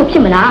သိသေးလို့ဖြ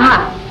စ်မလားဟာ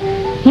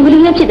ဒီဘယ်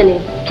လိုနဲ့ဖြစ်တယ်လဲ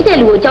ဖြစ်တဲ့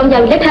လူကိုအကြောင်း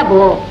ကြားပြီးလက်ထပ်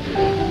ဖို့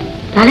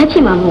ဒါလည်းဖြ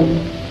စ်မှာမဟုတ်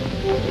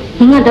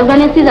ဘူးငါဒေါက်တာ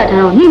နဲ့စစ်စား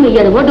ထားတော့နှိမ့်မရ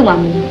တဲ့ဘောတူမှာ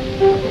မဟုတ်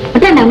မ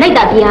တက်နိုင်လိုက်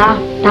တာပြာ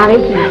ဒါပဲ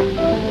ရှိ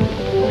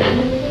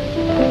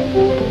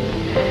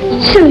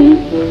ရှင်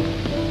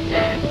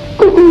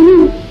ကိုကို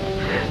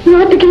ငါ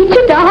တကယ်ချ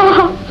စ်တာ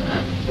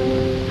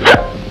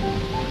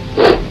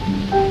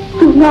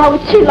သူငါ့ကို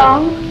ချစ်လား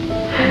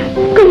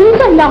ကလေး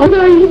ဆိုင်လာတ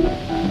ယ်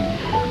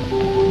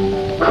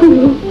ခု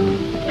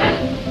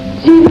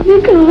ဒီနေ့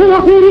ကလာ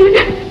ပြီ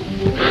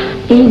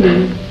အေးလေ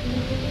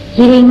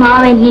ရေမား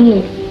ပဲနင်းနေ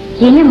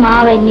ရင်းနဲ့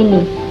မားပဲနင်းနေ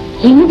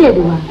ရင်းတဲ့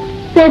သူဟာ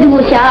ဆယ်သူ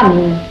ကိုရှားမ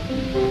ယ်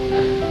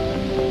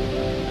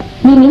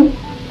နင်းနင်း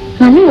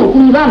ငါနဲ့ကိုကူ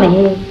ညီပါမယ်ဘ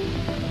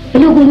ယ်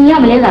လိုကူညီရ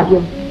မလဲသာ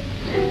ပြော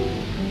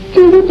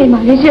ကျေးဇူးတင်ပါ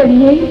လေရှယ်လီ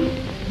ရေ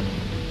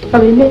ဒါ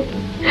ပေမဲ့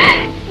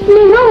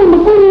နေတော့မ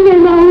ကူညီနို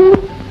င်ပါဘူး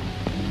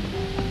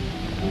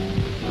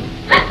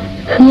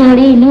ညာ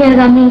လေးနေရာ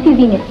ကမင်းစီ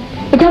စီနဲ့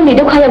အကြောင်းတွေ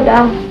ဒုက္ခရောက်တာ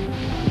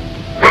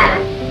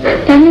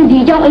ဒါနဲ့ဒီ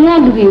အကြောင်းအများ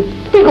လူတွေ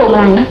သိကုန်မ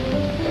လား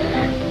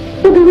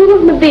ဘယ်လိုလု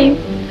ပ်မသိ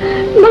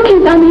မခင်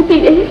သားမသိ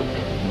တယ်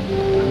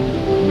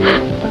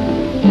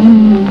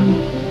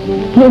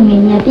လူင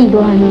ယ်ညာတိ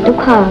သွားရင်ဒု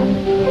က္ခ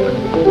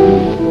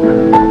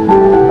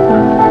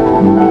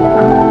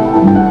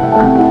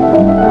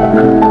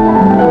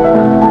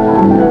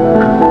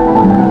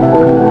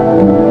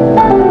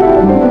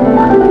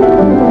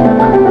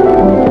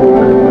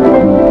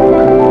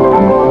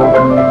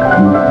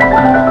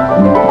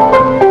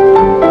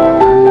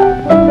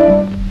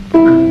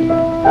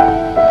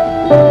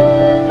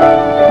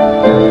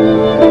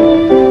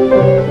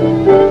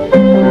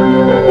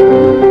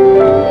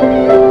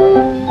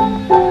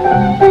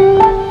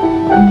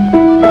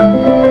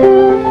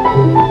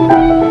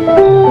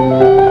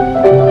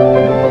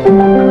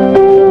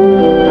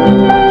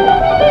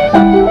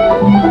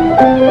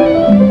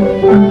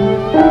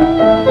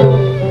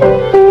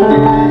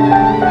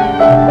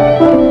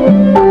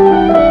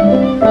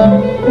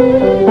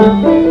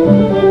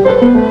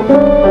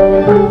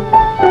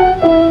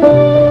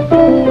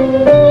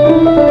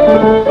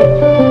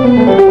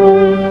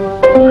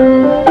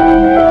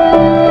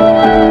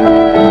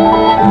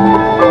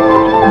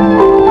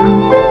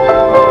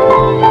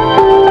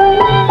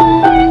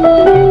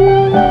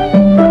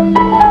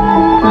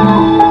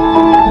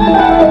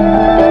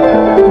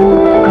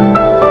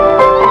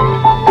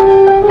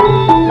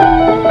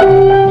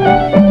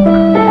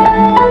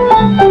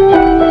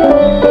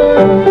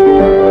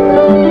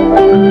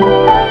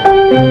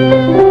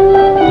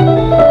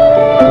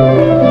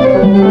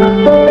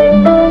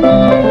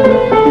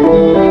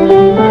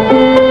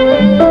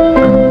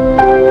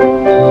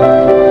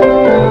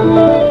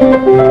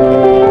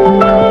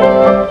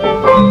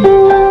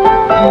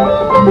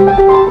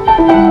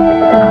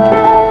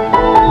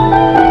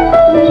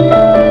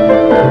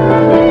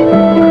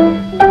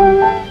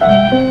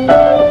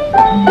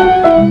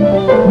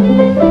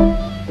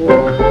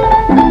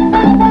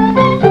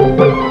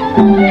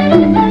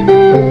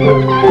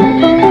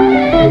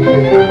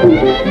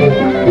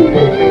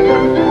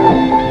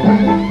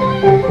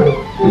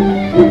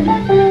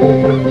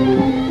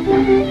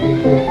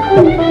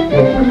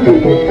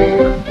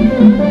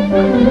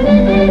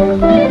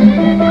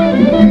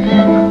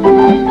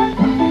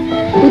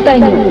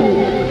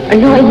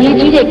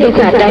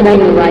တိုင်းတို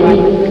င်းလိုပါရ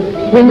င်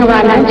ဝင်ကဘာ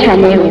လမ်းချန်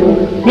လေးကို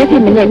နေ့ဖြ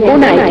င့်မနေ့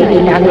9 နာရီထိ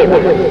လာခဲ့ပါ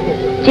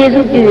ကျေး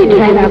ဇူးပြုပြီး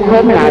ထိုင်လာ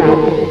ခေါ်မလာလို့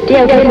တ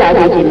ယောက်တည်းလာ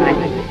ကြခြင်းပါ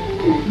လေ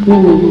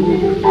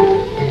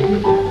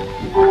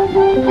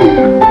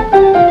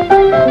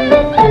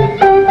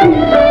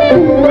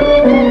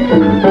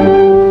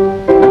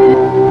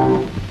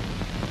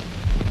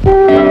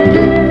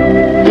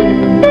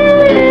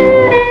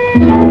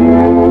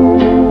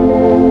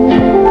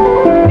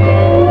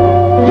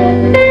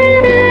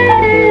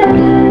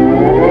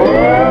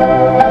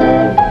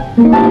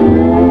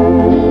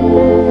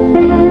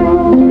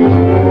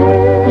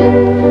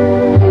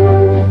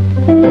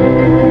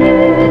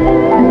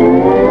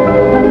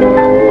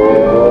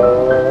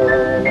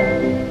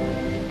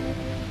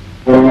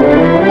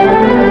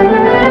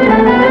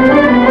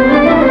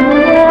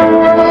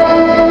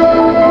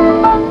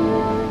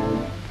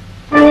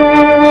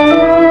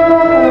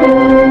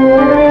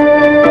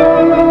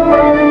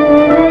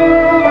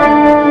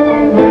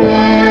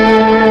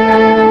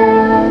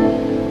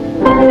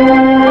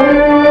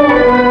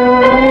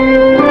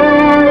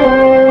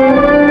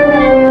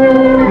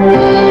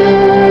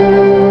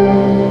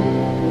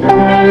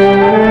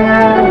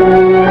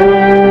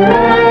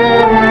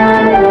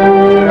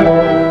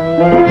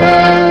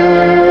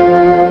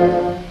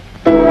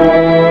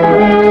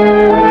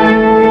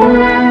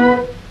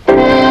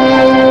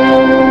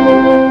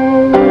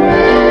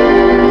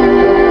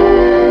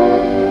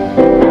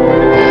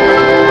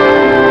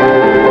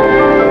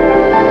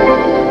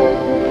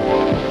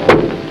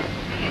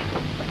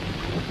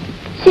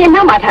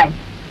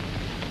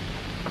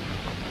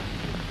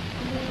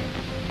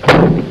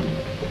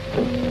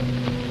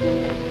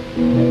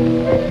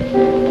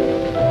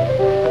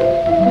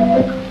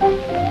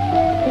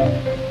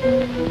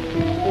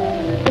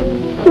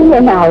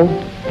nào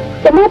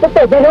cho má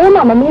tôi về đó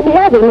mà mới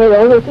biết được người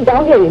rồi tôi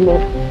đóng gì nữa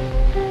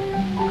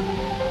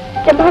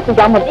cho má tôi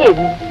đóng một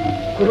gì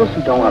cô đó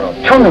sự đóng rồi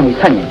trong lòng mình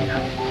sanh gì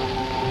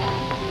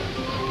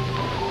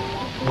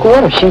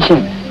cô đó xin xin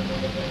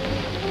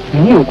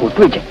mình yêu cô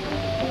tuổi chứ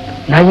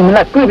này mình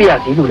là tuổi bây giờ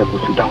gì luôn là cô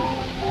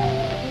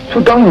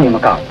sự đóng gì mà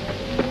cả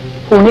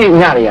cô này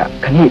nhà này à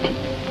cái gì thì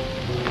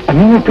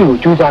mình tuổi của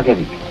chú gia cái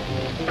gì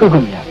tuổi của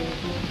mình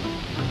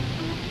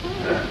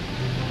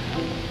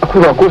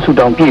cô đó cô sự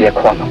đóng bị để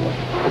khoan mà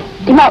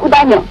đi mà uống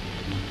nhiều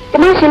cái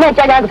má xin này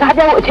cha cha cái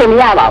cháu chơi mấy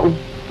à bảo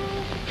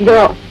đi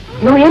rồi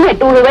nuôi này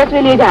tôi với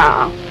suy nghĩ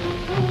đã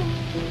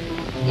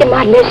cái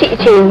má lấy sĩ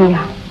chơi nhiều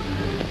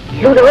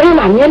lúc đó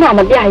mà như nào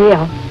mà bây giờ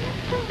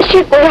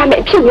shit cô ra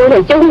mẹ phim nhiều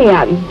này chơi nhiều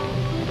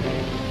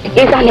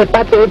cái ra này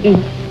ba tôi đi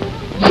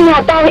xin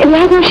là tao em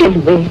nói cũng xin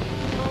về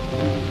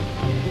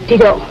đi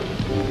rồi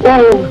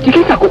ô thì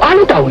cái sao cô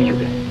ăn tao nhiều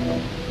đấy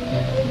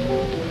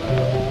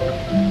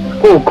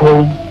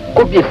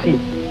cô biết gì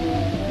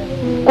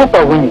cô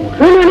bảo với nhau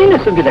rồi nên là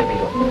suy nghĩ lại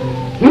rồi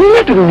nhưng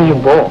mà tôi không hiểu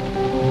bộ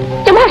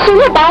cho má suy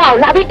nghĩ bảo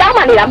là bị đau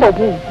mà đi làm một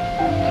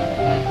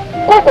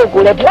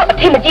cô này bỏ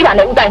thêm một chi bạn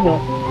này cũng đại nhiều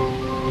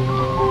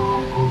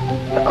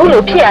cô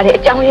lừa phe đấy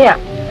chẳng vậy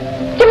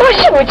cho má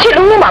suy nghĩ chết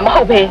luôn mà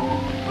hậu về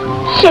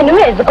xin nó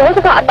là có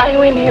cái đại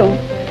với nhiều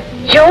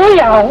dối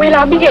à vì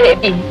làm cái gì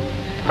bị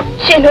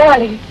xin nó là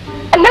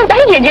anh đang đánh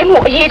gì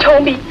một gì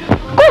không bị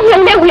cô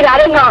nhận được vì là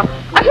đấy ngà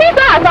anh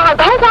biết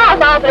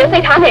sao rồi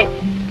xây thang này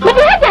nó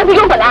biết gì thì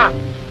không phải là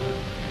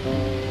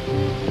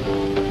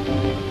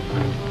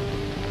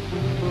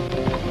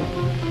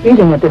bây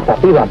giờ tôi phải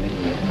đi làm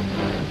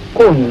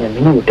cô nhìn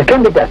mình được cái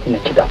gì đó xin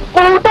chỉ đạo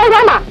cô tới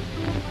đó mà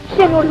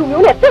xin luôn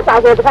luôn này tất cả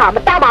rồi cả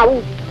mà ta bảo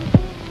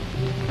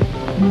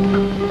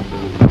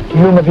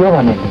điều màပြော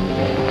ပါနဲ့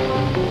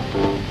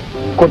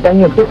ကိုတန်း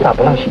ရသစ္စာဘ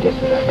ယ်လောက်ရှိတယ်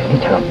ဆိုတာဒီနေ့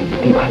ချက်တော့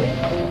သိပါလေ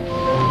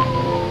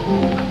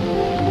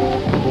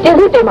ကျေး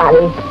ဇူးတင်ပါ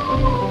လေ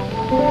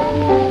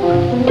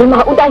ဒီမှာ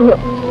ဦးတိုင်းရ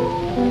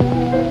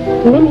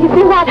မင်းကြီးစ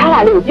ဉ်းစားထားတာ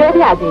လေးကိုပြော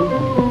ပြစီ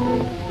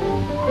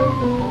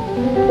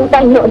ဦး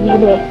တိုင်းရအနေ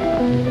နဲ့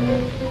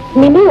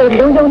မင်းတို့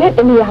လုံုံတဲ့တ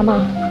နေရာမှာ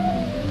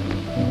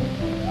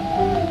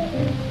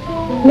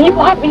မင်း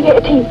ဖွားပြီးတဲ့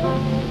အထိ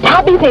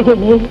ထားပြီးစေချင်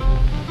လေ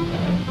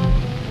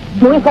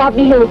မွေးဖွား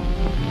ပြီးလို့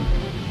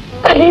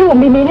ကလေးကို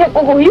မင်းနဲ့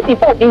ကိုကြီးစီ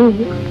ပို့ပြီး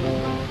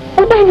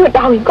ဦးတိုင်းရ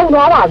တောင်းရင်ကုန်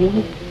သွားပါပြီ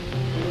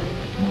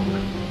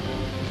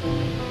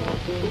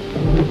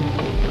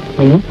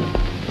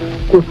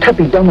ကိုထပ်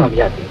ပြီးတောင်းမှမ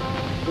ရသေး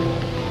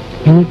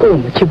ဘူးဒီကို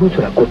မချစ်ဘူး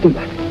ဆိုတာကိုသိ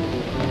ပါတယ်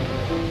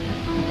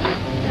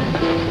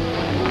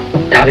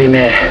ဒါပေ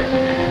မဲ့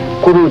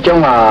ကိုတို့အကြော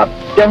င်းက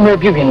ပြောင်းလဲ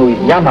ပြုပြင်လို့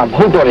ရမှာမ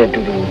ဟုတ်တော့တဲ့တူ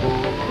တူ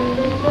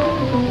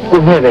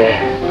ကိုနဲ့ပဲ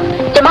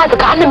ကျမစ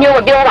ကားနှမျိုးမ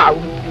ပြောပါ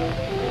ဘူး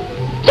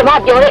ကျမ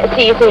ပြောတဲ့အ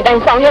စီအစဉ်တို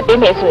င်းဆောင်ရွက်ပေး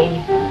မယ်ဆိုရင်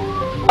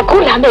အခု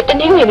လာမယ့်တ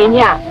နင်္ဂနွေနေ့ည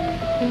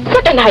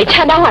7 နာရီ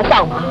ခြံတောင်းကစော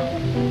င့်ပါ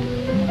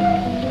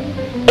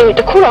တ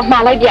ခုတော့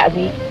မှားလိုက်ပြ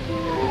စီ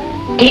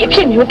ဒီအဖြ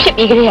စ်မျိုးဖြစ်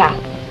ပြီးကြတဲ့ဟာ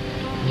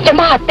ကျ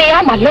မတ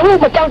ရားမှလုံးဝ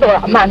မကြောက်တော့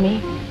တာအမှန်ပဲ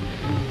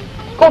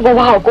ကိုဘ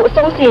ဝကိုကိုအ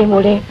ဆုံးစီရင်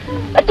ကိုလေ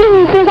အတင်း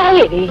စဉ်းစားရ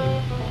ည်လေ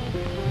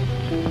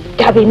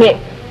ဒါပေမဲ့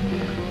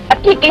အ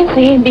ပြစ်ကင်းစ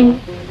င်ပြီး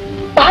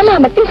ဘာမှ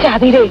မသိချ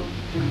သေးတဲ့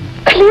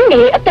ကလေးင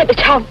ယ်အသက်တစ်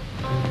ချောင်း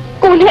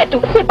ကိုနဲ့အတူ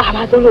အစ်စ်ပါ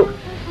ပါဆိုလို့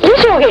ရင်း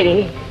လျှော်ခဲ့တ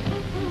ယ်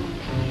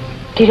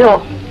ဒီတော့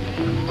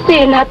စေ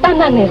နာတန်း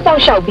တန်းနဲ့စော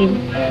င့်ရှောက်ပြီး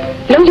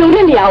လုံခြုံ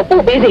တဲ့နေရာကို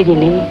ပို့ပေးစေခြ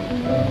င်းလေ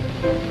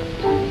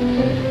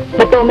မ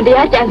တော်မတ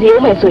ရားကြံစည်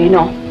ဦးမယ်ဆိုရင်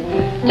တော့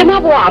ကျမ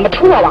ဘဝမ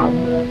ထူးတော့ပါဘူး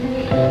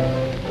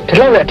ဒီ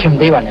လောက်လည်းအထင်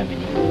သေးပါနဲ့မ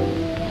င်း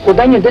ကို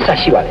တိုင်းရင်သစ္စာ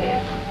ရှိပါလေ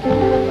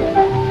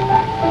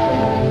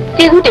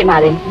ကျေးဇူးတင်ပါ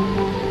တယ်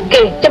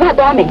ကဲကျမ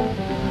သွားမယ်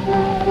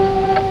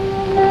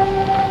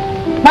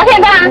မခ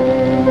င်ပါ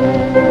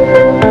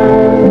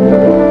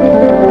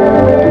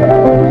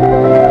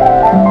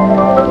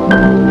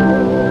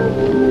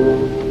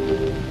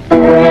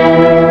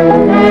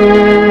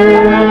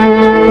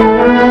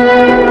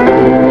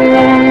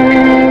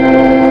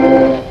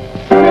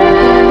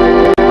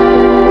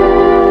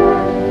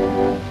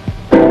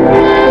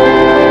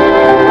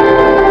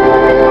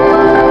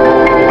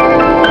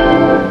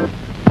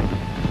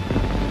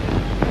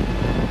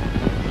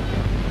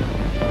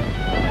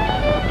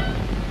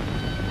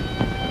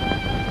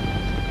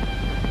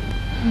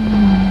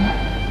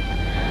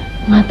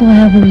တော်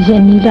ရဘူးရ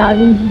င်နီလာ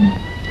ပြီ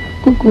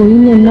ကို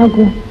ကြီးနဲ့နောက်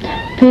ကို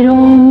ဘယ်တော့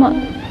မှ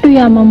တွေ့ရ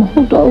မှာမဟု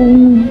တ်တော့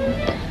ဘူး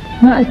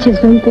ငါအချစ်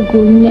ဆုံးကို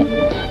ကြီးနဲ့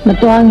မ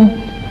တော်ရင်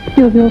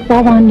ပျော်ပျော်ပါ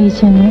ပါနေ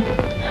ချင်တယ်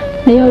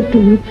နှစ်ယောက်တူ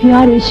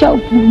ဖျားတွေရှောက်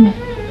ဘူးနဲ့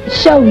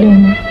ရှောက်လ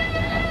င်း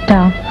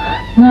ဒါ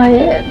ငါ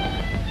ရဲ့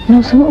နော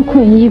က်ဆုံးအခွ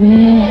င့်အရေးပဲ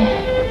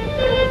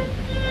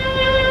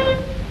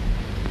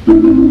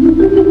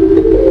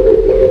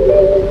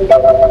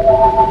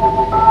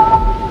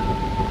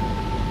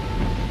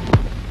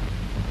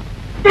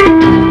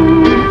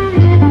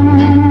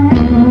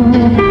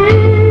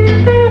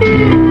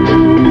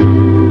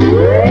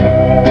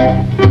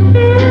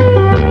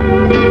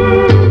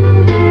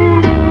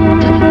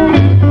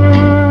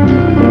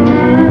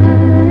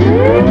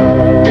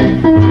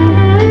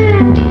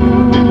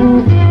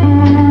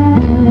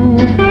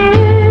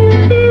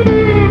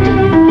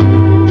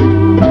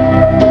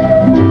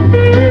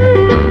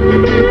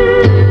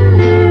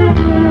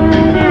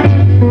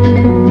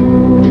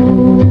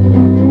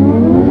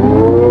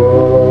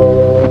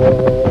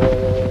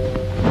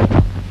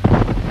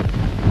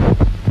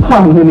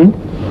นี่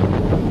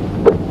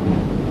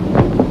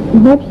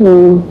เมื่อพี่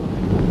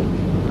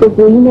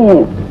กูเนี่ย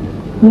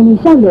มี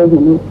ช่างเลยอ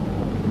ยู่นี่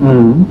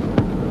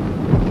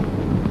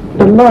ต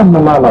ลอดม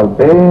าเราเ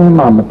ต้ม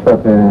ามาเถิด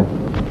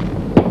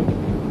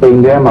เอง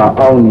เดี๋ยวมาเ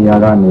อาเนีย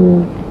กันนี่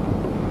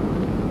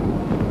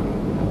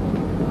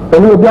เป็น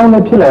รูปยังไม่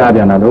พิจารณาเ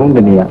ดี๋ยวนะรู้ไหม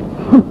เนี่ย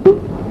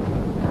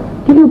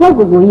ที่รู้ว่า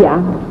กูอ่ะ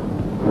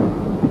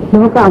โ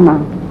ลกามา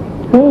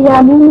เฮีย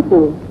มีสู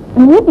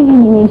อันนี้ปี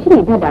นี้สิ่ง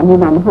ที่ได้มี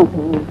มาไม่ถูกเล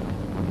ย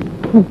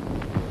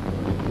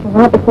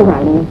ว่าเป็นผู้ห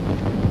ญิง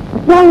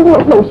ยังรู้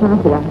เรื่องชา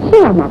ติละเ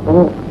ชื่อมา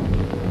ปุ๊บ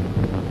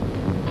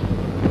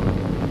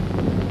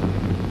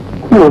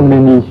คุณ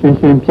นี่ရှ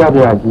င်ပြ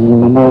ပြကြီး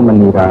မမောမ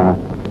နေတာ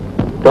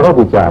တော့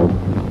ကိုကြားဘူး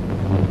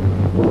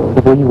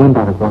ကိုကြီးဝင်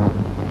တာကွာ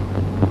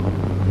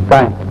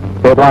ကိုင်း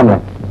ပေါ်သွားမယ်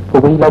ကို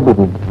ကြီးလောက်ဘူး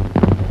ဒီက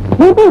က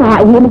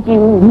အရေးမကြီး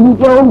ဘူးဒီ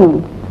ပြောနေ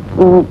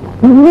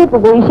ဒီကို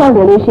ကြီးရှောက်တ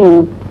ယ်လို့ရှိရ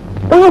င်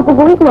တော့ကို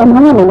ကြီးကမှမ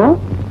ဟုတ်ဘူးနော်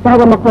ဒါ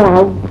ကမခေါ်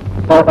ဘူး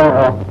ဟော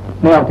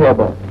နေအောင်ထည့်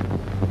ပေါ့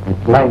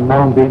လိုက်မော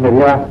င်းပြီးနေ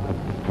ရ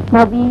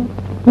နောက်ပြီး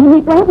ဒီ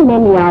ကောင်းတဲ့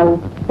နေရာ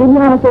ကိုဒီ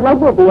မှာဆိုလိုက်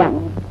ပို့ပေးရမ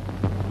ယ်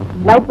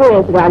လိုက်ပို့ရ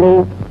ဆိုတာလေ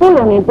ကိုယ်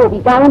လုံးနေပို့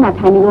ပြီးကားထဲမှာ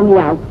ထိုင်နေလို့မ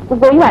ရဘူး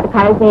ကိုကြီးကတ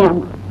ခါလေးဆင်းရ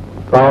မှာ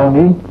ကောင်း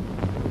ပြီ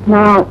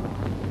နောက်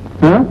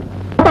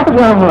တက်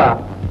ပြောင်းလား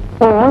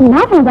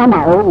နားထောင်ကြ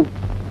မှာဟုတ်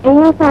အင်း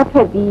ရစားထ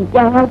က်ပြီး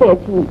ကြောင်ရောက်တဲ့အ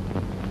ထိ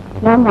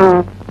နောက်မှ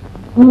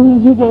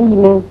ကြီးချင်း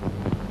ကြီးလေး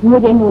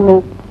မျိုးချင်းမျိုး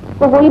လေး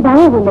ကိုကြီးဘာ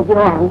လို့မပြော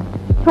အောင်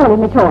ချော့လ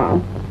ည်းမချော့အောင်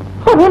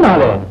ဟုတ်ဘူးလား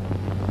လေ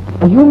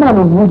အယူမ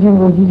လို့မျိုးချင်း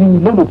ကြီး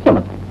လုံးလို့ဖြစ်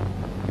မှာ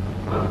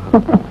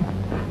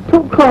ทุ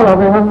กข้อแล้ว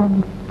ဘာ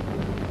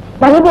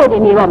လို့ပို့တ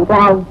ယ်နေတော့မ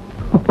ကောင်း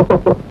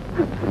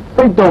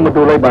စိတ်တော့မ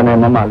တူလိုက်ပါနဲ့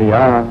မမလေး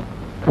ဟာ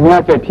ခင်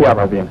ဗျားကြိုက်ဖြစ်ရ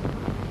ပါပြန်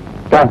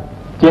ကဲ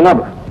ကျင်းတော့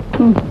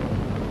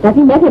ဒါ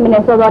ပြီးမဲ့ခင်မ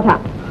နဲ့စောစောထား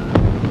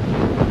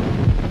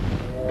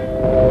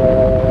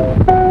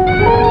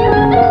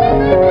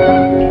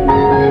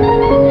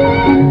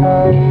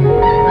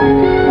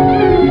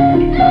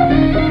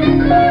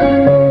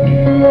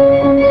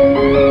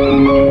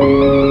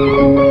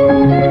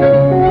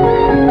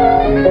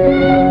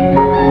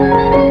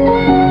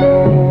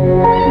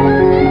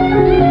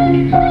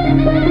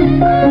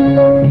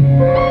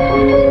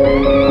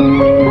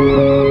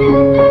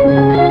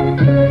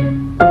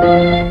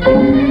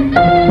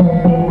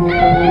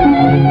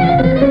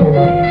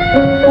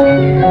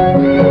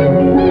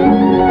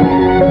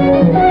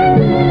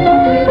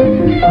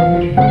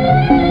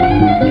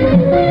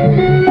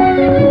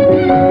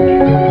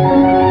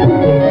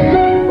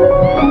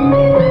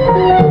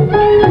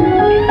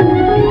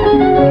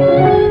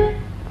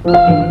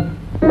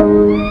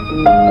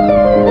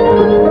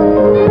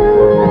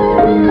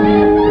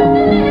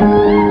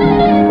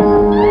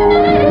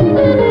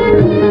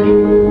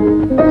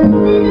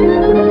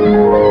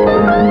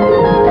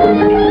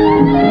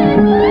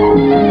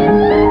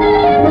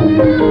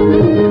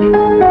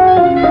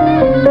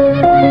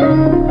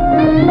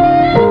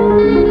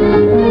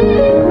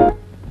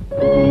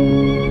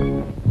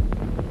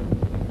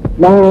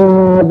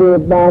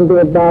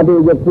တာဒီ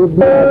ယခု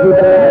ပြဒီ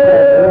တာ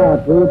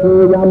သူသူ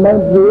ရမေ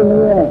ပြင်း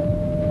ရဲ့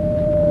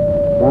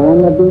ဘာ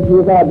နတိ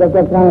ကြီးကတက္က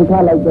ခံ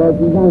ထားလိုက်တော့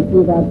ဒီကံရှိ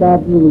တာတာ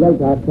ပြီးလိုက်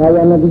တာဆ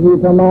ရာနတိကြီး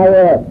သမား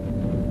ရဲ့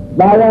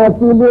ဘာသာ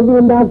စီလူလူ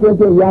နာကို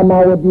ပြရမ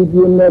ဝတိပြ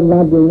င်းနဲ့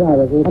နားပြရ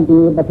တယ်ကိုဒီ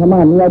ပထမ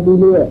မြတ်ကြီး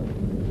လေး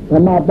ဓ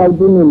မ္မပေါက်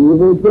တင်းနဲ့ဒီ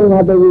လိုကျင်းလာ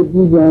တဲ့ပြ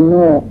ည်ကြံ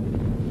နဲ့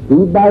ဒီ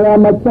ပါရ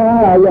မချာ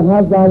ယဟ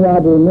န်သာယာ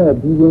တွေနဲ့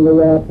ဒီရင်က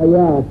ရဖ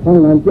ယားဆ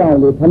န်းငံကြောင်း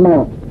လို့ထမ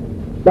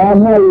တာ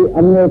မို့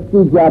အမြဲကြ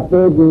ည့်ကြ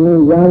ပေးခြ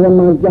င်းရာဇမ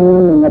န်ကျမ်း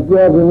နဲ့င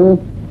ပြောခြင်း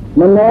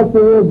မနော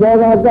စီဇော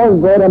ကကောက်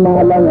ဂေါရမ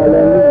လာနဲ့လ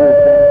ည်း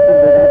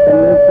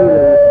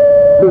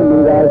ဒီမိ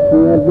ရာရှ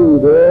င်ပြီး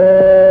တ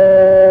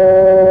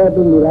ယ်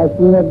ဒီမိရာ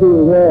ရှင်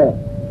ပြီးတယ်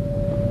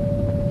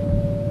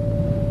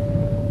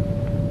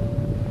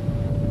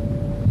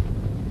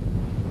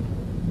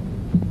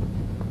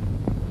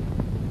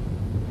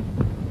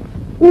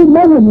ဒီ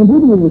မောင်မြင်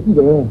ဘူးလို့ရှိ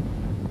တယ်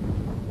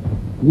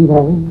ဒီပါ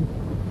ဘူး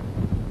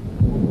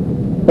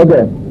ဟုတ်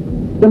ကဲ့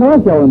ကျွန်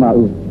တော်ကြောင်ပါ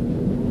ဦး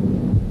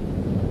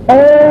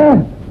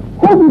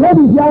ဟုတ်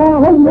ပြီကြာ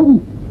ဟုတ်ပြီ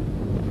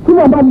ခု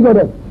မှပါပြီးတော့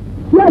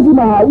ဆရာကြီး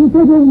မဦး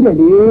သေးသေးဦးတယ်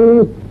လေ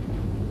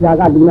ဆရာ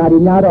ကလူနာတွေ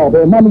များတော့ပဲ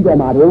မှတ်မိကြ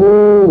မှာ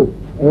တော့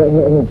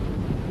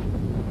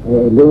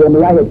လူရမ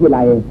ရရဲ့ဖြစ်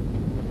လာရင်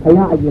ခရ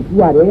အရင်ပြ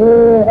ရတယ်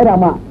အဲ့ဒါ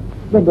မှ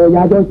စက်တော်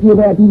ရာကျော်ရှိ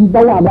ပဲအတူတူ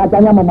တောက်ရမှာတ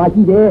န်းရမှာ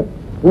ရှိတယ်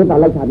ဝင်လာ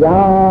လိုက်တာဗျာ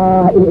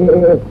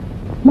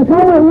မခါ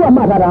ဘူးအ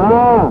မှတ်ထားတာ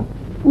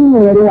ဦးင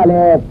ယ်တွေကလ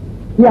ည်း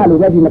ဆရာလို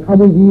ပဲဒီမခါ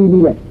ဘူးကြီး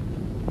လေးတဲ့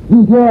ဒီ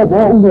ကျော်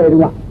ဘောဦးငယ်တွေ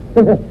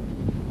က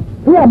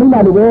ဆရာမိမ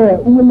လိုပဲ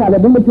ဦးမင်းကလ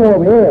ည်းမချော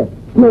ပဲ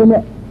နေ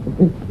နဲ့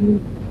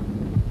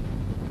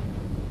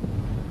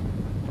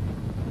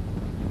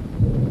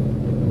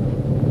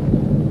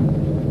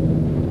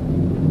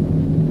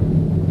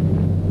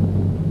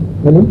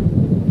ဘယ်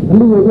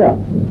လိုလဲကြာ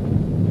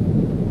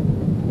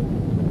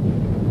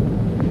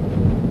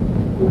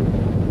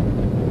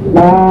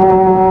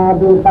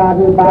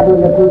ပါဒူ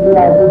လက်သူပြ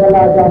ဒီက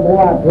လာကြောင့်ဘ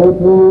ဝ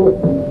ထိုး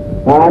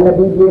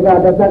Nadi jika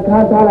dasar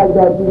kata lagi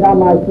jika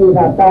masih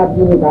kata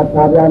ini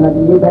kata yang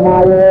nadi di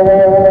mana ye?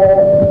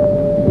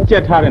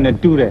 Cetar ini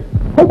dure.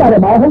 Hei pada.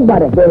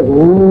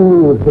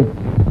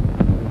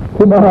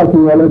 Cuma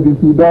hasil walau di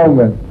Sudan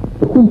men.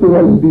 Aku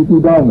walau di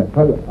Sudan men.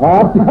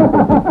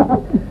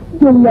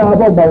 Jumlah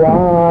apa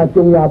bawa?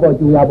 Kau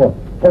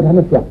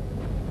mana siapa?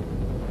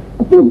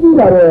 Aku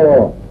juga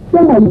lo.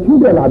 Cuma itu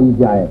dia lagi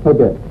jaya.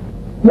 Betul.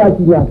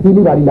 Siapa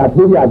sini dari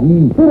Latvia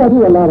lagi. Sudah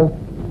lah.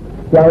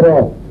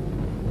 Siapa?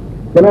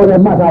 Kalau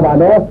dia masa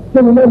mana?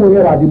 Semua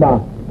mungkin lagi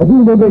mah. Aku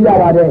ini dia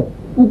ada.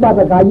 Upah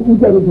terkait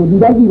ujian itu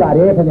tidak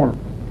ada kena.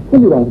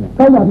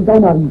 Kau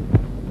mari.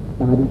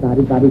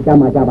 Tadi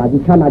sama baju.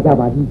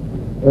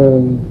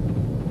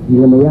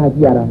 Dia maya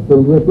siara.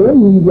 Tunggu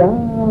ni dia.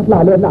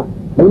 Lah.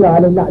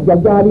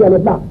 Jaga dia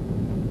lah.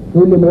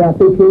 Tuli maya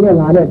teknya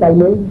ngane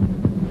time.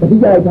 Tapi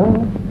jaga.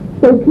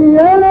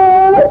 Teknya.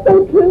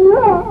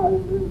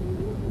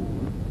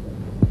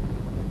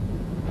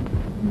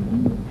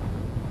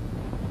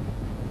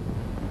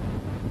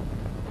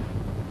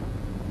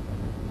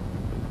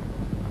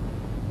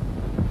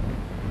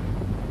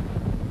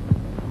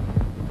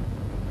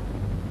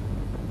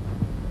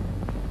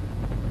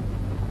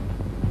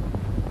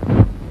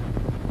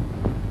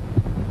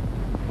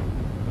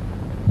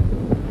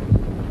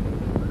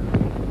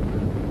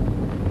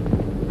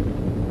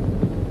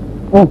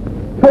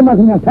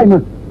 Saya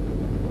mah.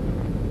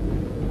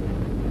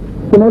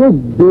 Sebenarnya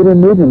diri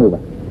ni juga.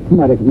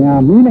 Mari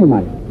kita ni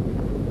mari.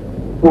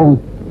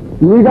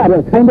 Ni ada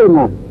saya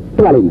dengar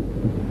selalu.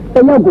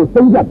 Saya aku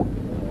senjat.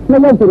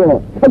 Saya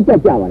suruh saya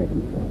jawab.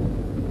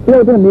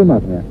 Saya tu ni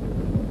mas ya.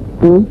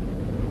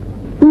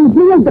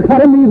 Ini yang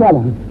terkara ni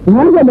bapa.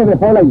 Mana ada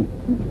hal lain.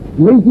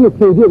 Ni dia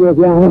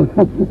dia.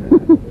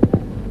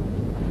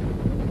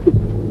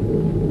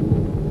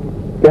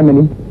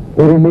 Kemeni,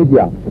 diri ni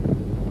dia.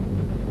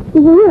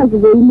 Ini aku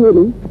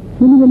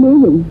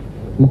ini.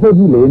 Mahal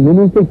le,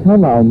 ni cakap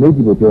mana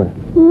meji betul.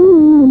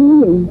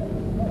 Ini.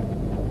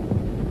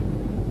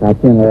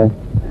 Tapi ni,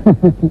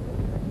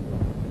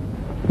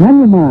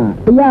 mana mah,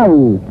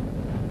 tahu.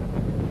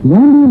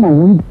 Nanti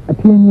mah,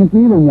 akhirnya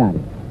pergi ni.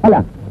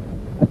 Alah,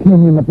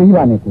 akhirnya mah pergi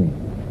mana tu?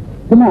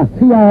 Kena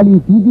siali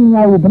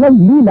tidinya, berapa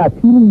lila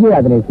tinggi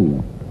ada tu.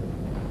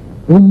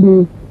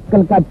 Ini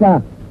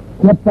Kolkata,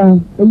 Jepang,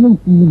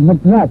 Indonesia,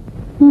 Madras,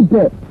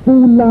 Tibet,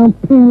 Pulang,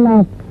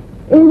 Penang.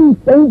 Ini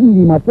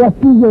tinggi mah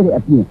pasti ada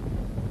apa?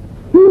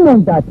 Semua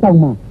dah tahu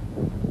mah.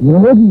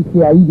 Yang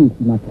siapa ini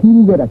mah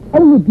tinggi ada,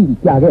 tahu tinggi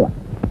jaga.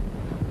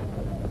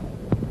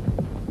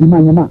 Di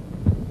mana mah?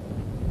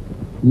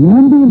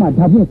 Nanti mah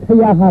tapi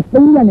saya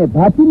tinggal ni,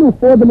 tapi lu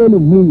hotel lu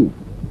ni.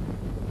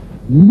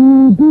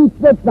 Lu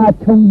kita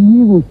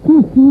canggung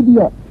sisi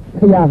dia,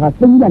 saya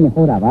tinggal ni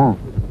orang apa?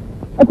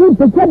 Aku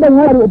baca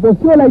dengar apa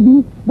soal lagi,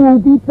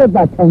 bukti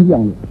kita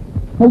canggung.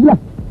 Howlah.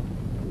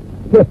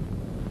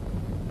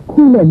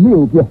 Kulen ni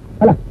upiah,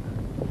 alah.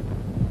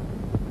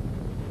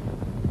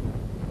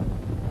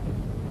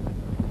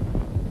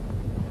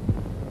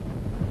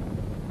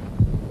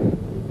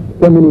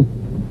 Kemini,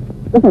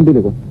 apa sambil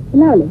aku?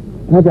 Lalu.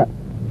 Ada.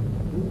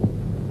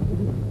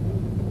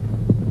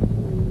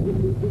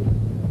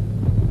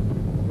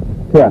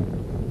 Ya,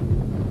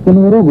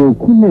 kenapa aku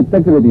kulen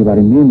tak kerja di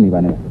baris ni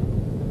mana?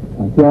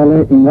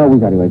 Siapa ingat aku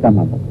cari bayi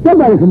tamam.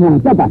 Siapa yang kena?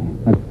 Siapa?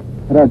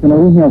 Ada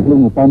kenapa ni aku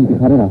lu pam di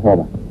hari lah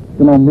apa?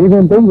 Kenapa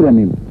megan tunggu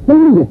ni?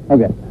 Tunggu,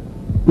 okey.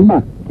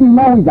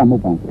 Ima jamu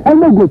pang.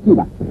 Kalau go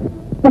ciba.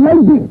 Pelai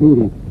dik.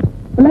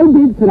 Pelai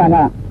dik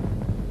serana.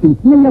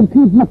 Ini yang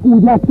sih nak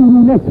udah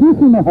turunnya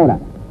sisi ni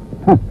orang.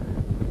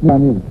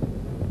 Nami.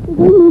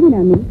 Ini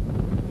nami.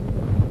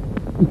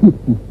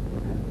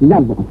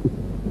 Lambo.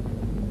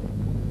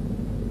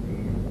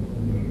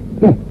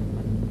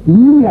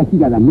 Ini yang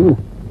kita dah mula.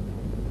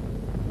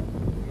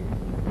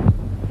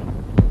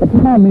 Tapi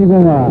nami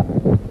gua.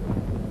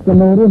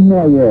 Kenapa ni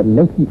ayah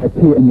lagi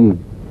aceh ni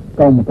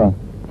kau.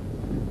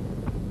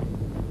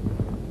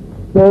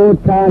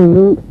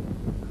 Sotanu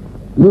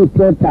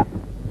Luceta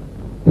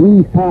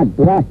Bisa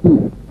Drahi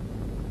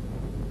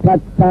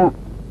Kata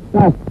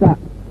Kasa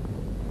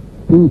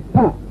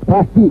Bisa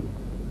Drahi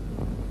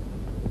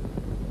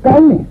Kau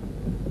ni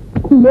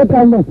Kulit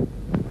kau ni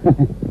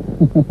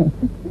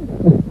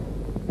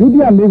Jadi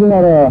ambil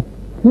orang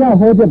siapa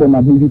hoja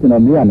bermak hidup tu nak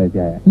mian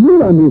aja.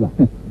 Mula.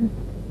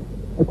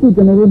 Aku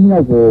jenis ni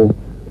aku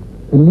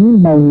ini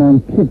mahu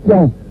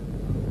kita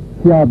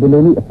siapa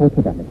belum hoja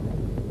dah.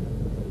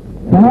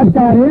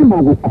 Sahaja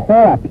mahu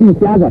orang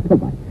siapa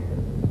sebab.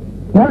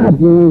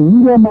 Tapi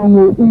dia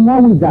mahu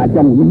ingat wujud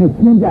ini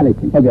senjata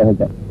lagi.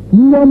 Okey.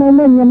 Dia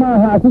mahu ni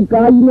mah aku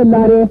kaya ni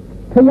lari.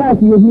 Saya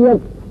sihir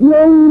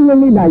yang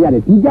ni dah jadi.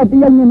 Tiga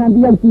tiang ni nanti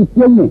yang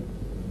sihir ni.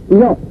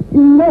 Yo,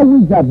 ingat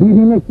wujud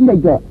diri ni kira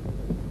jo.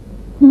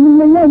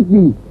 Ini yang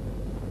si.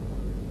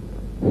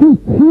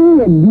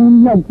 Sihir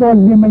dunia tu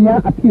lima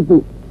api tu.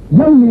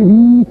 Yang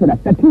ni sudah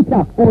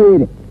tercipta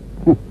oleh.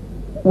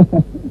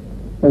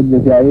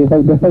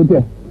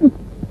 Okey.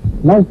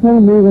 Langsung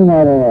ni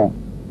orang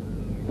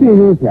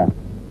sihir siapa?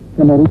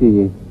 Kenapa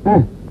sihir?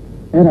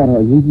 အဲ့ဒါ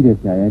တော့အရေးကြီးတယ်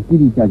ဆရာရဲ့တိ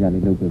တိကျကျ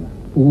လေးလုပ်ပေးပါ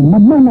ဟိုမ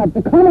မှန်တာတ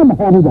စ်ခါမှမ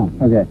ဟောဘူးဗျ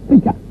ဟုတ်ကဲ့သိ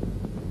ချ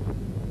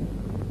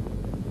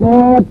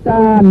သော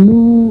တာ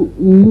လူ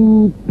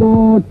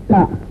သော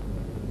တာ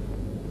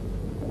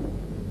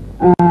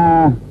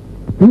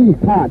ဒီ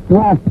ခါ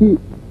တွားစီ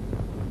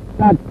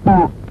တတ်တာ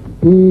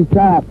ဒီ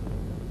စာ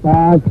ပါ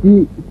စီ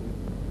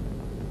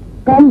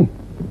ကံ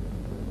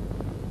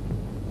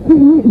စီ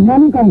န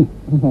န်းကံ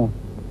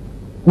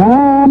ဘာ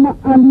မှ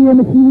အန္တရာယ်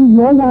မရှိဘူး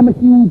ယောဂမ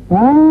ရှိဘူး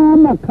ဘာ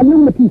မှခ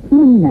လုံးမရှိ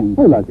ဘူးနေနိုင်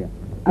ဟုတ်လားဆရာ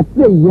အသ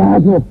က်ရာ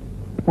ကျော်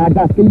သာ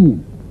တာသိရင်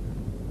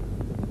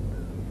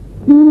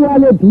ဒီရ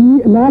လေဒီ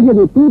အလားကျ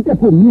တော့တိုးတက်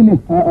ဖို့မြင်နေ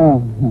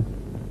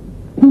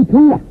ဖြီ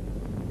ထိုးလား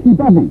ဖြီ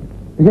ပတ်နိုင်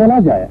တကယ်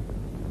လားဆရာရဲ့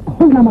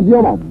ဟုတ်လားမ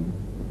ပြောပါဘူး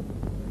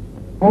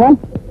ဟော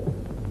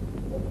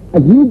အ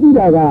ရေးကြီး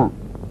တာက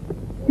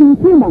ဒီ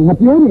ဖြစ်မှာငါ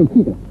ပြောနေရှိ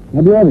တယ်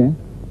ငါပြောတယ်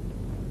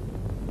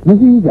မ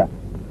ရှိဘူးကြာ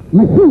မ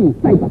ရှိရင်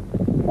စိုက်ပါ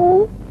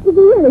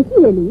ဒီရရှိ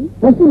တယ်လေ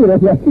မရှိရ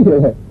ဆရာရှိတယ်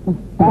ဟာ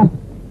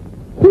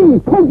ရှိ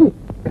ခုတ်ကြည့်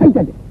ခိုက်တ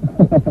တ်တယ်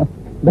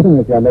ဘယ်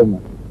လိုဆရာလုံးမ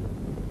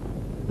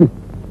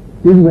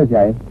ကျေးဇူးပဲဆ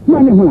ရာမှ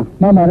န်တယ်ဟုတ်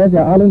လားမှန်ပါတယ်ဆ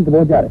ရာအားလုံးသ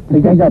ဘောကျတယ်ထိ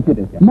တ်ကြဖြစ်တ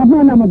ယ်ဆရာမမှ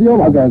န်တာမပြော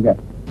ပါဘူးဟုတ်ကဲ့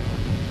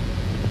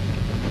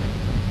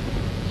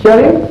ရှယ်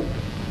ရီ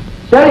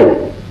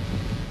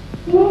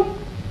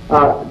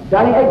ဒါ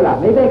လေးအိတ်လား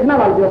မိသိခဏ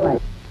ပါပြောနိုင်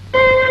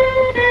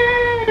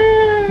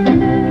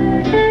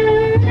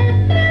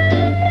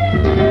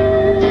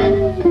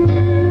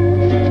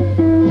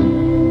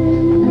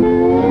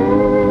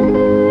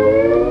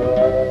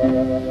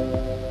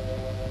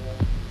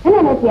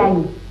ဆရာ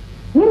ကြီး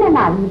ညနေ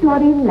နာပြီးတော်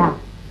သေးဘူးလား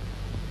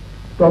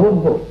တော်ဖို့မ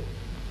ဟုတ်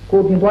ကို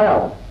ပြင်သွားရအော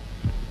င်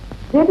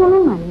ဘယ်တော်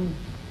လုံးမှာလဲ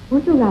ဘု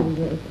စုလာပြီ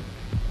လေ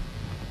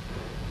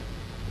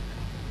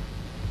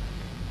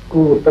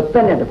ကိုတက်တ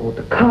က်နဲ့တကူတ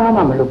စ်ခါမှ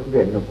မလုပ်ဘူး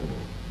တဲ့လုပ်ကို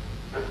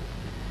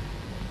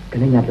ခ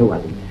ဏညလောက်ပါ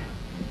လိမ့်မယ်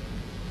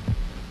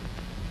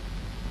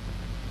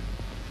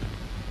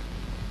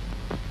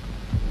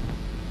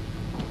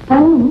ဘာ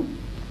လို့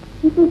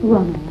ဒီစုတူရ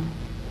မှာ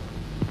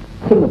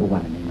စိတ်မပူပါ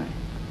နဲ့မိမ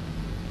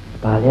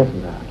ဘာလဲဆို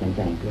တာအကျဉ်း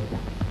ချင်းပြောပြဟ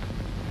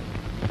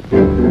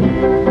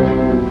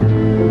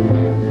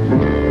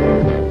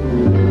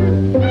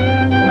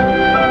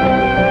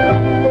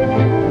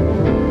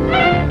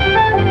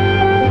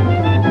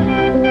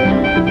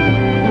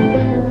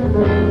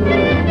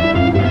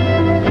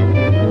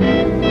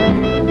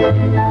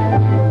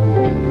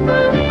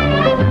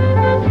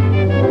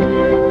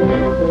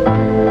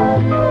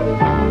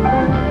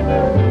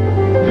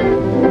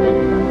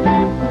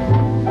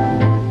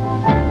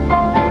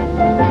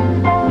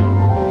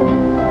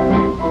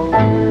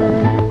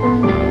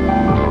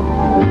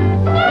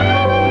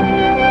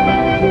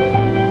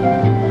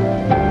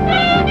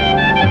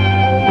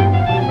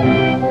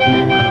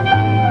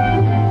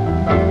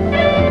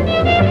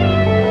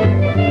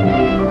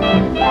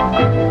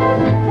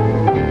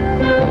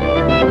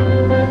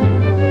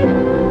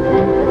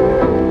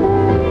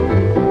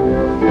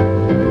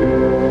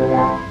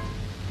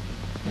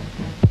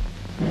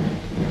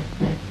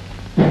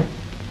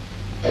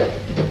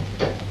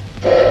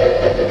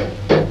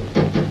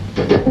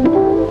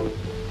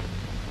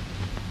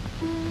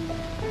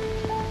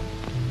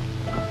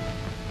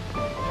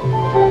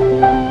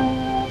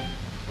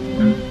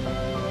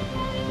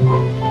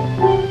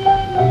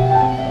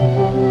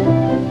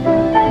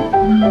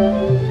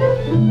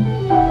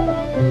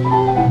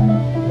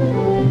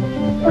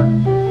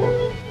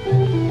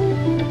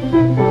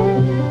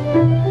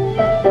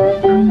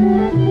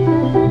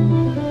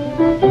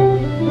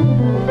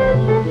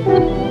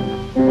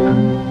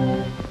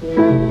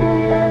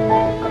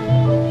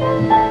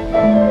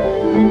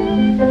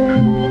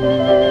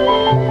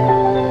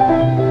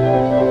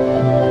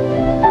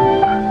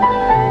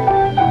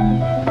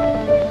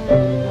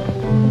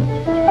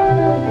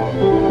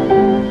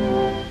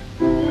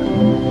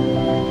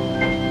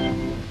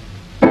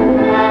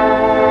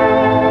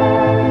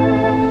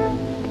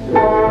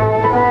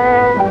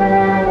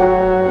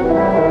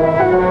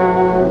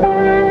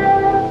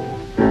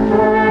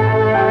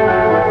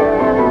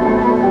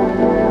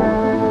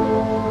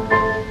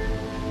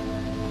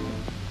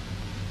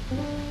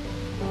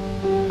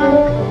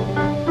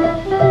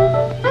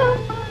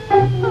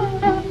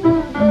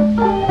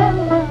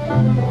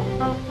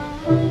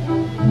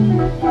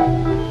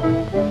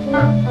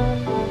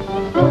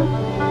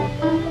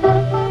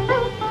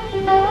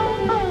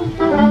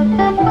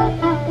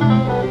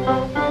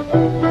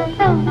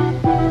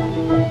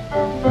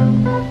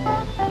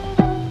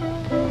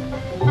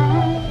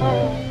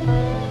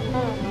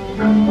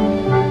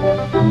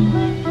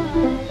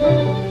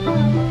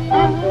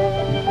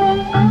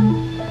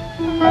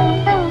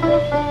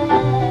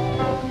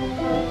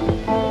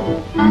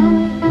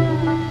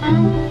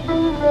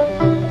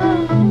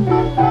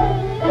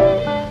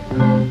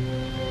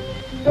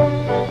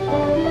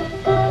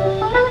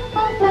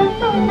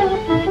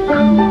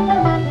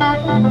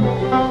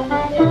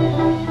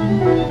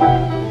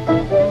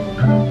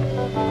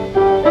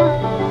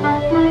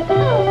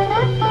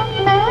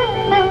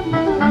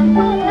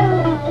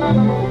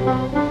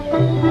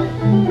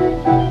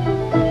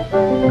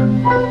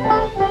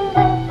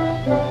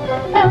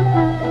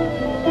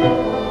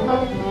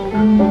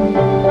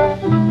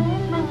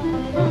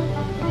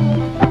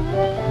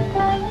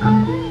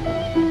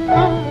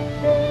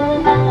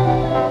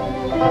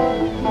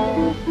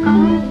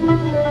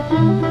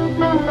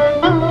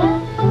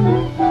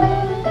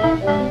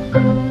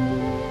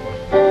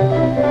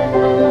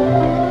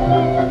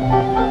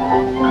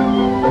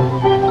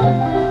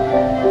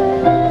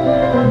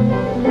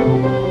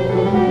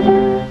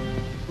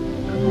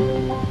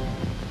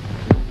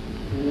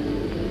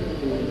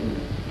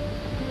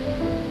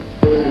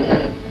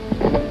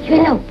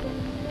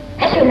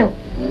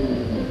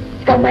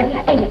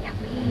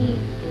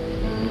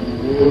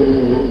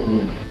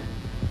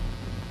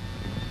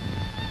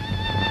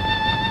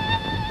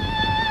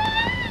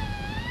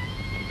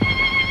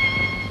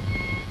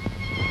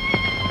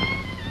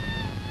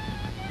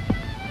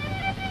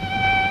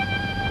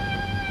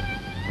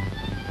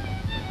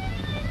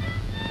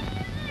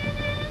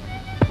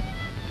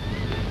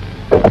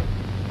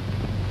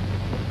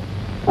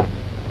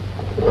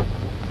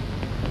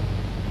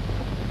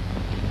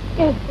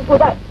不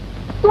带，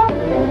走。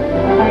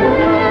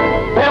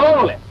别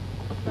忘了，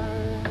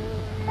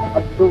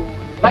都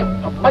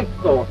来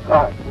走开。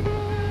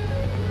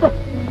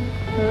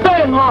再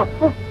嘛，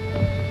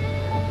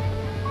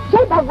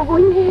ရိုက်ပါကိုကို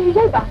ကြီး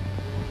ရိုက်ပါ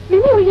မ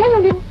င်းတို့ရိုက်ရ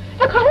တယ်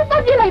တခါလေးပ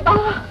တ်ပြလိုက်ပါ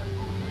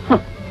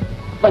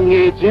တင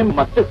ယ်ချင်းမ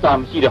သစ္စာမ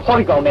ရှိတဲ့ဟော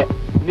ဒီကောင်နဲ့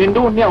နင်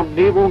တို့နှစ်ယောက်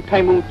နေပုံထို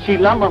င်ပုံခြိ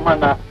လမ်းမှန်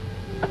တာ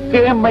အ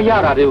ကဲမရ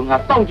တာတွေကိုငါ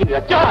တောင့်ကြည့်နေ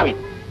တာကြားပြီ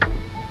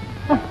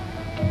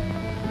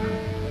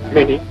မ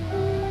င်းဒီ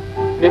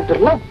နင်တ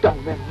လောက်တောင်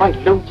နဲ့မိုက်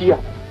လုံးကြည့်ရ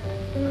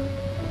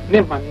န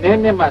င်မနဲ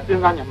နဲ့မှစ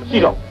ဉ်းစားညာမရှိ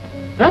တော့ဟ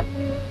မ်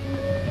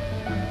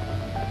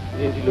န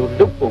င်ဒီလို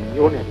လုတ်ပုံ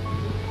မျိုးနဲ့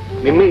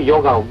မိမိယော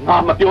ဂကိုငါ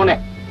မပြောနဲ့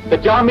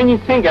ကြားမင်း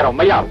ကြီးဆင်းကြတော့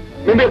မရ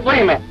ဘူးမိမိသိ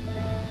မယ်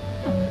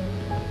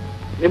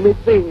မိမိ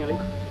သိနေလေ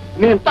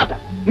နင်တတ်တာ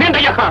နင်တ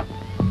ရားခံ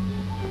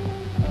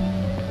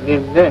န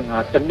င်နဲ့ငါ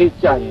တနေ့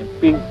ကြာရင်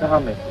ပေးစား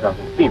မယ်ဆိုတာ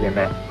ကိုသိပေ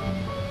မဲ့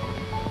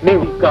နင်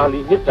ကာလီ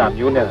မြစ်တာ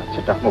မျိုးနဲ့ချ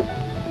စ်တာမဟုတ်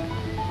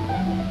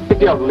ဘူး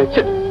တယောက်လိုလည်းချ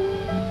စ်တ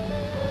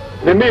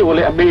ယ်မိမိကိုလ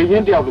ည်းအမေရ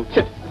င်းတယောက်လိုချ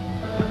စ်တယ်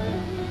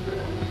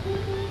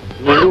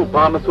နင်တို့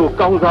ဘာမဆို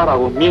ကောင်းစားတာ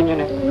ကိုမြင်နေ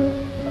တယ်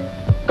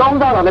ကောင်း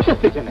စားတာလည်းဖြစ်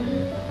စေချင်တယ်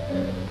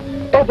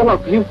အဲ့တော့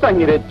ဂိမ်းဆိုင်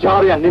နေတဲ့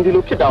ကြားရနင်ဒီ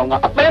လိုဖြစ်တာငါ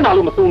အသေးနာ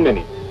လို့မသုံးနဲ့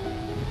နေ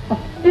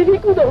ဒီ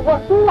ကုသိုလ်က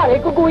ဆိုးပါလေ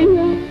ကိုကိုကြီး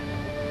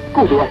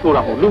ကုသိုလ်ကဆိုး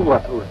တာမဟုတ်လူက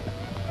ဆိုးတယ်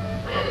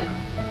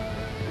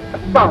အ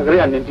စကလေး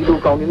ကနင်ဒီလို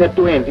ကောင်းနေတဲ့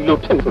တွင်းရင်ဒီလို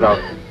ဖြစ်နေဆိုတာ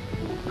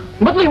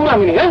မသိဘူးလား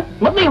မင်းဟမ်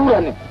မသိဘူး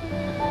လားနင်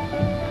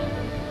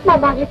မ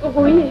မလေးကို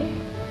ကိုကြီး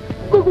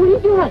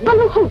ပြောတာ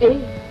တော့ဟုတ်တယ်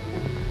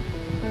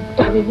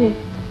ဒါပေမဲ့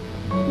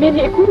မင်း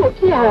ဒီအခုလို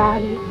ဖြစ်ရတာ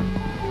လေ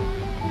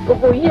ကို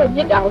ကိုကြီးရဲ့မြ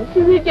စ်တာကိုစ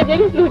စ်စစ်ကြဲကြဲ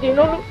လူကျင်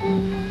လို့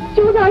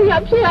ကျိုးသားရ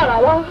ဖြစ်ရတာ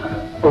ပါ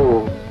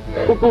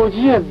ဟိုကို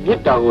ကြီးရဲ့မြစ်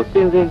တာကိုစ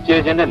င်စင်ကြဲ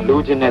ကြဲနဲ့လူ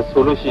ကျင်နဲ့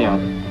ဆိုလို့ရှိရင်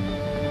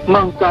မှ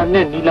န်ကန်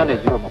တဲ့နီလာနဲ့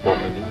ရောမပေါ်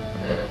ဘူး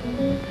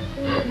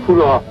ခု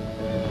တော့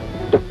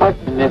တပတ်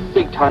နဲ့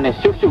စိတ်ထားနဲ့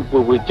ရှုပ်ရှုပ်ပွေ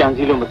ပွေကြံစ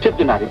ည်လို့မဖြစ်တ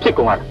င်တာဖြစ်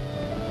ကုန်ရတာ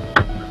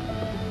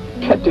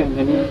ခက်တယ်န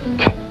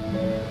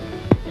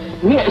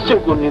င်အရှု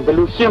ပ်ကိုနင်ဘယ်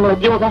လိုရှင်းမလဲ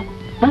ပြောသား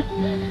ဟမ်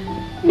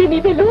နင်ဒီ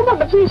ဘယ်လိုမှ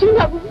မဖြေရှင်းရ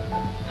ဘူး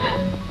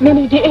နင်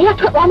ဒီအိမ်က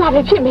ထွက်သွားမှာ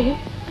ပဲဖြစ်မယ်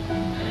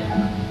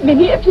နင်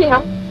ဒီအဖြစ်ဟာ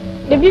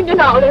နင်မျက်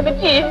နှာကိုလည်းမ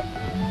ကြည့်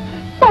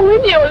ပတ်ဝ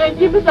န်းကျင်ကိုလည်း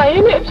ကြည့်မဆိုင်ရ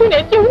င်အဖြစ်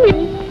နဲ့ကျုံနေ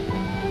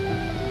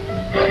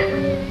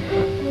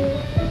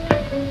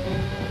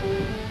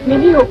နင်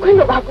ဒီကိုခွင့်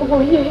လို့ပါကိုကို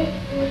ကြီး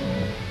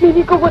နင်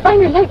ဒီကိုတိုင်း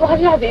နဲ့လိုက်သွား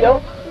ရသေးတော့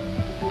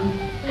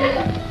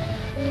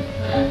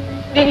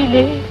ဒီ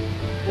လေ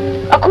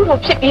အခု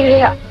တော့ဖြစ်ပြီးလေ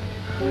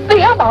တ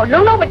ရားပါ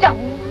လုံးလုံးမကြောက်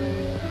ဘူး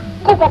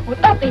ကို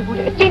တတ်သိဘူး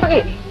လေအကျဉ်း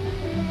ခဲ့တယ်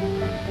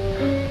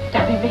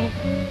ဒါပေမဲ့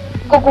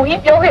ကို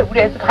ကြီးပြောခဲ့ဘူး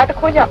တဲ့စကားတစ်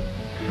ခုကြောင့်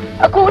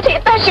အခုအထိ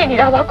အသက်ရှင်နေ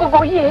တာပါကို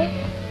ကြီး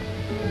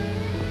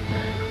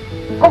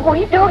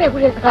ပြောခဲ့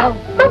ဘူးတဲ့စကား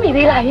ကိုမမိ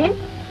သေးလားဟင်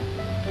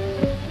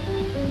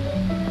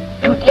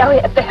လူတယောက်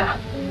ရဲ့အသက်ဟာ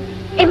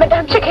အင်မတ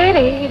န်ဖြစ်ခဲ့တ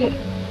ယ်တဲ့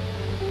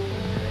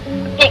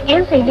အ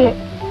င်းစင်တဲ့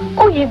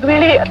ကိုရင်သွေး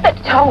လေးအသက်တ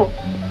စ်ချောင်း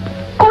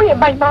ကိုရဲ့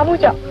မိုက်မာမှု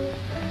ကြောင့်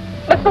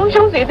မဆုံး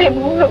ရှုံးစေသင့်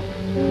ဘူးလို့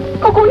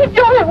ကိုကြီး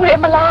ပြောခဲ့ဘူးလေ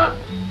မလား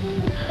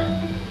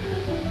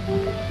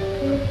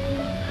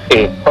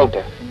အေးဟုတ်တ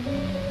ယ်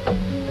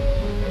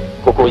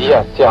ကိုကြီးက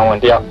ဆရာဝန်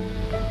တယောက်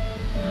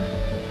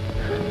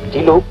ဒီ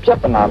လိုပြ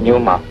ဿနာ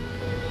မျိုးမှာ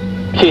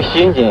ဖြေရှ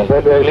င်းခြင်းလွ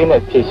ယ်လွယ်လေး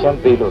နဲ့ဖြေရှင်း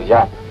ပေးလို့ရ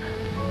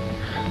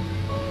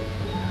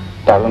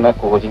ဒါပေမဲ့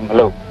ကိုကြီးမ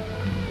လုပ်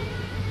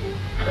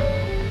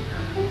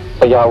ဆ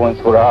ရာဝန်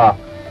ဆိုတာ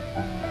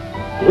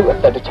လူအ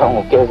သက်တစ်ချောင်း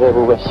ကိုကယ်ဆယ်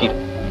ဖို့ပဲရှိတယ်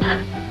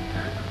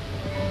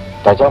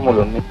ဒါကြောင့်မ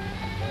လို့မင်း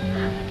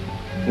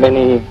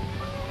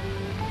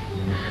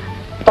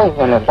တိုက်ဝ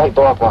င်လိုက်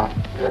တော့ကွာ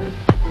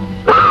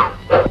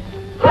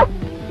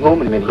ငုံ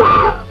မနေ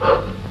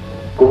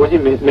ကို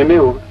ကြီးမေမေ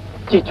ကို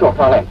ကြည့်ချော့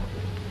ထားလိုက်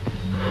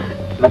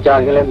မကြ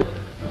ခင်လဲ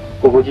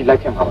ကိုကြီးလိုက်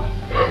ခင်ပါ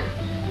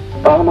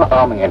ဘာမှ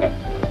အားမငယ်နဲ့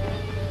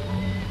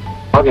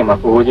ဘာကမှ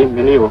ကိုကြီးမ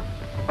င်းလေးကို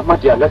အမှတ်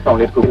တရလက်ဆောင်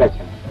လေးတစ်ခုလိုက်ချ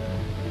င်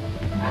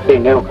တယ်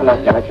နေကိုခဏ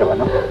ပြန်လိုက်ခဲ့ပါ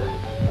နော်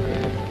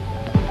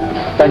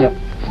တန်းရ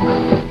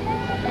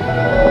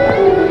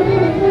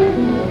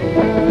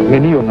မ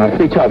င်းလေးကိုငါ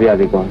စိတ်ချပြရ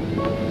သေးကွာ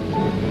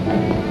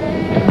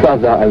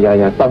စားအရာ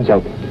ရာတောင်းလျှော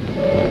က်တယ်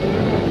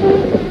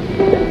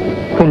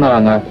ခုနက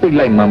ငါစိတ်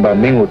လိုက်မှန်ပါ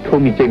မင်းကို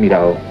ထုံးမိကြိတ်မိတာ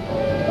ကို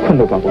ခွန်း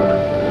တော့ပါကွာ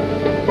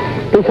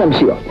တိတ်ဆမ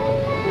ရှိပါ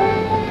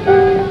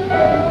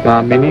ငါ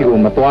မင်းကြီးကို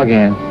မသွားခ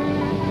င်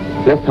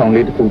လက်ဆောင်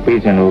လေးတစ်ခုပေး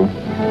ခြင်းလို့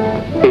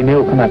အိမ်ထဲ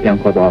ကိုခဏပြန်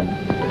ခေါ်သွား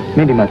မ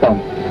င်းဒီမှာစောင့်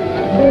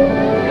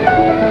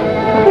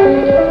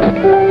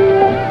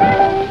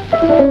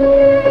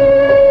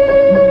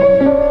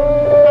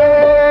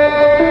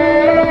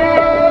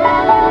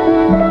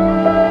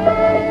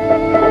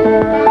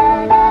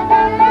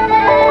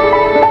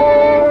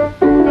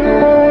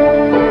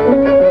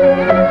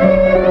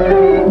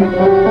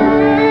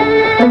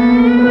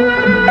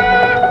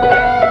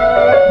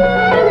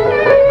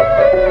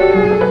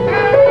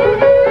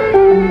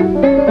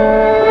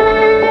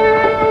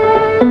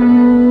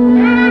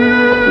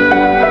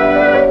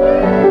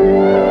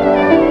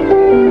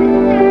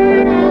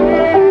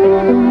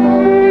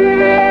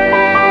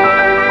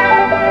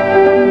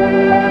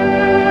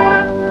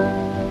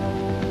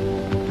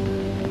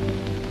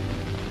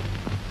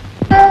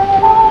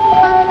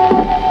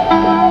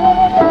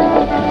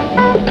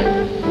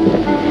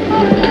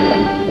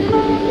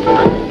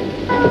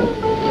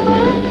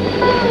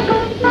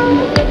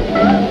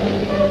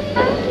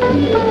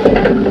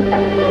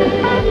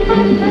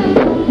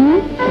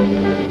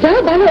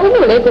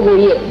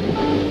ကြီးရဲ့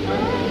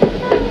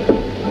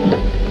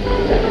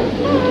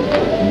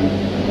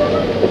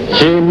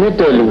ရှင်မြတ်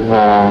တဲ့လူ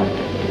ဟာ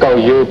ကော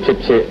က်ရိုးဖြစ်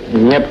ဖြစ်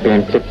မြက်ပင်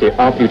ဖြစ်ဖြစ်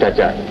အားပြုတတ်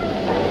ကြတယ်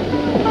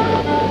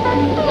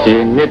ရှ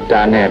င်မြတ်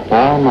တာနဲ့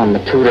ဘာမှမ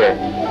ထူးတဲ့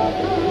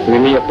မိ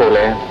မိအဖို့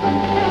လဲ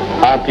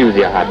အားပြုစ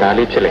ရာဟာဒါ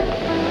လေးဖြစ်လေ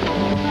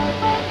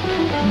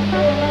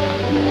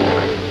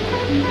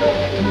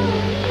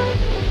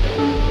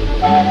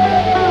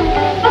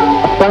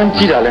အပန်းကြ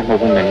ည့်တာလည်းမဟုတ်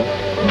ဘူးနဲ့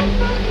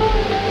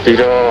ဒီ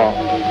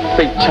တော့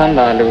စိတ်ချမ်း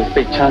သာလို့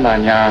စိတ်ချမ်းသာ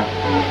ညာ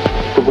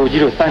ကို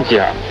ကြီးတို့စမ်းကြ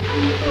ည့်ရ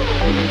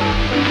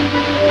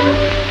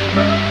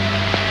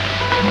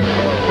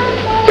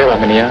ကဲပါ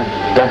မနီယာ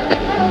ဒါ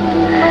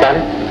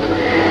လေ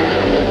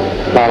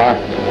ပါလာ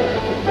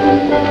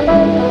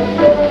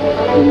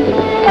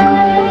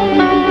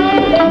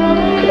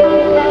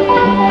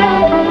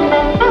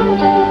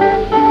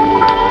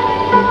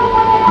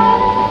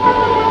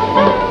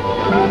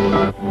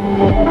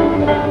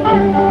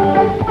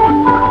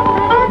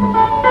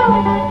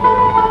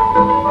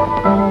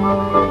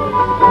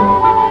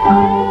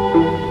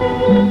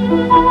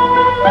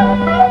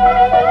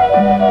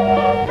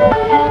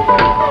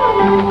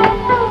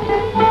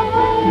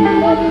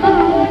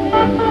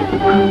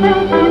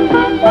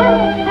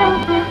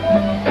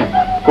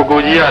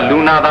လူ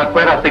နာသာ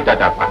ခွဲတာစိတ်တ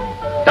တ်ပါ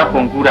တပ်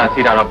ပုံကူတာ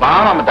စီတာတော့ဘာ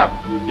မှမတတ်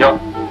ရော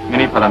မ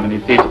င်းဖလာမင်း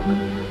သေးချိ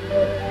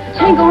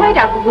န်ကုန်လိုက်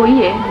တာကိုကြီး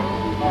ရယ်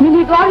မင်း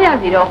သွားပြ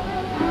စီတော့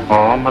ဩ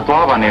မ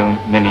သွားပါနဲ့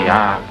မင်းဟာ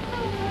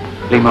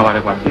လိမ္မာပါတ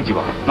ယ်ကွာသိကြည့်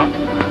ပါနော်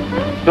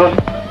တော့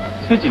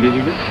သိကြည့်လေ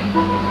ယူလေ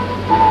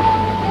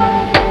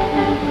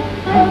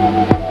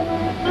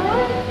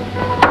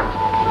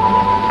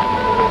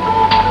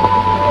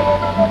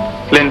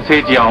လင်း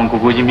စေးကြအောင်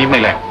ကိုကြီးမိမိ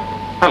တ်လိုက်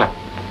ဟုတ်လား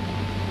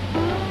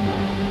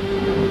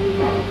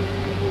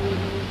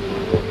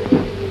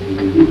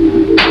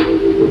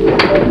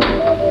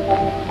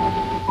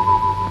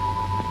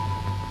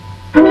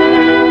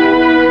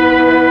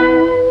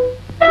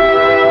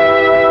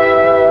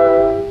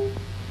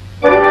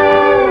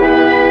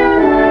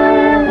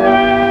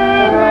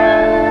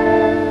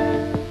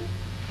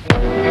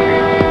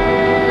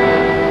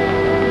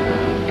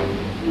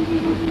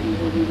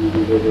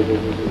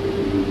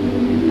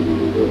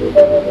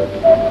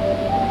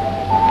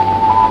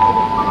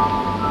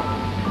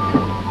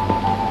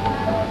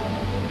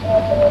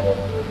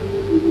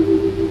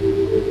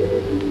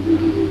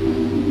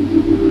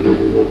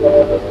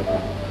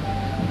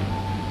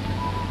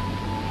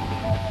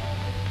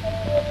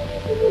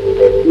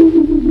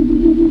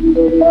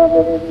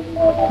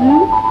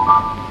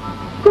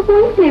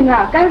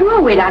ကိုယ်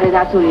ကဝယ်လာတယ်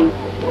သာဆိုရင်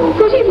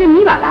သူရှိပြင်း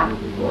မိပါလား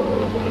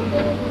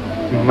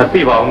မ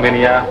သိပါဘူးမင်း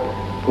ကြီး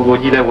ကို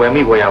ကြီးလည်းဝယ်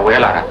မိဝယ်ရဝယ်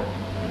လာတာ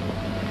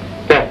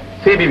ကဲ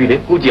ဆေးပြီးပြီလေ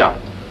ကုကြည့်အောင်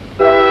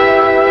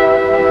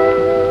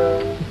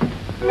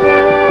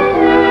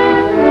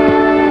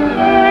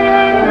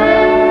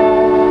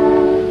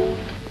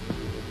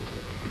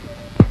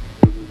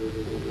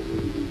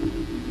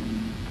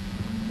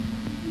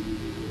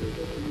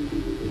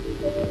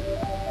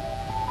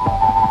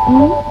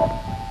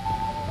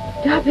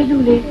ဒါဘယ်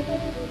လိုလဲ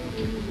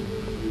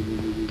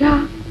ဒါ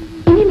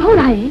အင်းမဟုတ်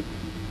လားယင်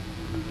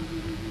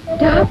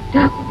ဒါ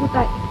ကို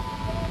တိုက်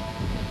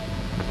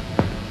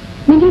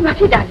မင်းဒီဘာ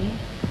ဖြစ်တာလဲ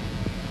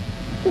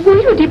ကို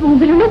ကြီးတို့ဒီပုံ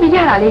ဘယ်လိုလုပ်ပြရ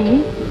တာလဲယင်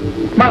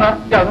မှန်လား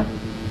ကြားလား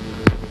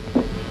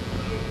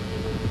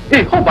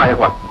အေးဟုတ်ပါရဲ့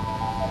ကွာ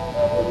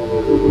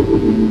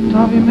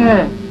ဒါပေမဲ့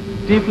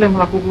ဒီဖလင်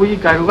မှာကို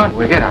ကြီးဂိုင်ရိုက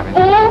ဝယ်ခဲ့တာပဲ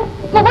အိုး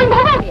ကိုကြီးမ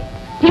ဟုတ်ပါဘူး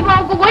ဒီပုံ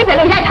ကိုကြီးဘယ်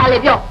လိုရိုက်ထားလဲ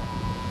ပြော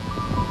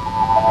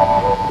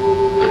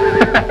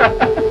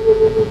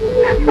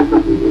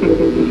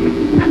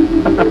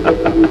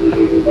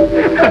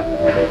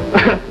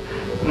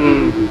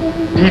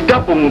ဒီတ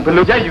ပ်ပုံဘယ်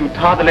လိုရိုက်ယူ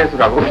ထားတယ်လဲဆို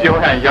တာကိုပြော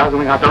ရရင်ရာဇ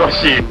ဝင်ကတော်တော်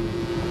ရှိ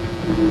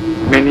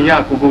မင်း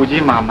ကြီးကို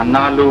ကြီးမှာမ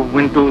နာလို့ဝ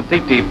င်းတိုစိ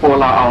တ်တွေပေါ်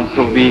လာအောင်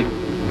ဆိုပြီး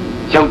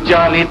ယော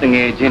က်ျားလေးတင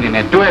ယ်ချင်းတွေ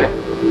နဲ့တွဲတယ်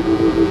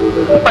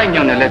ပိုက်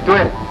ညွန့်နဲ့လည်းတွဲ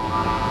တယ်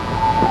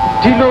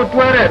ဒီလို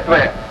တွဲတဲ့အတွ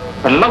က်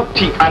ဘလောက်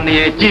ထိအန္တ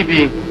ရာယ်ကြီး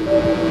ပြီး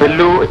ဘယ်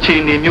လိုအခြေ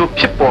အနေမျိုး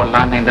ဖြစ်ပေါ်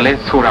လာနိုင်တယ်လဲ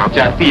ဆိုတာ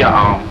ကြာသိရ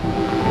အောင်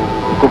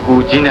ကို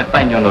ကြီးနဲ့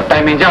ပိုက်ညွန့်တို့တို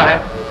င်ပင်ကြတယ်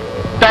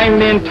တိုင်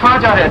ပင်ထား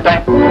ကြတဲ့အတို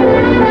င်း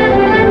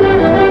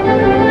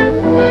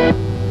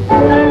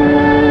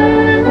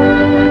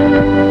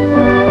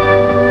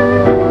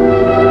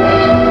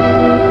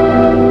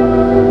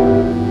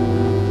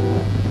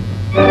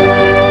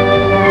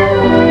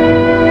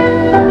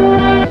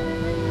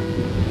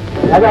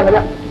来来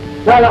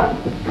来来。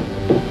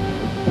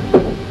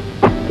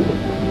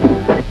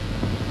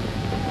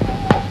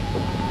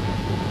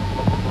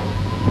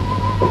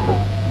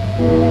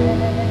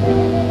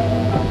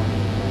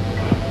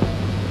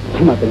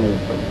起码等等，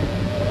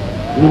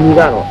你က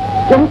တော့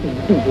ကျောင်းစီ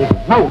စီလေး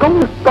နောက်ကောင်းထ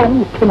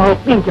င်တော့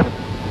ပြင်ကြ။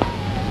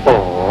ဩ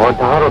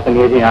ဒါကတော့တက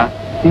ယ်ချင်းဟာ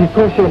ဒီ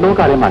social လော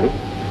ကထဲမှာလေ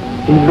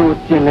ဒီလို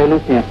ကျင်လဲ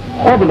လို့ရှင်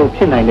ဟောဘလို့ဖြ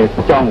စ်နိုင်တဲ့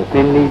အကြောင်းကိုသ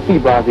င်နေပြ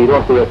ပါစေ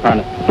တော့ဆိုရဆန်းတ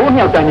ယ်။ဘိုး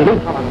မြောက်တိုင်နေလို့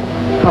ထားပါလား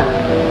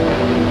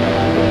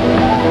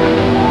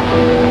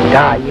။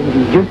ဒါအရင်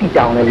ဒီရုပ်တိ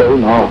တောင်လည်းလုံး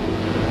နော်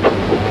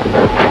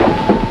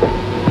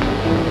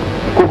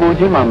ကို ကို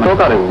ကြီးမှမတော့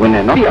ကလည်းဝင်နေ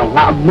နော်ဒီအောင်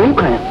ငါအမုန်း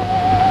ခံရ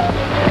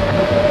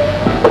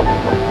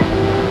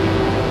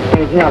ကြ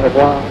ည့်ရတယ်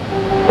ကွာ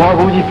ဘာ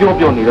ကိုကြီး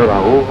ပြောနေတော့တာ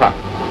ဟုတ်ဟာ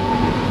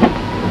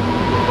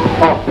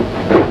ဟော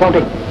ဟုတ်တ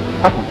ယ်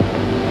ဟုတ်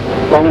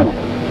ကောင်းတယ်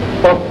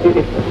ဟုတ်ဒီ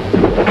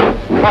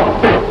ဟုတ်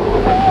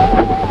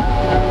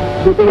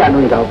ဒီတရား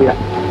နေတော့ပြ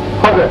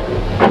ဟုတ်ကဲ့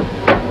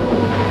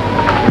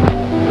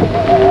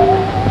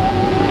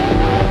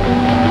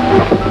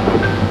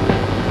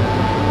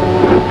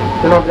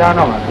ကျွန်တော်ပြန်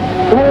တော့မှာ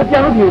ဟိုပြ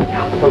န်လို့ပြီ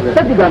ဟုတ်ကဲ့စ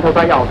က်တီကန်ထောက်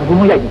သားရအောင်ဘုံ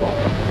မရိုက်ပြီပေါ့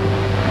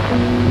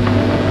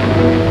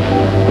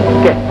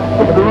ကဲ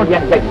ဘုံတော့ပြ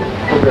န်ရိုက်ပြီ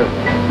ဟုတ်ကဲ့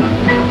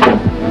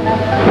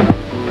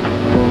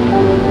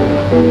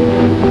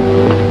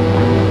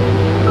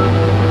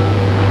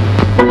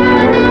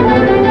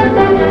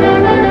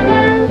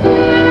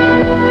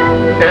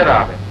အဲ့ဒါ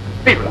ပဲ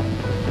သိပလား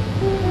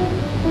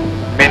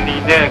မင်းနီ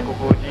နဲ့ကို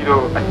ကိုကြီး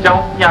တို့အကြော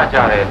င်းညကြ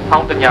တဲ့ဆော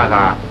င်းတညက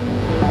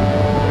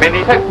မင်းနီ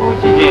ထက်ကို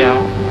ကြီးရင်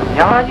အ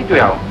များကြီး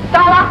တွေ့အောင်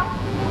တော်ပါ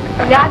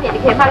အများကြီးဒီ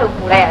ခေတ်မှလို့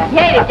ပူလိုက်ရတာ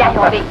ရဲတွေပြန်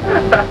ရောပြီ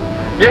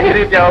ရဲ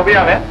တွေပြန်ရောပြရ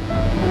မယ်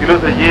ဒီလို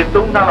ဆိုရေ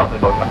3နှောင်းလောက်ဆို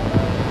တော့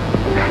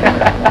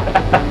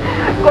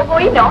ကိုကို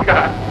ကြီးနော်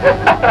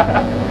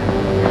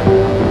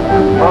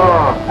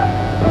အော်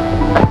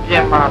ပြ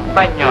န်มา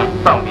တိုင်ညောင်း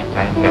စောင့်နေ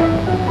တိုင်းခဲ့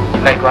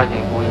လိုက်သွားခြ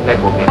င်းကိုကြီးလိုက်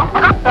ကိုပဲ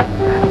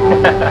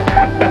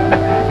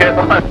ကဲ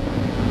တော့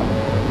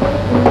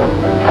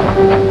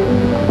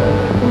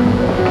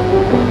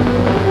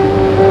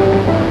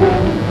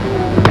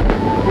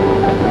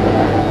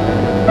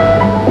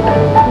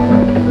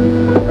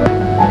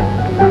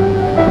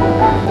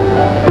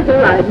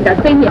ဒါ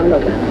သိနေအောင်လု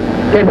ပ်တာ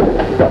ကဲတော့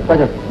ဘာ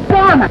ကြောင့်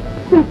သွားမှာ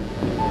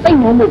သိ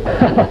နေလို့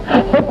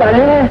ဟုတ်ပါ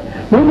လေ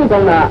မင်းကော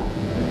င်းလား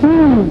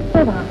ဟု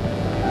တ်ပါ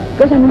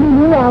ကဲစမ်းမင်း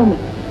လို့အောင်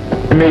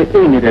မေးသိ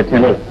နေတယ်ထင်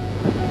လို့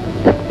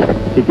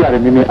ဒီကြရတ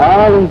ယ်မင်း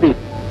အားလုံးသိ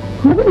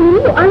မင်း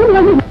တို့အားလုံးလ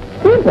ည်း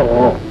သိ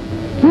တော့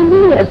ဒီ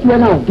နေ့အစွ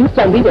မ်းအောင်ဒီ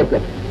စံပြီးတဲ့အတွ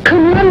က်ခဏ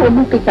လို့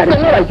မှုကိစ္စတွေ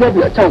ရရွက်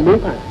ပြီးအချောင်းမ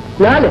င်းပါ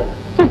နားလေ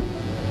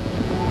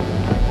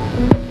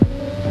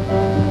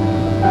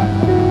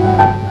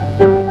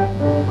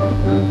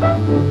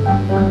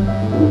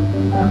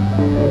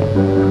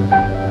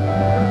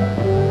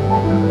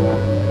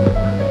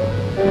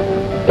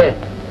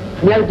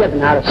မြောက်ပြဿ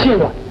နာတော့ရှင်း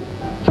သွား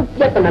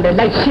ပြဿနာလည်း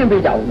လိုက်ရှင်း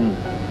ပေးကြအောင်အင်း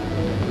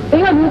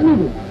ကမျိုးစု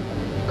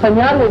ခင်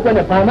ဗျားတို့ကလ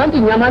ည်းဘာမှကြ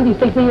ည့်ညာမှန်းကြည့်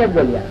စိတ်ဆင်းရဲ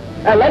ပြောလေ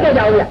လိုက်ကြကြ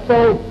အောင်ရ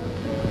ဆို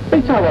သိ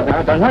ချပါတာ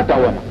ဒါငါတော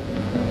င်းရမှာ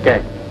ကဲ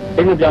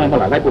အဲ့လိုပြောင်းမ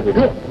လားလိုက်ပို့ပေး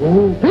ဟုတ်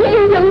ဘယ်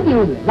လိုပြောင်းကြည့်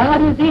လဲလာ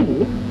ရင်သိပြီ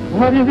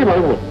လာရင်သိပါ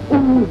လို့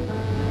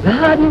လာ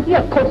ရင်သိ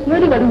ခေါက်ဆွဲ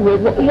တယ်ကလည်းဝယ်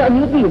ပြီးအ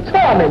မျိုးကြီးချ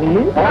ရမယ်လေ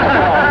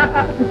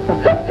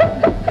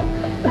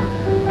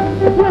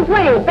ပြန်ထွ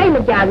က်ရင်သိမ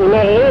ကြဘူး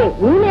လေ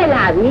ဝင်းနေ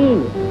လာပြီ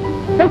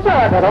သိချ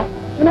ရတော့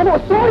ကျွန်တော်တို့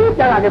စိုးရိမ်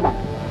ကြတာကပါ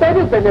ပဲ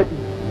ပဲပဲဟုတ်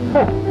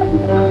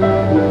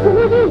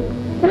ကိုကြီး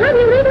ဒါ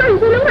မျိုးလေးတိုင်း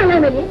စလုံးနို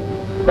င်မယ်လေတ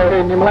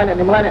ယ်နေမလားနဲ့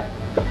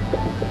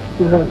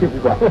ဒီလိုဖြစ်ပြီ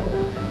ကွာ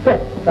ကဲ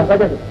ဒါ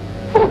ကြတယ်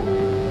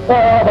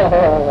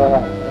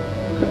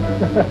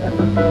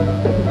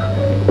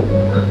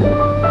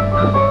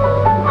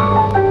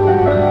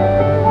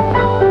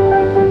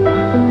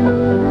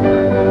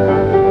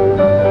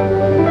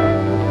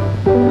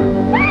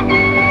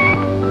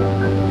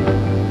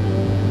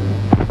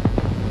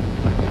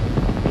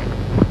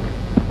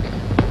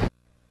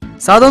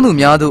စားသုံးသူ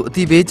များသို့အ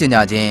သိပေးကြေ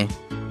ညာခြင်း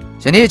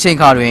ယနေ့အချိန်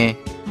ခါတွင်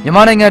မြန်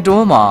မာနိုင်ငံတွ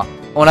င်းမှာ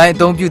အွန်လိုင်းအ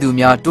သုံးပြုသူ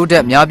များတိုးတ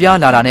က်များပြား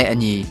လာတာနဲ့အ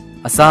ညီ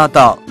အစားအ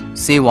သောက်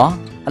ဆေးဝါး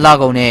အလှ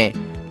ကုန်နဲ့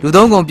လူ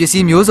သုံးကုန်ပစ္စ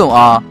ည်းမျိုးစုံ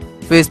အား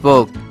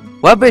Facebook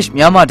web page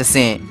များမှတဆ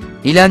င့်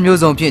နီလန်းမျိုး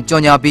စုံဖြင့်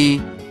ကြော်ညာပြီး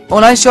အွ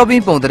န်လိုင်း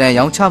shopping ပုံသဏ္ဍာန်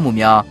ရောင်းချမှု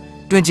များ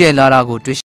တွင်ကျယ်လာတာကိုတွေ့